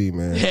to KB,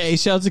 man. Hey,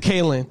 shout out to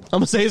Kaylin. I'm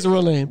gonna say his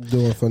real name.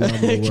 Doing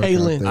phenomenal work.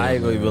 Kaylin. out there, I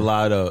ain't gonna man. even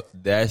lie though.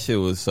 That shit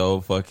was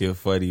so fucking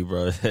funny,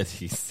 bro. That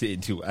he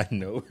said, "Do I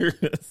know her?"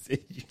 I said,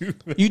 "You."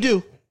 You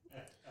do.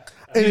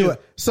 Anyway,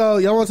 so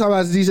y'all want to talk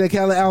about the DJ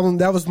Khaled album?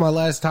 That was my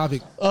last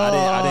topic.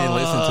 I didn't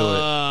listen to it.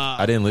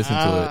 I didn't listen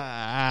to it.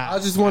 I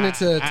just wanted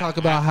to talk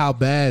about how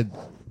bad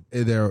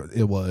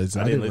it was.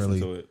 I didn't listen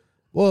to it.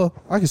 Well,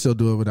 I can still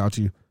do it without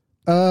you.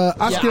 I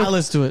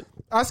listened to it.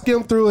 I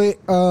skimmed through it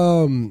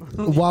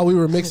while we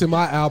were mixing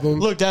my album.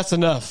 Look, that's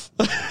enough.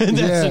 That's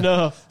Yeah.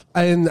 enough.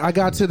 And I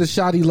got to the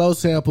Shawty Low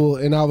sample,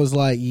 and I was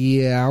like,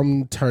 yeah,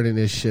 I'm turning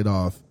this shit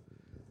off.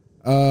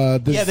 Yeah,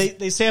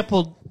 they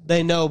sampled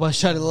They Know by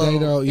Shawty Lo. They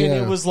Know, yeah.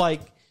 And it was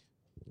like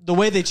the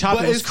way they chopped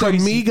But it was it's the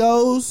crazy.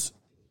 Migos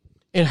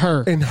And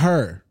Her. and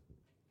Her.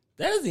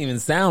 That doesn't even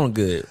sound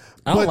good.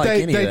 I don't But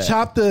like any they of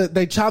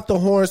that. chopped the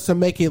horns to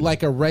make it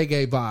like a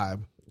reggae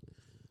vibe.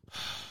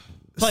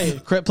 Play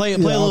it. Play a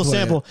I'll little play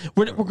sample.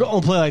 We're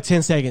going to play like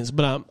 10 seconds,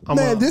 but I'm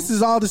Man, this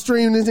is all the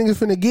stream this nigga's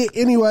finna get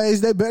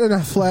anyways. They better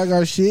not flag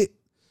our shit.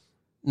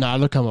 Nah,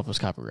 they'll come up with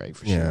copyright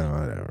for sure. Yeah,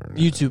 whatever.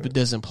 YouTube, it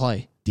doesn't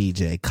play.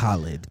 DJ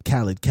Khaled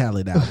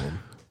album.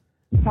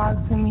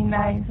 Talk to me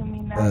nice.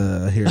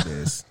 Here it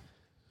is.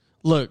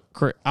 Look,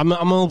 I'm going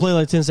to play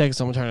like 10 seconds.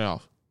 I'm going to turn it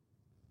off.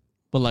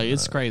 But like,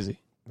 it's crazy.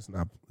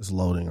 It's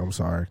loading. I'm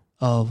sorry.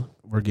 Oh,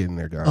 We're getting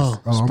there, guys.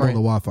 Oh, I'm on Sprint.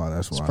 the Wi-Fi.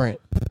 That's why. Sprint.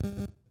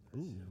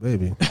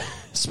 Baby.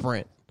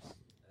 Sprint.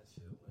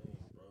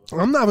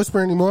 I'm not with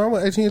Sprint anymore. I'm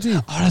with AT&T.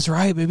 Oh, that's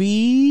right,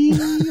 baby. I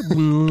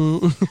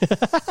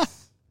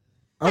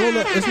don't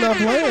know. It's not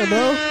playing,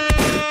 bro.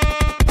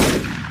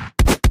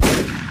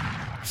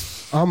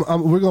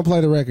 We're gonna play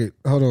the record.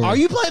 Hold on. Are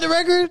you playing the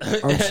record?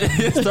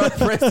 Start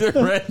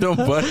pressing random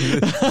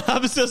buttons.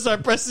 I'm still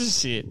start pressing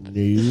shit.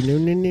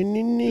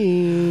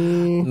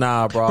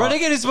 Nah, bro. Bro, they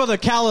get this mother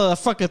Kala a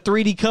fucking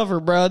 3D cover,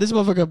 bro. This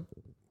motherfucker.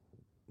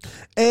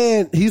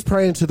 And he's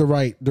praying to the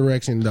right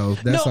direction, though.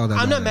 That's all No,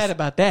 that I'm not matters. mad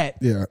about that.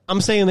 Yeah.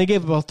 I'm saying they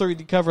gave him a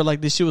 3D cover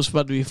like this shit was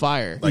about to be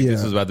fire. Like this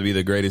Yeah. was about to be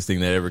the greatest thing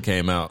that ever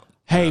came out.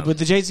 Hey, but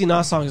the Jay-Z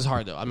Nas song is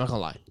hard though. I'm not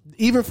gonna lie.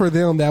 Even for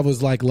them, that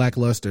was like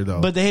lackluster,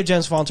 though. But they have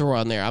James Fontoura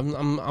on there.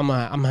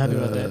 I'm happy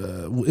about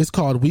that. It's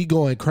called "We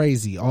Going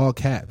Crazy," all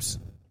caps.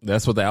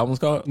 That's what the album's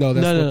called? No,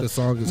 that's No. what the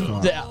song is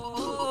called.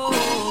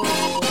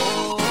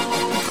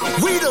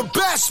 We the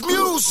best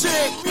music.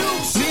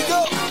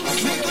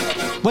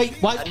 Nigga. Wait,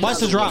 why's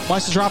the drop?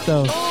 Why's the drop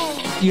though?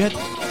 You had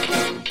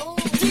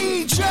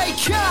DJ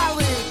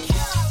Khaled.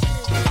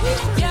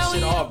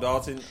 Shit off,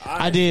 Dalton.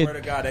 I did. Swear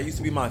to God, that used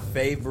to be my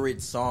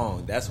favorite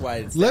song. That's why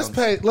it's Let's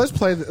pay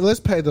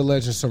the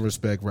legend some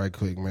respect right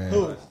quick,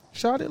 man.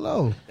 Shawty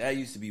Lo. That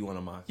used to be one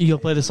of my. you gonna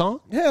play the song?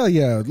 Hell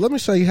yeah. Let me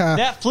show you how.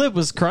 That flip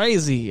was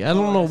crazy. I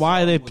don't know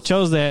why they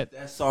chose that.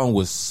 That song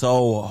was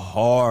so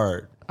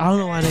hard. I don't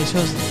know why they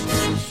chose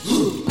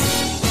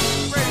that.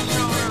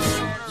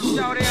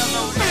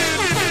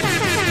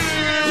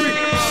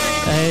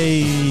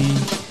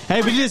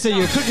 Hey, but you didn't say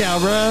you're a cookout,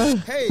 bro.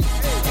 Hey.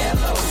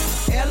 Hello.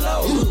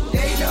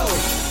 They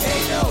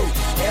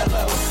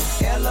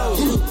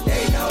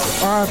know.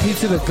 R.I.P.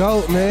 to the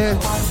GOAT, man.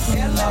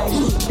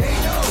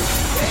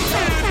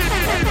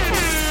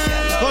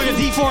 Fucking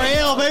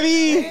D4L,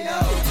 baby.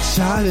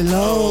 Shawty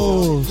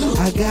Lo,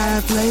 I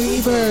got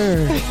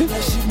flavor.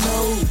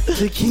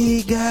 The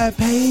kid got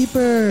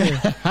paper.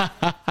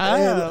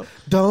 And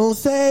don't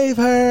save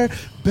her,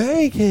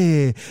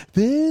 bacon.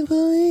 Been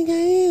playing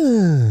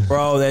games.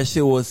 Bro, that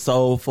shit was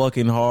so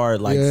fucking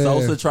hard. Like Yeah.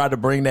 Sosa tried to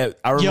bring that.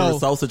 I remember Yo.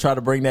 Sosa tried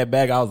to bring that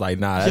back. I was like,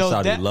 nah, that's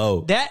Shawty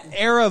Lo. that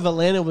era of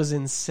Atlanta was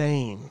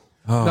insane.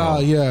 Oh,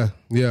 yeah.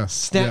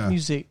 Snap yeah.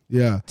 music,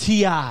 Yeah,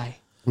 T.I.,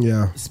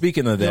 yeah.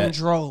 Speaking of Young that,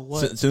 Dro,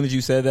 what? as soon as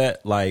you said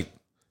that, like,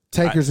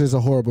 Takers is a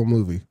horrible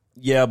movie.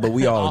 yeah, but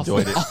we all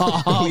enjoyed it.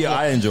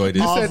 I enjoyed it.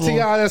 You said Awful.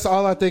 T.I., that's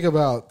all I think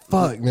about.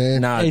 Fuck,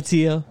 man. Nah,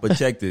 ATL. but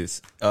check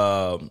this.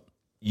 The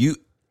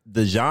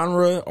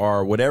genre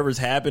or whatever's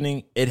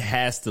happening, it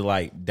has to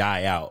like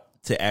die out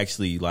to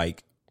actually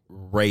like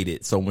rate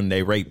it. So when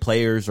they rate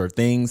players or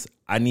things,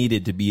 I need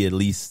it to be at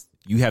least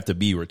you have to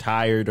be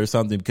retired or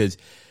something because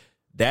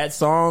that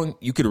song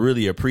you could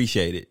really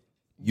appreciate it.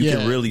 You Yeah.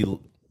 can really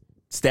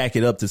stack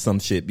it up to some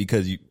shit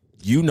because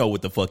you know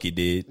what the fuck it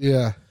did.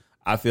 Yeah.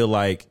 I feel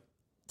like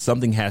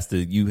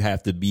you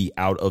have to be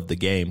out of the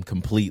game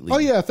completely. Oh,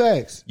 yeah,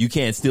 thanks. You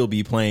can't still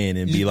be playing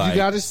and be You like, you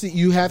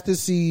have to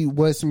see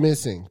what's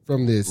missing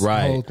from this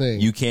whole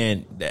thing. You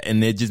can't,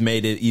 and it just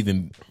made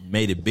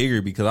it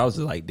bigger because I was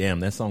just like, damn,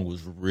 that song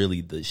was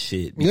really the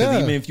shit. Because Yeah.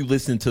 even if you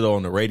listen to it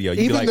on the radio,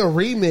 you'd Even be the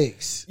like,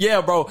 remix.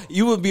 yeah, bro,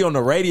 you would be on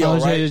the radio, I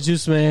was right? the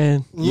Juice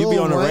Man. You'd be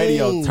Lil on the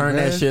radio, Wayne, turn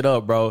man. that shit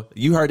up, bro.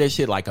 You heard that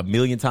shit like a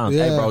million times.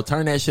 Hey, Yeah. bro,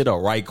 turn that shit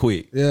up right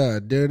quick. Yeah.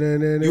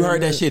 You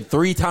heard that shit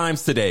 3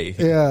 times today.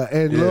 Yeah,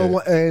 and Yeah.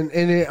 and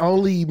it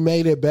only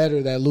made it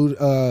better that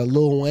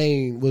Lil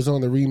Wayne was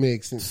on the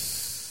remix. And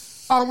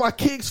all my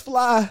kicks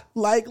fly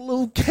like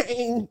Luke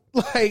Kane.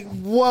 Like,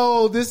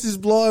 whoa, this is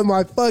blowing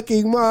my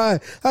fucking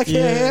mind. I can't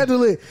Yeah.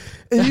 handle it.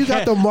 And you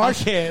got the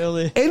march. I can't handle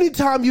it.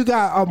 Anytime you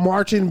got a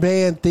marching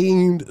band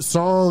themed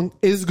song,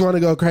 it's going to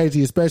go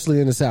crazy,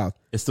 especially in the South.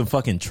 It's some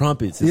fucking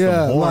trumpets. It's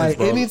Yeah, some horns, like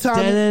bro.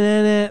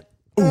 anytime.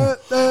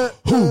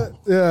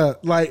 Yeah,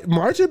 like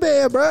marching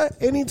band, bro.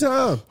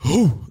 Anytime.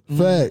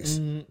 Facts.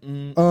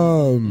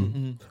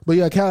 But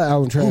yeah, Khaled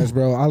album trash,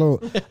 bro. I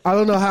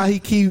don't know how he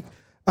keep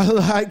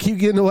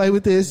getting away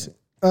with this.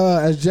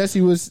 As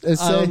Jesse was saying,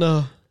 I don't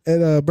know.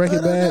 and Breaking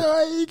I don't Bad. know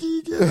how you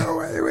can get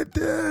away with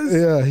this.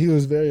 Yeah, he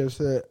was very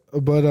upset.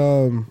 But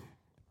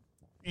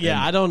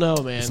Yeah, I don't know,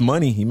 man. It's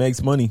money. He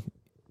makes money.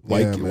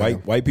 Yeah, man.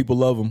 White people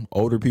love him.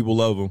 Older people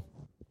love him.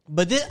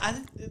 But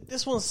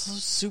this one's so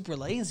super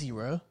lazy,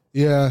 bro.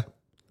 yeah,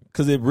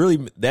 Because it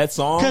really, that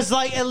song. Because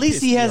like at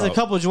least he has a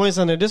couple joints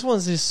on there. This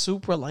one's just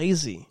super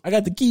lazy. I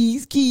got the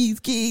keys.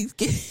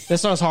 That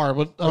song's hard,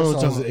 but I don't know what you're That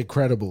talking was about.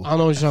 incredible. I don't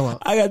know what you're talking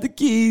about. I got the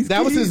keys.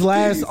 That was his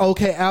last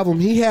okay album.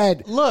 He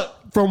had Look,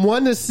 from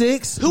 1 to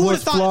 6. who would have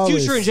was thought flawless.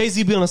 Future and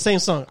Jay-Z be on the same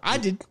song? I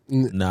did.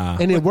 Nah.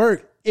 And it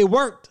worked. It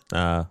worked.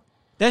 Nah.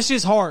 That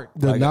shit's hard.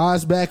 The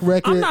Nas back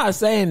record. I'm not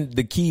saying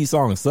the key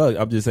song sucked.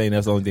 I'm just saying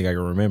that's the only thing I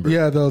can remember.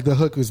 Yeah, the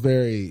hook was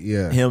very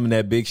Him and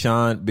that Big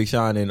Sean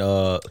and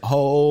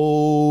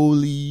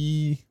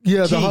Holy.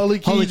 Yeah, the Holy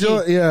Key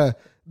joint. Yeah.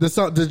 The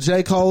song, the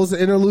J. Cole's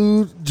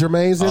interlude,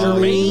 Jermaine's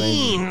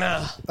interlude.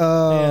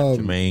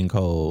 Jermaine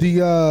Cole.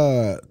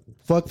 The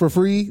Fuck for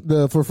Free,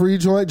 the For Free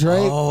joint, Drake.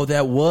 Oh,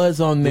 that was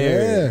on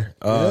there. Yeah,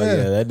 Oh yeah.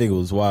 yeah, that nigga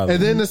was wild.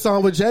 And then the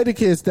song with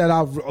Jadakiss that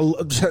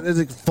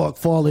fuck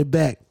falling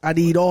back. I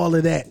need all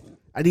of that.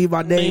 I need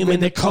my name in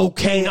the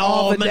cocaine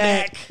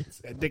almanac.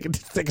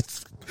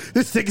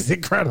 This nigga's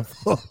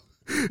incredible.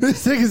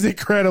 This nigga's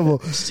incredible.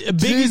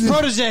 Biggie's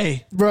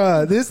protege.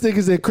 Bruh, this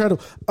nigga's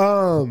incredible.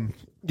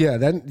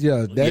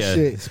 That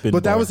shit. spin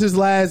But that bar. was his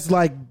last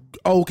like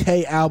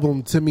okay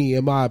album to me,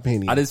 in my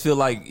opinion. I just feel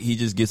like he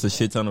just gets a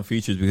shit ton of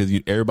features because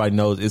everybody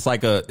knows it's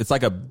like a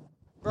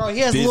Bro, he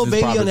has business Lil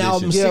Baby on the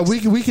album.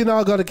 proposition. yeah, we can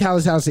all go to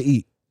Callie's house to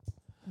eat.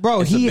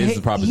 Bro, It's a he business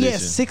proposition.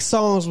 has 6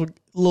 songs with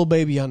Lil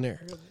Baby on there.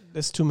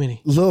 That's too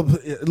many. Lil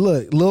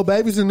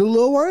Baby's a new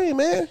Lil Wayne,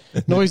 man.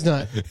 No, he's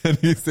not. In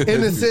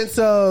the sense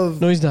of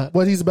No, he's not.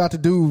 what he's about to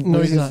do.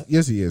 No, he's not.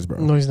 Yes, he is, bro.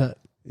 No, he's not.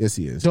 Yes,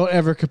 he is. Don't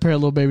ever compare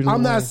Lil Baby to Lil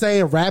I'm not Wayne.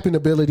 saying rapping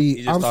ability.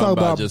 just I'm talking talking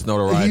about about just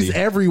notoriety. He's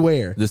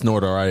everywhere. This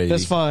notoriety.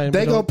 That's fine.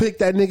 They but gonna don't- pick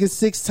that nigga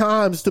 6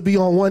 times to be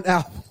on one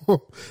album.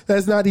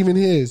 That's not even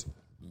his.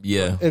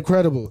 Yeah.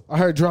 Incredible. I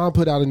heard Drum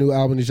put out a new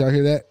album. Did y'all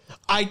hear that?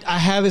 I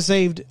have it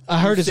saved. I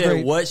heard it's Said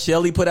great. what?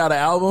 Shelly put out an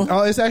album?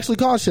 Oh, it's actually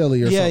called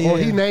Shelly or Yeah, something. yeah, Or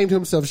he yeah. named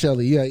himself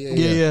Shelly.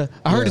 Yeah.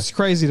 I heard it's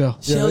crazy though.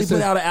 Shelly it put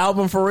says- out an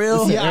album for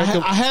real? Yeah,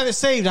 I have it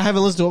saved. I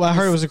haven't listened to it, but I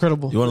heard it was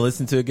incredible. You want to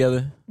listen to it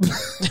together?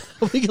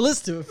 We can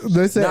listen to it.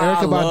 They said Nah, Erykah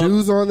I love-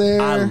 Badu's on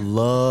there. I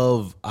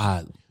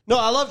No,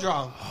 I love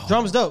Drum.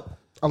 Drum's dope.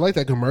 I like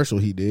that commercial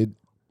he did.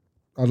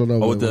 I don't know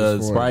what with it the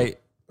was for. Sprite.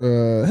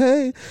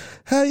 Hey,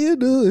 how you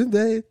doing,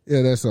 babe?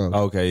 Yeah, that song.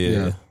 Okay,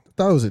 yeah. I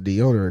thought it was a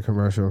deodorant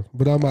commercial,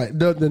 but I'm like,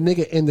 the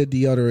nigga in the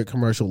deodorant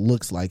commercial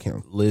looks like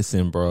him.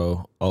 Listen,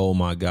 bro. Oh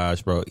my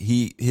gosh, bro.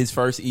 His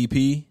first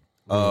EP.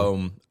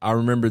 I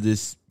remember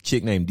this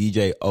chick named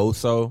DJ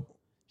Oso.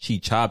 She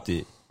chopped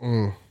it.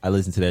 I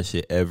listened to that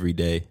shit every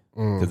day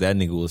because that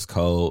nigga was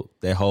cold.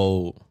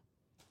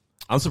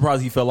 I'm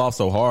surprised he fell off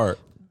so hard.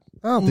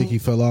 I don't think he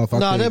fell off. No,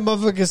 that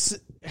motherfucker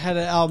had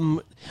an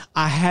album.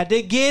 I had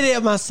to get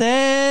it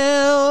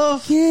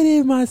myself. Get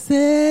it myself.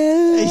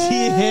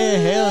 Yeah,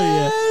 hell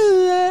yeah.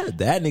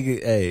 That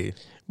nigga, hey,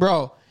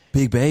 Bro,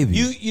 Big Baby.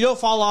 you don't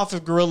fall off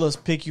if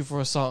Gorillaz pick you for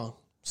a song.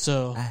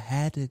 So, I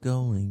had to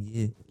go and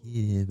get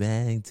it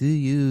back to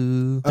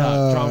you.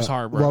 Drum's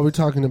hard, bro. While we're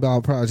talking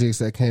about projects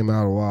that came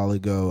out a while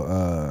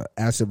ago,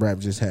 Acid Rap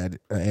just had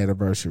an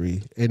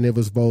anniversary, and it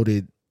was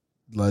voted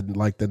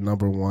like the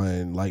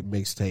 #1 like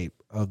mixtape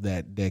of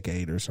that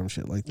decade or some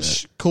shit like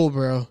that. Cool,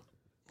 bro.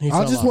 He I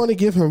fell just off. want to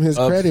give him his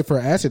credit for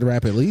Acid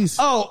Rap at least.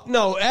 Oh,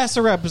 no,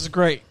 Acid Rap is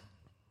great.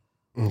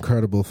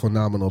 Incredible,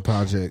 phenomenal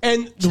project.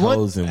 And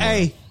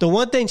the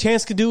one thing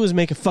Chance could do is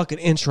make a fucking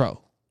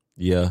intro.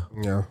 Yeah,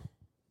 Yeah.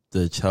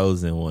 the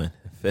chosen one.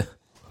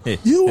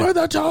 You were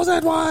the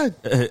chosen one.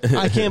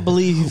 I can't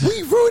believe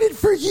We rooted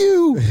for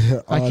you.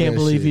 I can't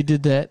believe he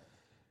did that.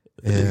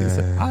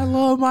 I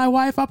love my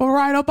wife. I'm a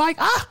ride a bike.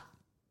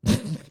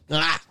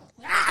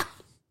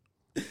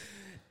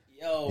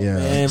 Yo, Yeah.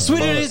 man.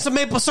 Sweeter than some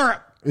maple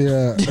syrup.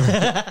 Yeah.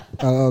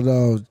 I don't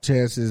know.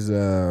 Chances.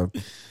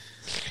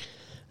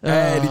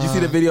 Hey, did you see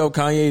the video of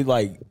Kanye?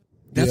 Like,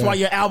 that's Yeah. why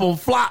your album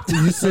flopped.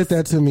 You sent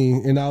that to me,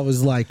 and I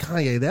was like,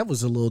 Kanye, that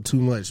was a little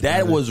too much.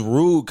 That man. was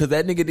rude because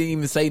that nigga didn't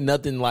even say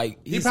nothing. Like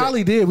He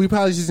probably did. We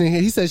probably just didn't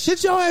hear. He said,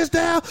 "Shit your ass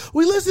down.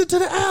 We listened to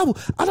the album.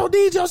 I don't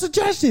need your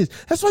suggestions.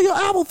 That's why your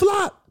album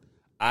flopped."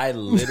 I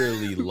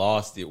literally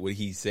lost it when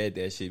he said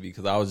that shit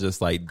because I was just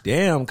like,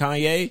 "Damn,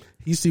 Kanye."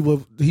 He see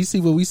what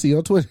we see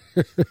on Twitter.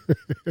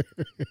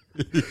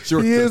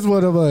 Sure. He is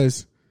one of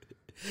us.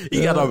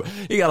 He got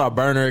a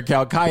burner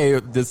account.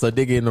 Kanye just a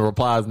nigga in the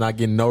replies, not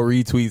getting no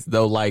retweets,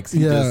 no likes.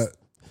 He Yeah. just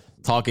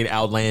talking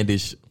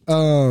outlandish.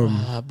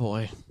 Ah,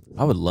 boy.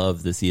 I would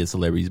love to see a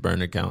celebrity's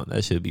burner account.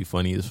 That should be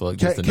funny as fuck.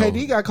 Just to know.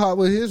 KD got caught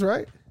with his,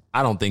 right?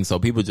 I don't think so.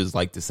 People just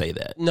like to say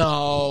that.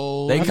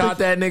 No. They caught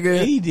that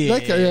nigga. He did.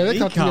 They He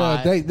caught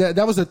caught.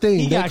 that was a thing.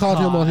 He They got caught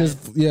him on caught. his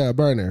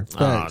burner. Oh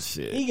Facts.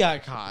 shit! He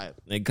got caught.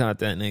 They caught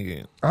that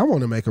nigga. I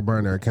want to make a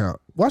burner account.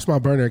 Watch my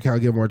burner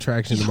account get more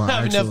traction than You my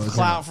have actual enough account.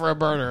 clout for a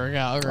burner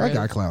account. I Right?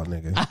 got clout,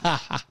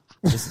 nigga.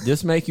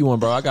 Just make you one,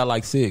 bro. I got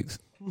like 6.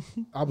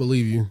 I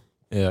believe you.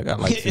 Yeah, I got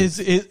like 6.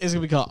 It's gonna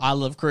be called "I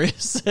Love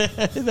Chris."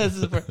 That's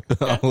his burner.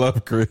 I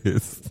love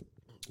Chris.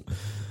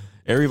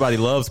 Everybody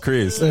loves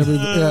Chris.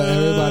 Everybody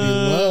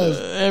loves.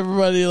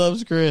 Everybody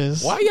loves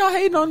Chris. Why y'all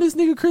hating on this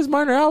nigga Chris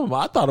Minor album?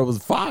 I thought it was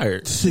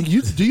fire. So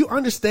do you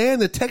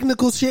understand the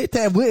technical shit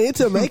that went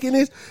into making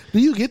this? Do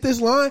you get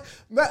this line?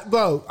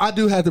 Bro, I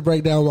do have to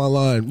break down one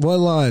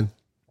line,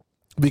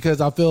 because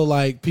I feel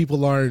like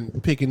people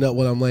aren't picking up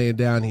what I'm laying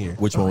down here.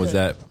 Which one was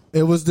that?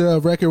 It was the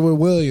record with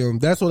William.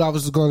 That's what I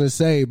was going to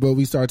say, but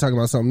we started talking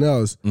about something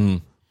else.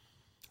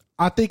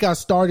 I think I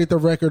started the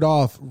record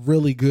off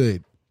really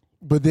good,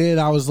 but then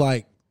I was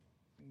like,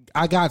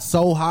 I got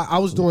so high. I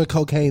was doing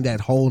cocaine that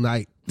whole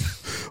night,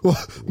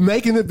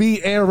 making the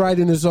beat and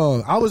writing the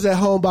song. I was at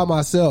home by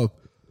myself.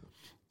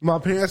 My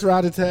parents were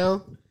out of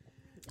town.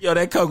 Yo,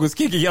 that coke was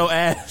kicking your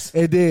ass.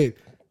 It did.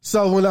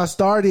 So when I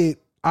started,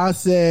 I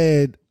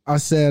said,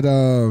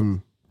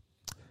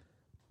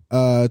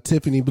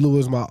 Tiffany Blue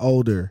is my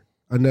older,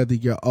 another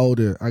year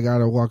older. I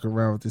gotta walk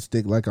around with the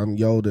stick like I'm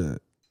Yoda.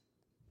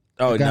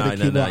 Oh, I gotta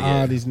keep my eye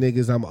yeah. on these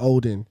niggas. I'm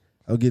olden.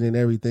 I'm getting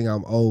everything.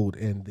 I'm old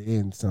and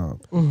then some.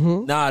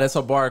 Nah, that's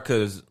a bar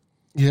because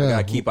Yeah, we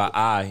gotta keep our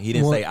eye. He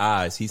didn't say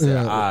eyes. He said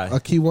eye. I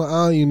keep one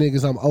eye on you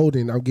niggas. I'm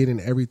olden. I'm getting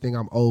everything.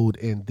 I'm old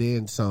and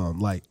then some.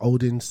 Like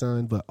Odin's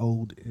son, but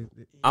old.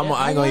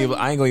 I ain't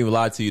gonna even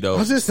lie to you though. I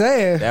was just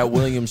saying. That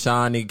William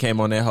Shawn nigga came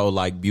on that whole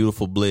like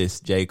Beautiful Bliss,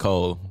 J.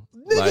 Cole.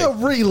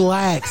 Nigga,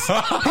 relax. He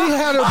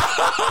had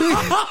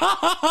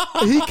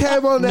he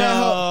came on that.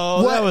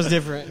 No, that was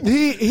different.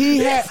 He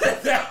had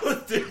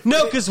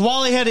No, because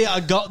Wally had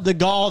the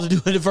gall to do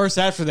the verse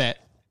after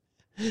that.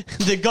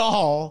 The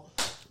gall.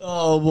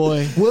 Oh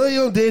boy.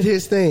 William did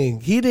his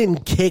thing. He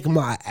didn't kick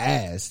my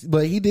ass,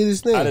 but he did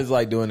his thing. I just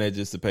like doing that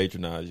just to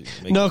patronize you.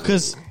 No,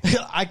 because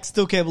I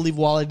still can't believe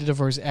Wally did a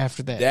verse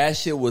after that. That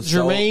shit was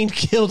Jermaine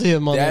killed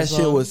him on that shit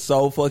song. was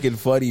so fucking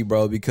funny,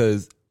 bro,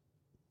 because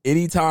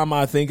anytime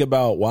I think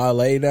about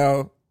Wale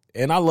now,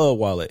 and I love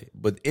Wale,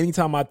 but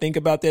anytime I think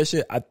about that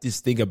shit, I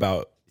just think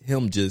about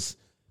him just,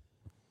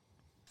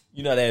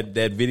 you know,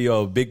 that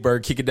video of Big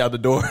Bird kicking down the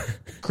door.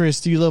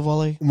 Chris, do you love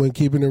Wale? When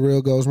keeping it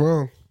real goes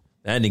wrong.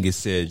 That nigga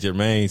said,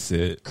 Jermaine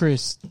said,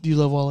 Chris, do you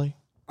love Wale?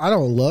 I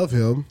don't love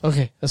him.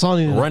 Okay, that's all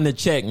I need to know. run the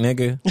check,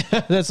 nigga.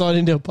 That's all I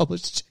need to know.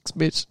 Publish checks,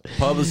 bitch.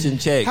 Publishing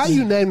checks. How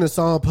you name the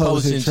song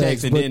publishing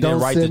checks and but then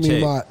don't write the send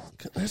me check. my...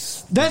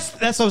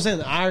 That's what I'm saying.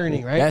 The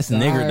irony, right? That's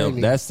nigger though.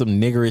 irony. That's some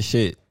niggerish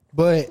shit.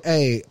 But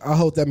hey, I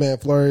hope that man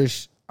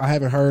flourish. I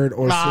haven't heard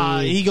or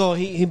seen.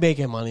 He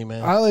making money,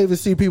 man. I don't even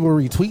see people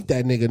retweet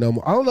that nigga no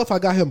more. I don't know if I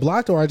got him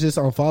blocked or I just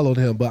unfollowed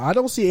him, but I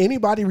don't see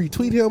anybody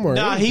retweet him or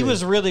Nah, he anything.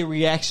 was really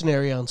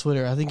reactionary on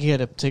Twitter. I think he had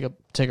to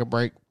take a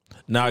break.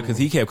 Nah, because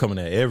he kept coming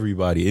at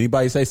everybody.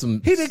 Anybody say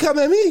some... He didn't come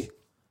at me.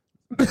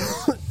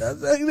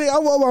 I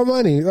want my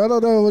money. I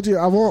don't know what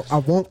I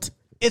won't.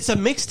 It's a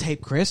mixtape,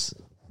 Chris.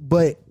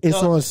 But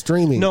it's No. on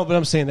streaming. No, but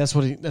I'm saying that's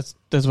what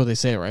they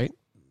say, right?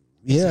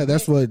 Yeah,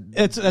 that's what.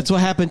 That's what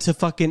happened to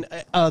fucking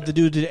the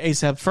dude did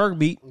ASAP Ferg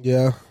beat,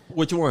 Yeah,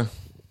 Which one?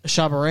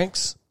 Shabba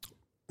Ranks.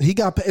 he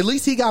got. At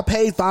least he got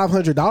paid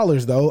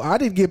 $500 though. I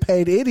didn't get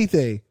paid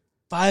anything.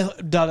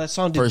 That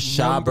song did For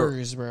Shabba-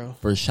 numbers, bro.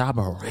 For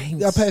Shabba Ranks. He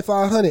got paid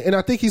 $500, and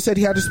I think he said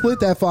he had to split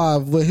that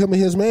 $5 with him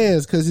and his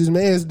mans because his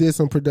mans did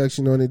some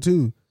production on it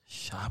too.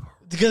 Shabba.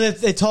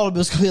 Because they told him it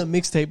was gonna be a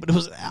mixtape, but it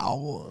was an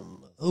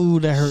album. Ooh,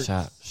 that hurts.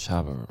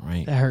 Shabba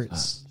Ranks. That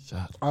hurts.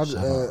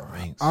 Shabba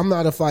Ranks. I'm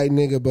not a fight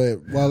nigga, but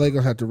Wale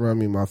gonna have to run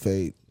me my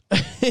fade.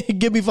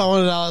 Give me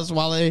 $500,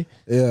 Wale.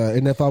 Yeah,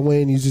 and if I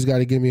win, you just got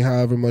to give me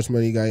however much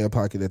money you got in your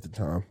pocket at the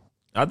time.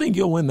 I think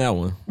you'll win that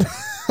one.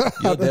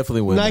 You'll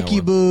definitely win Nike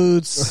that one.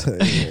 boots.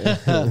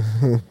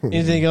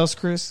 Anything else,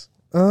 Chris?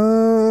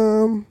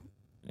 You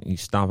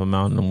stomp him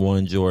out in them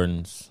one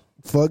Jordans.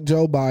 Fuck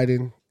Joe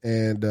Biden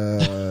and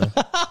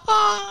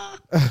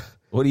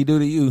What do he do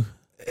to you?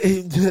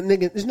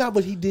 nigga, it's not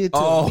what he did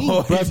to me, he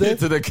brother. did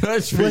to the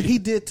country. What he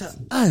did to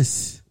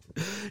us.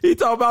 He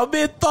talking about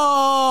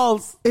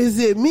menthols. Is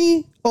it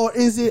me or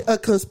is it a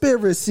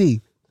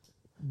conspiracy,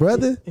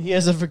 brother? He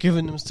hasn't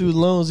forgiven them student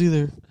loans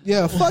either.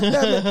 Yeah, fuck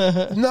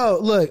that. No,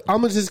 look,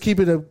 I'm gonna just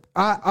keep it.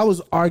 I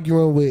was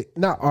arguing with,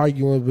 not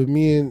arguing, but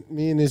me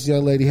and this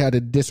young lady had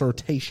a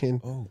dissertation.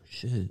 Oh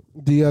shit!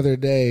 The other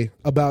day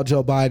about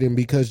Joe Biden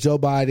because Joe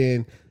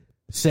Biden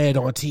said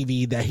on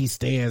TV that he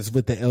stands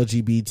with the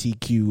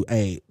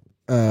LGBTQA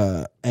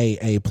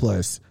AA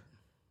plus.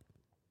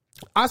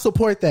 I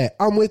support that.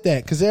 I'm with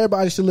that because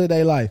everybody should live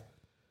their life.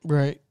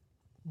 Right.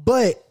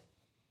 But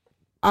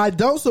I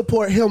don't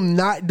support him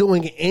not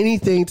doing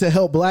anything to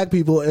help black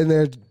people in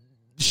their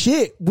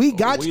shit. We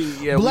got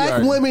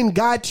black women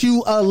got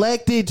you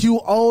elected, you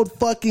old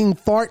fucking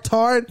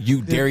fartard.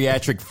 You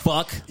geriatric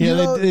fuck. Yeah, You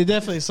know- they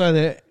definitely signed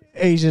the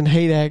Asian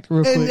Hate Act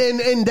real quick.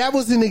 And that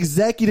was an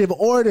executive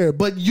order,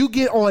 but you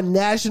get on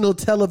national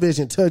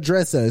television to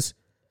address us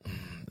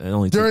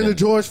during the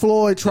George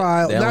Floyd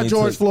trial. Not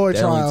George Floyd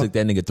That trial. only took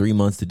that nigga 3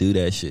 months to do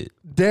that shit.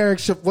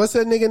 What's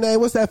that nigga name?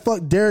 What's that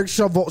fuck? Derek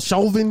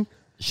Chauvin?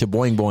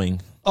 Shaboing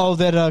boing. Oh,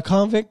 that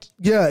convict?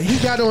 Yeah, he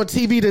got on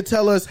TV to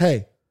tell us,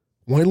 hey,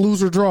 win,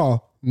 lose, or draw,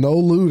 no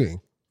looting.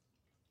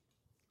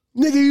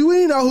 Nigga, you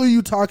ain't know who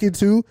you talking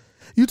to.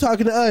 You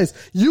talking to us.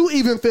 You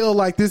even feel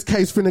like this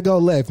case finna go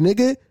left,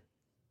 nigga.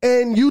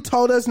 And you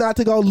told us not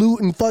to go loot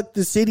and fuck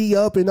the city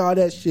up and all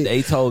that shit.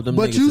 They told them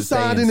but niggas you to stay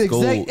signed in an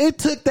school. It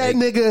took that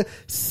nigga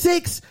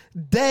 6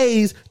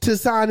 days to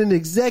sign an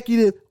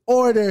executive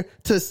order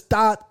to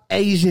stop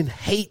Asian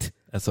hate.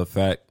 That's a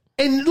fact.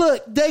 And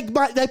look, they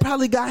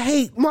probably got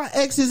hate. My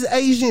ex is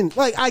Asian.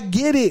 Like, I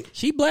get it.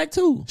 She black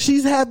too.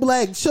 She's half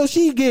black, so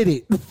she get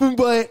it.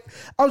 But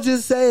I'm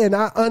just saying,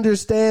 I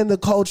understand the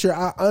culture.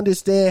 I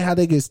understand how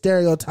they get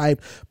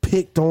stereotyped,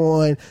 picked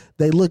on.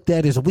 They looked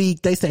at as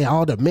weak. They say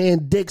all the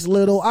men dicks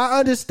little. I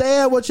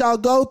understand what y'all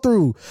go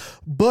through.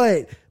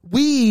 But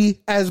we,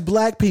 as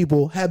black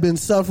people, have been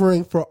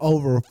suffering for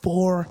over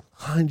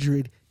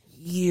 400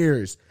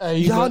 years.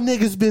 Y'all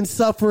niggas been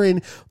suffering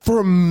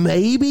for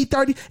maybe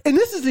 30. And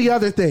this is the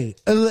other thing.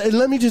 And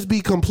let me just be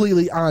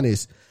completely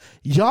honest.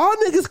 Y'all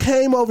niggas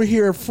came over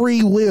here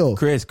free will.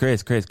 Chris.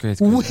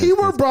 We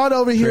were brought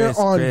over here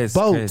on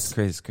boats.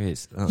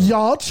 Chris.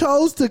 Y'all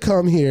chose to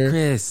come here.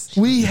 Chris.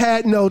 We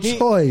had no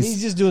choice.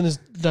 He's just doing this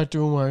Dr.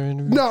 Umar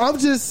interview. No, I'm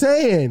just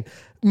saying.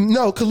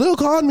 No, Khalil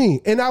called me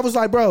and I was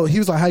like, bro, he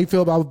was like, how you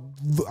feel about,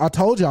 I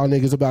told y'all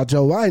niggas about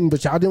Joe Biden,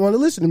 but y'all didn't want to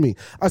listen to me.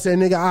 I said,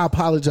 nigga, I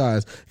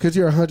apologize because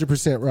you're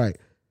 100% right.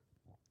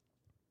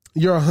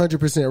 You're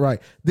 100% right.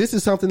 This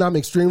is something I'm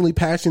extremely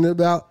passionate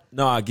about.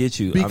 No, I get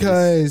you.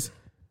 Because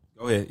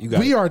go ahead. You got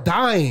we are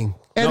dying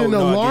at an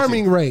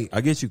alarming rate. I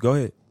get you. Go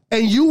ahead.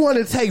 And you want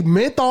to take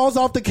menthols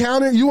off the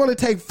counter? You want to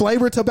take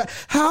flavor tobacco?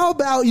 How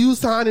about you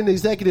sign an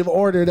executive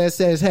order that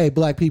says, hey,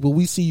 black people,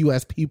 we see you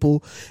as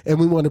people and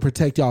we want to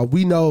protect y'all.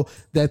 We know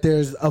that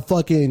there's a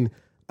fucking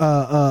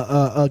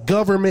a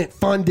government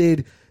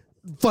funded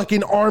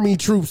fucking army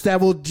troops that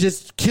will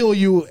just kill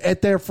you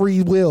at their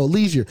free will,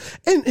 leisure.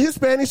 And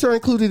Hispanics are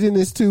included in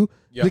this too.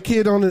 Yep. The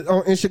kid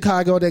in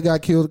Chicago that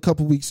got killed a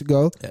couple weeks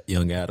ago.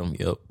 Young Adam,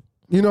 yep.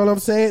 You know what I'm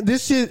saying?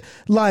 This shit,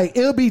 like,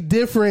 it'll be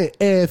different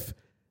if,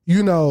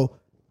 you know,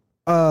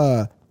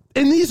 and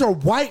these are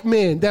white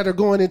men that are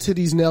going into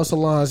these nail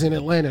salons in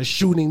Atlanta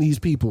shooting these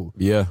people.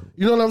 Yeah.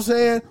 You know what I'm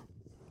saying?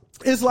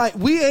 It's like,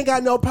 we ain't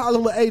got no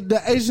problem with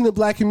the Asian and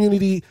black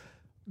community.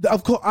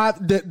 Of course,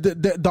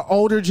 the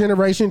older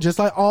generation, just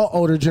like all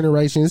older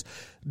generations,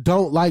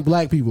 don't like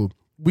black people.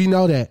 We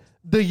know that.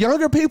 The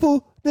younger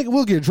people, nigga,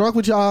 we'll get drunk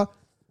with y'all.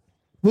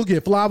 We'll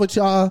get fly with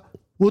y'all.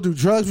 We'll do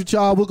drugs with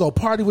y'all. We'll go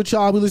party with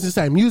y'all. We listen to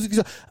the same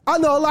music. I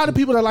know a lot of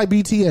people that like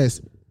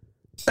BTS.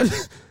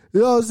 You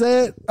know what I'm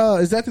saying?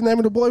 Is that the name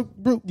of the boy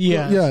group?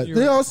 Yeah. You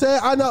know what I'm saying?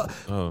 I know.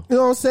 Oh. You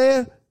know what I'm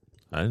saying?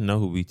 I didn't know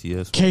who BTS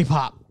was.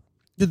 K-pop.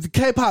 The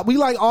K-pop, we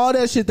like all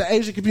that shit. The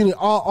Asian community,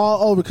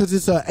 all over, because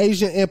it's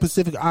Asian and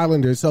Pacific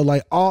Islanders. So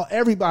like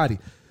everybody,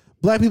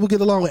 black people get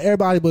along with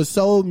everybody, but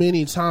so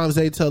many times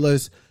they tell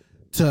us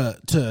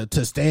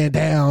to stand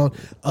down.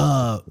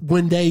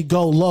 When they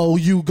go low,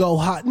 you go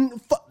hot.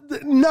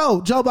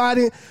 No, Joe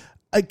Biden,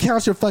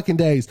 count your fucking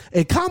days.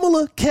 And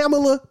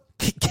Camel.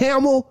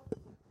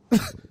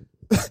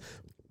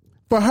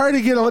 For her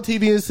to get on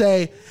TV and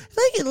say, if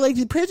I get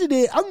elected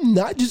president, I'm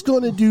not just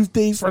going to do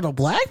things for the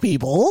black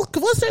people.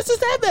 What sense does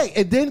that make?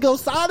 And then go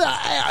sign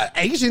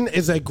Asian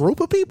is a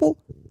group of people.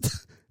 You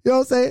know what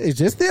I'm saying? It's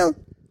just them.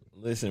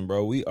 Listen,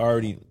 bro, we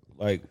already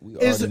know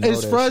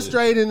It's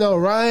frustrating shit. Though,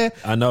 Ryan.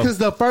 I know. Because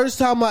the first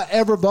time I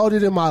ever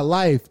voted in my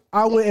life,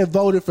 I went and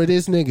voted for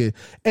this nigga.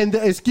 And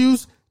the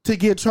excuse to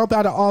get Trump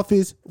out of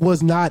office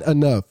was not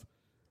enough.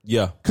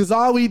 Yeah. Because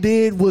all we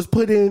did was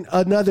put in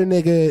another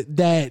nigga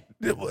that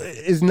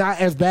is not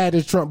as bad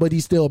as Trump, but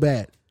he's still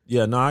bad.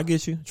 Yeah, no, I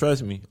get you.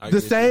 Trust me. The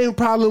same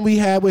problem we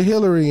had with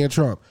Hillary and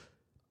Trump.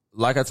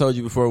 Like I told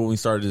you before when we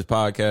started this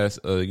podcast,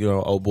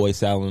 old boy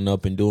saddling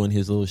up and doing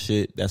his little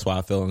shit. That's why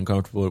I felt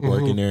uncomfortable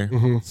working there.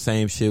 Mm-hmm.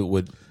 Same shit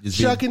with just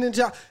shucking and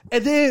job.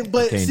 And then,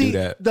 but see,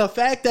 the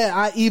fact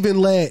that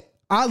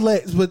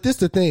but this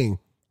the thing.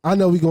 I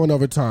know we going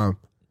over time.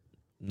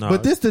 No,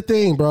 but this the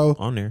thing, bro.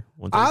 On there.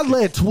 I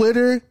let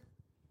Twitter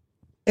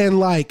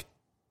and like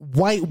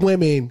white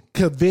women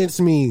convince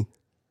me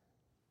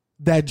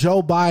that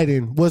Joe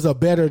Biden was a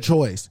better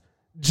choice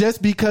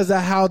just because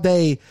of how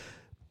they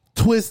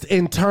twist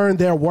and turn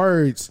their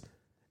words.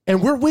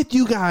 And we're with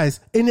you guys.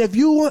 And if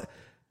you want,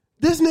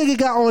 this nigga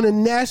got on a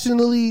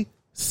nationally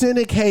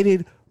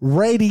syndicated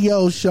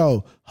radio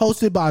show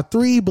hosted by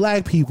 3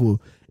 black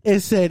people and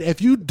said,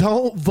 if you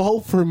don't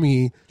vote for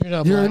me,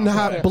 you're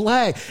not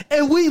black.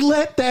 And we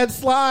let that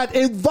slide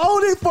and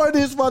voted for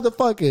this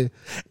motherfucker.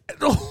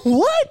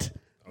 What?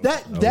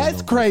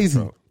 That's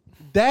crazy.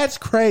 That's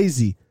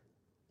crazy.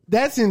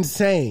 That's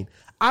insane.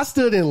 I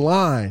stood in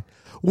line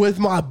with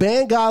my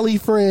Bengali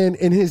friend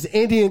and his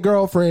Indian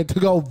girlfriend to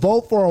go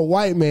vote for a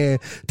white man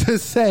to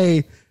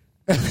say,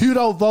 if you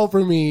don't vote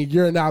for me,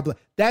 you're not black.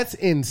 That's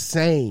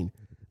insane.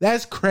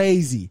 That's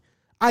crazy.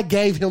 I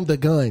gave him the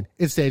gun.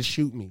 It said,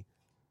 shoot me.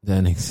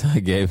 That nigga, I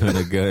gave him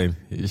the gun.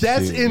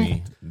 That's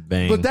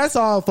bang. But that's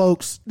all,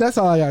 folks. That's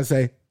all I gotta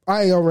say.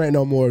 I ain't gonna rant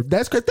no more.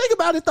 That's crazy. Think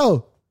about it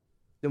though.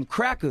 Them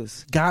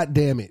crackers. God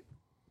damn it.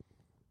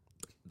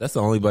 That's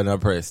the only button I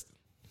pressed.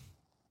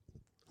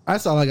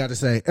 That's all I got to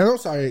say. And I'm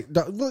sorry.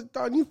 Look,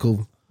 dog, you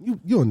cool.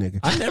 You a nigga.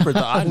 I never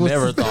thought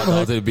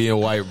about it being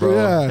white, bro.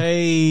 Yeah.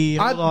 Hey,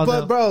 hold on but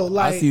now. bro,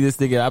 like I see this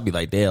nigga, I'll be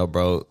like, damn,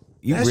 bro,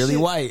 you that really shit-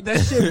 white.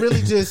 That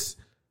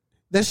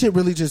shit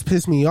really just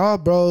pissed me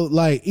off, bro.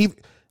 Like even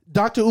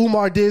Dr.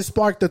 Umar did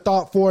spark the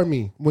thought for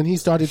me when he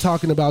started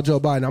talking about Joe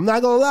Biden. I'm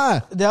not gonna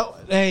lie.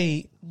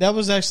 That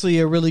was actually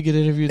a really good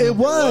interview. though. It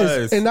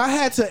was. And I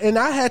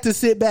had to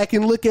sit back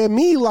and look at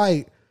me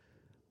like,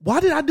 why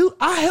did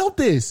I helped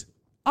this.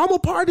 I'm a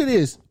part of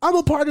this. I'm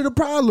a part of the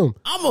problem.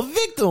 I'm a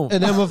victim.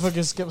 And that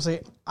motherfucker kept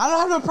saying, I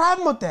don't have no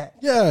problem with that.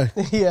 Yeah.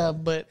 Yeah,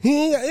 but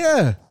He ain't,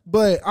 yeah.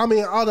 But I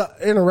mean, all the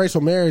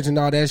interracial marriage and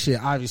all that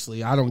shit,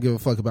 obviously, I don't give a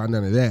fuck about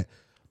none of that.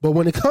 But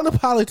when it comes to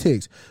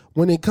politics,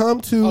 when it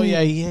comes to oh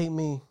yeah, he hate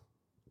me.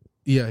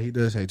 Yeah, he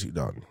does hate you,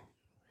 dog.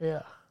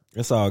 Yeah.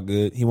 It's all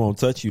good. He won't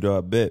touch you though,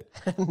 I bet.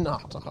 No.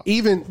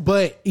 Even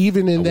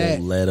in that,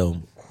 Won't let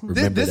him.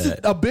 Remember this that. is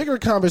a bigger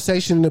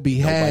conversation to be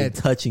Nobody had.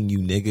 touching you,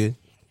 nigga.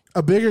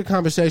 A bigger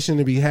conversation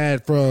to be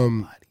had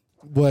from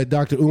what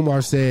Dr.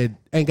 Umar said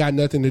ain't got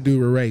nothing to do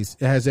with race.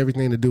 It has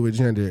everything to do with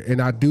gender.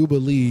 And I do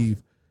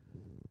believe,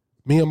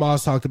 me and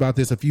Miles talked about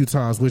this a few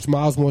times, which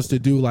Miles wants to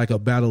do like a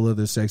battle of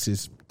the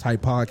sexes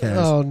type podcast.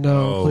 Oh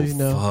no, please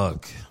no.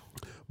 Fuck.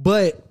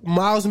 But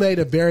Miles made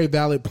a very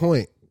valid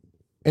point,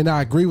 and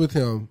I agree with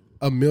him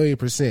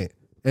 1,000,000%.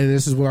 And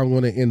this is what I'm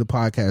going to end the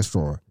podcast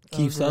for.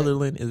 Keith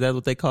Sutherland, is that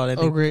what they call that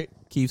nigga? Oh great.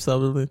 Keith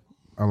Sutherland?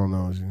 I don't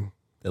know. Jim.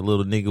 That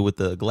little nigga with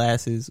the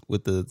glasses,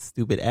 with the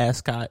stupid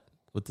ascot,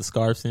 with the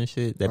scarves and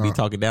shit, that be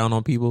talking down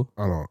on people.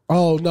 I don't know.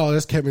 Oh, no,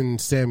 that's Kevin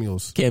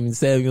Samuels. Kevin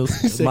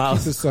Samuels.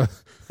 Miles.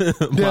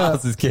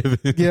 Miles is Kevin.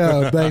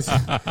 Yeah,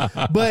 basically.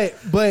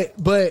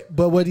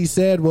 But what he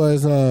said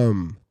was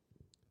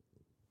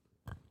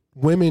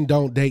women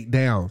don't date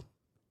down.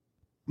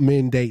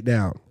 Men date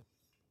down.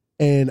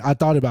 And I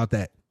thought about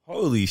that.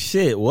 Holy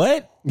shit,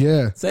 what?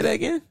 Yeah. Say that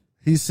again?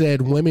 He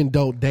said women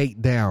don't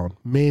date down.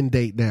 Men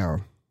date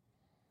down.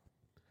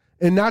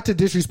 And not to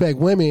disrespect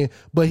women,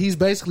 but he's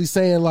basically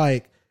saying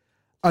like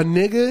a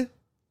nigga,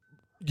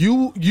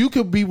 you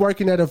could be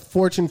working at a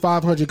Fortune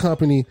 500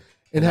 company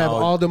and have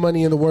all the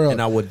money in the world.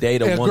 And I would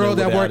date a woman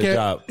without a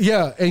job.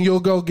 Yeah, and you'll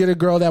go get a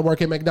girl that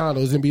work at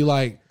McDonald's and be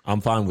like,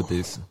 I'm fine with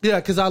this. yeah,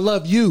 because I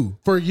love you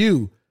for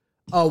you.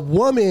 A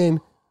woman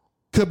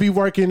could be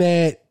working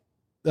at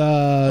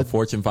A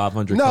Fortune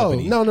 500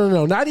 company.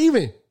 No, not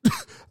even.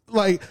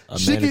 Like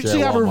she manager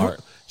at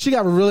Walmart. she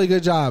got a really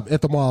good job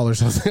at the mall or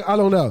something. I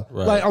don't know.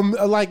 Right.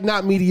 Like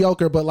not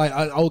mediocre, but like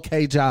an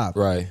okay job.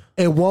 Right.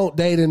 And won't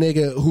date a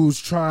nigga who's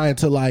trying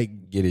to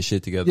like Get his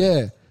shit together.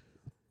 yeah.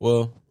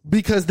 Well,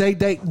 Because they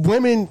date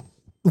women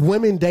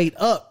date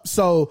up.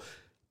 So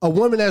a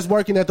woman that's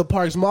working at the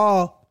Parks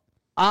Mall,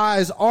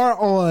 eyes are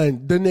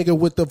on the nigga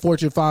with the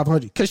Fortune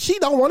 500 because she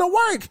don't want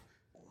to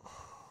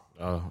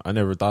work. I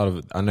never thought of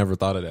it. I never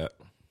thought of that.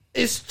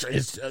 It's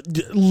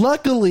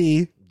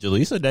luckily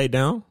Jaleesa date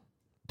down.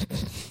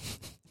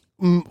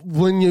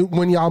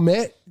 when y'all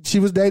met, she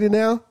was dating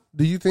now.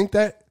 Do you think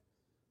that?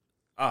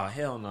 Oh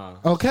hell no.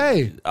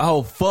 Okay,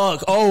 Oh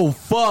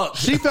fuck.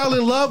 she fell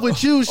in love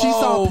with you. She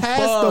saw Oh,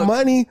 past fuck. the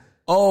money.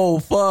 Oh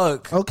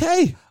fuck.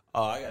 Okay,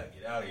 Oh, I gotta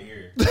get out of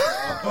here.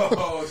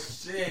 Oh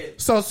shit.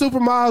 so Super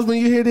Miles, when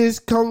you hear this,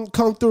 come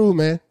through,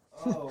 man.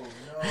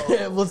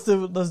 Yeah, let's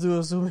do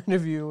a Zoom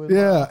interview with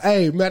Yeah.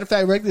 Hey, matter of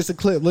fact, make this a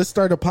clip. Let's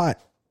start a pot.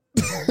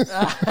 you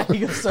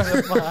gonna start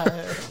a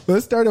fire.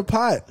 Let's start a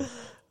pot.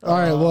 All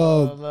right.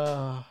 Well,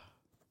 No.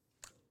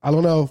 I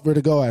don't know where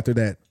to go after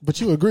that, but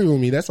you agree with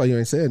me. That's why you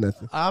ain't saying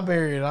nothing. I'm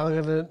married. I'm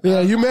gonna.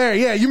 Yeah, you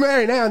married. Yeah, you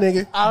married now,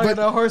 nigga. I don't but, get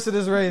no horse in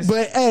this race.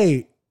 but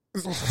hey,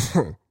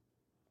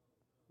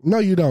 no,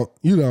 you don't.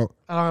 You don't.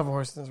 I don't have a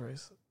horse in this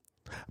race.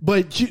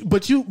 But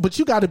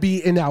you got to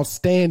be an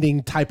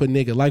outstanding type of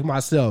nigga like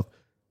myself.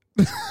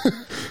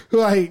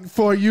 Like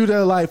for you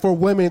to like for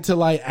women to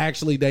like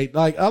actually date.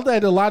 Like I've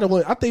dated a lot of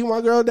women. I think my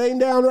girl dating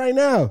down right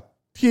now.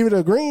 Give it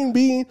a green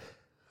bean.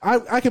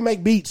 I can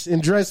make beats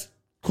and dress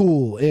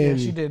cool. And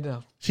Yeah, she did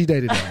though. She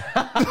dated down.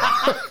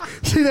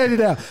 She dated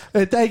down.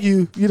 And thank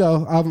you. You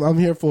know, I'm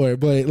here for it.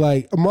 But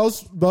like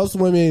most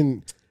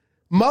women,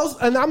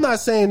 and I'm not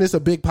saying it's a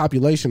big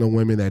population of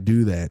women that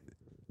do that,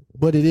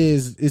 but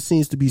it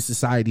seems to be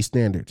society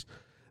standards.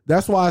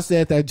 That's why I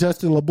said that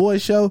Justin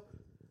LaBoy show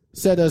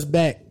set us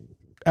back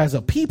as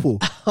a people,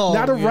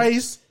 not a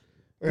race.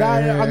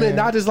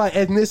 Not as like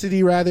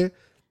ethnicity rather,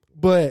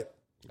 but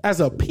as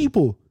a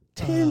people,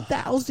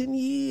 10,000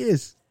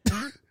 years.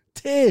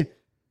 10.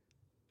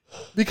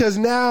 Because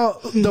now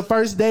the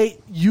first date,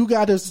 you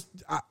got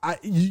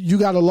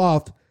a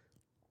loft.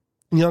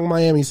 Young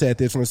Miami said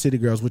this from the City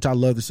Girls, which I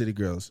love the City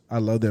Girls. I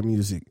love their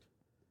music.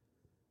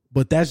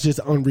 But that's just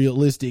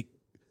unrealistic.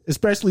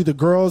 Especially the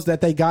girls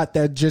that they got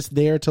that just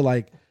there to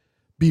like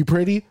be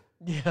pretty.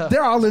 Yeah.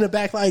 They're all in the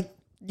back like,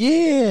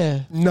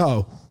 Yeah.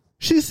 no.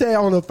 She said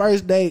on the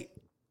first date,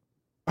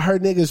 her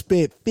nigga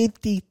spent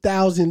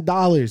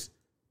 $50,000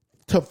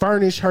 to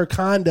furnish her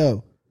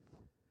condo.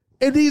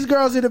 And these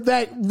girls in the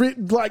back,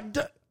 like,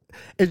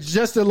 it's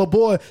Justin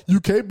LaBoy. You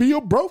can't be a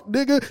broke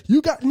nigga.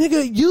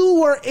 You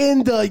were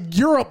in the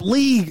Europe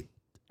League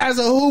as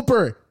a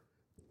hooper.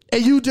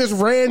 and you just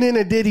ran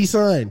into Diddy's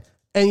son,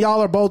 and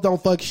y'all are both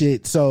don't fuck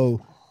shit,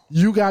 so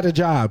you got a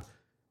job.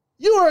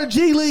 You are a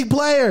G League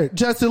player,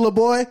 Justin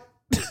LeBoy.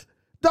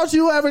 Don't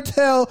you ever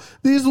tell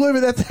these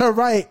women that they're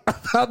right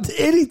about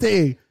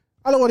anything.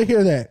 I don't want to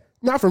hear that.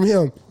 Not from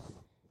him.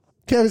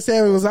 Kevin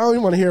Samuels, I don't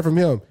even want to hear from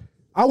him.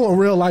 I want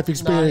real life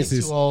experiences.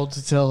 He's too old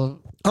to tell.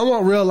 I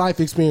want real life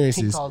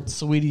experiences. He called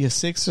Sweetie a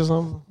 6 or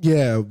something.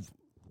 Yeah.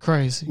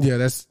 Crazy. Yeah,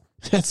 that's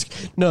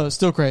no, it's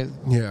still crazy.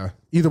 Yeah.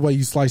 Either way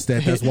you slice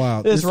that, that's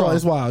wild. It's wrong.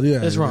 It's wild.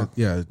 Yeah. It's wrong.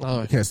 Yeah.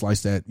 You can't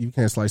slice that. You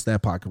can't slice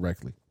that pot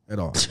correctly at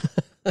all.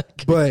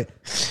 But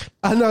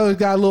I know it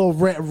got a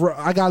little.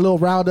 I got a little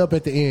riled up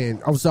at the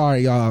end. I'm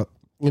sorry, y'all.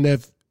 And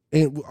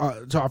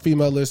to our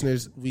female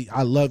listeners,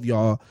 I love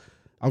y'all.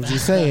 I was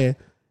just saying,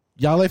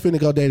 y'all ain't finna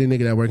go date a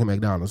nigga that work at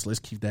McDonald's. Let's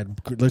keep that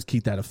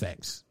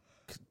effects.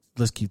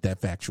 Let's keep that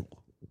factual.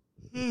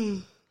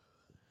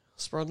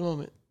 Spur of the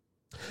moment.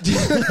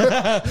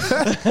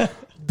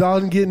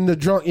 Dalton getting the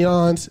drunk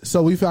yawns,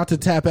 so we about to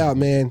tap out,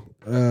 man.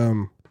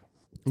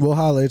 We'll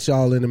holler at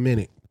y'all in a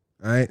minute.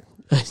 All right.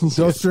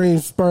 Go stream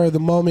Spur of the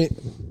Moment.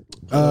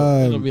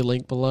 It'll be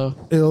linked below.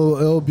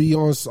 It'll be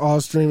on all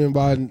streaming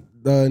by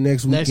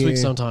next week. Next week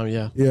sometime,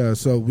 yeah. Yeah,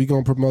 so we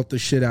gonna promote the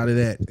shit out of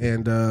that,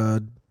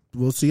 and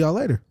we'll see y'all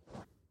later.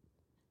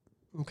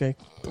 Okay.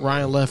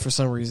 Ryan left for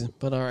some reason,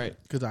 but all right.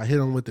 Because I hit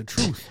him with the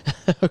truth.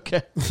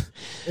 Okay.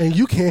 And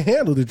you can't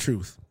handle the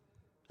truth.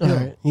 All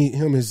right.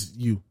 Him is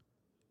you.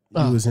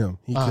 You is him.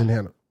 He couldn't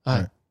handle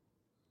it.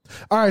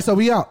 All right, so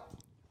we out.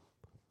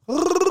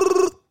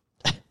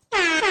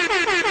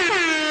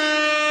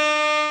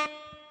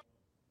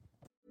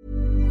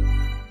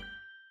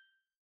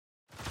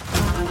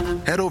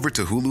 Head over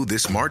to Hulu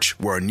this March,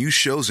 where our new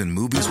shows and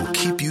movies will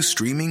keep you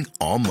streaming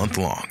all month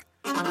long.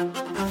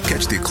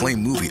 Catch the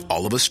acclaimed movie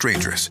All of Us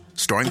Strangers,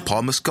 starring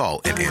Paul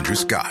Mescal and Andrew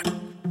Scott.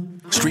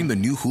 Stream the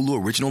new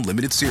Hulu original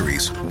limited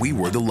series We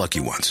Were the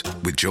Lucky Ones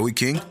with Joey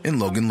King and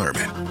Logan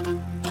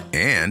Lerman.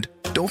 And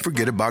don't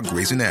forget about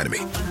Grey's Anatomy.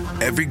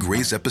 Every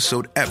Grey's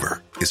episode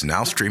ever is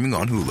now streaming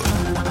on Hulu.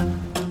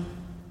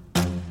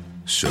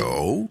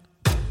 So,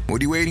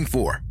 what are you waiting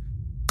for?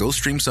 Go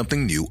stream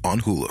something new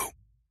on Hulu.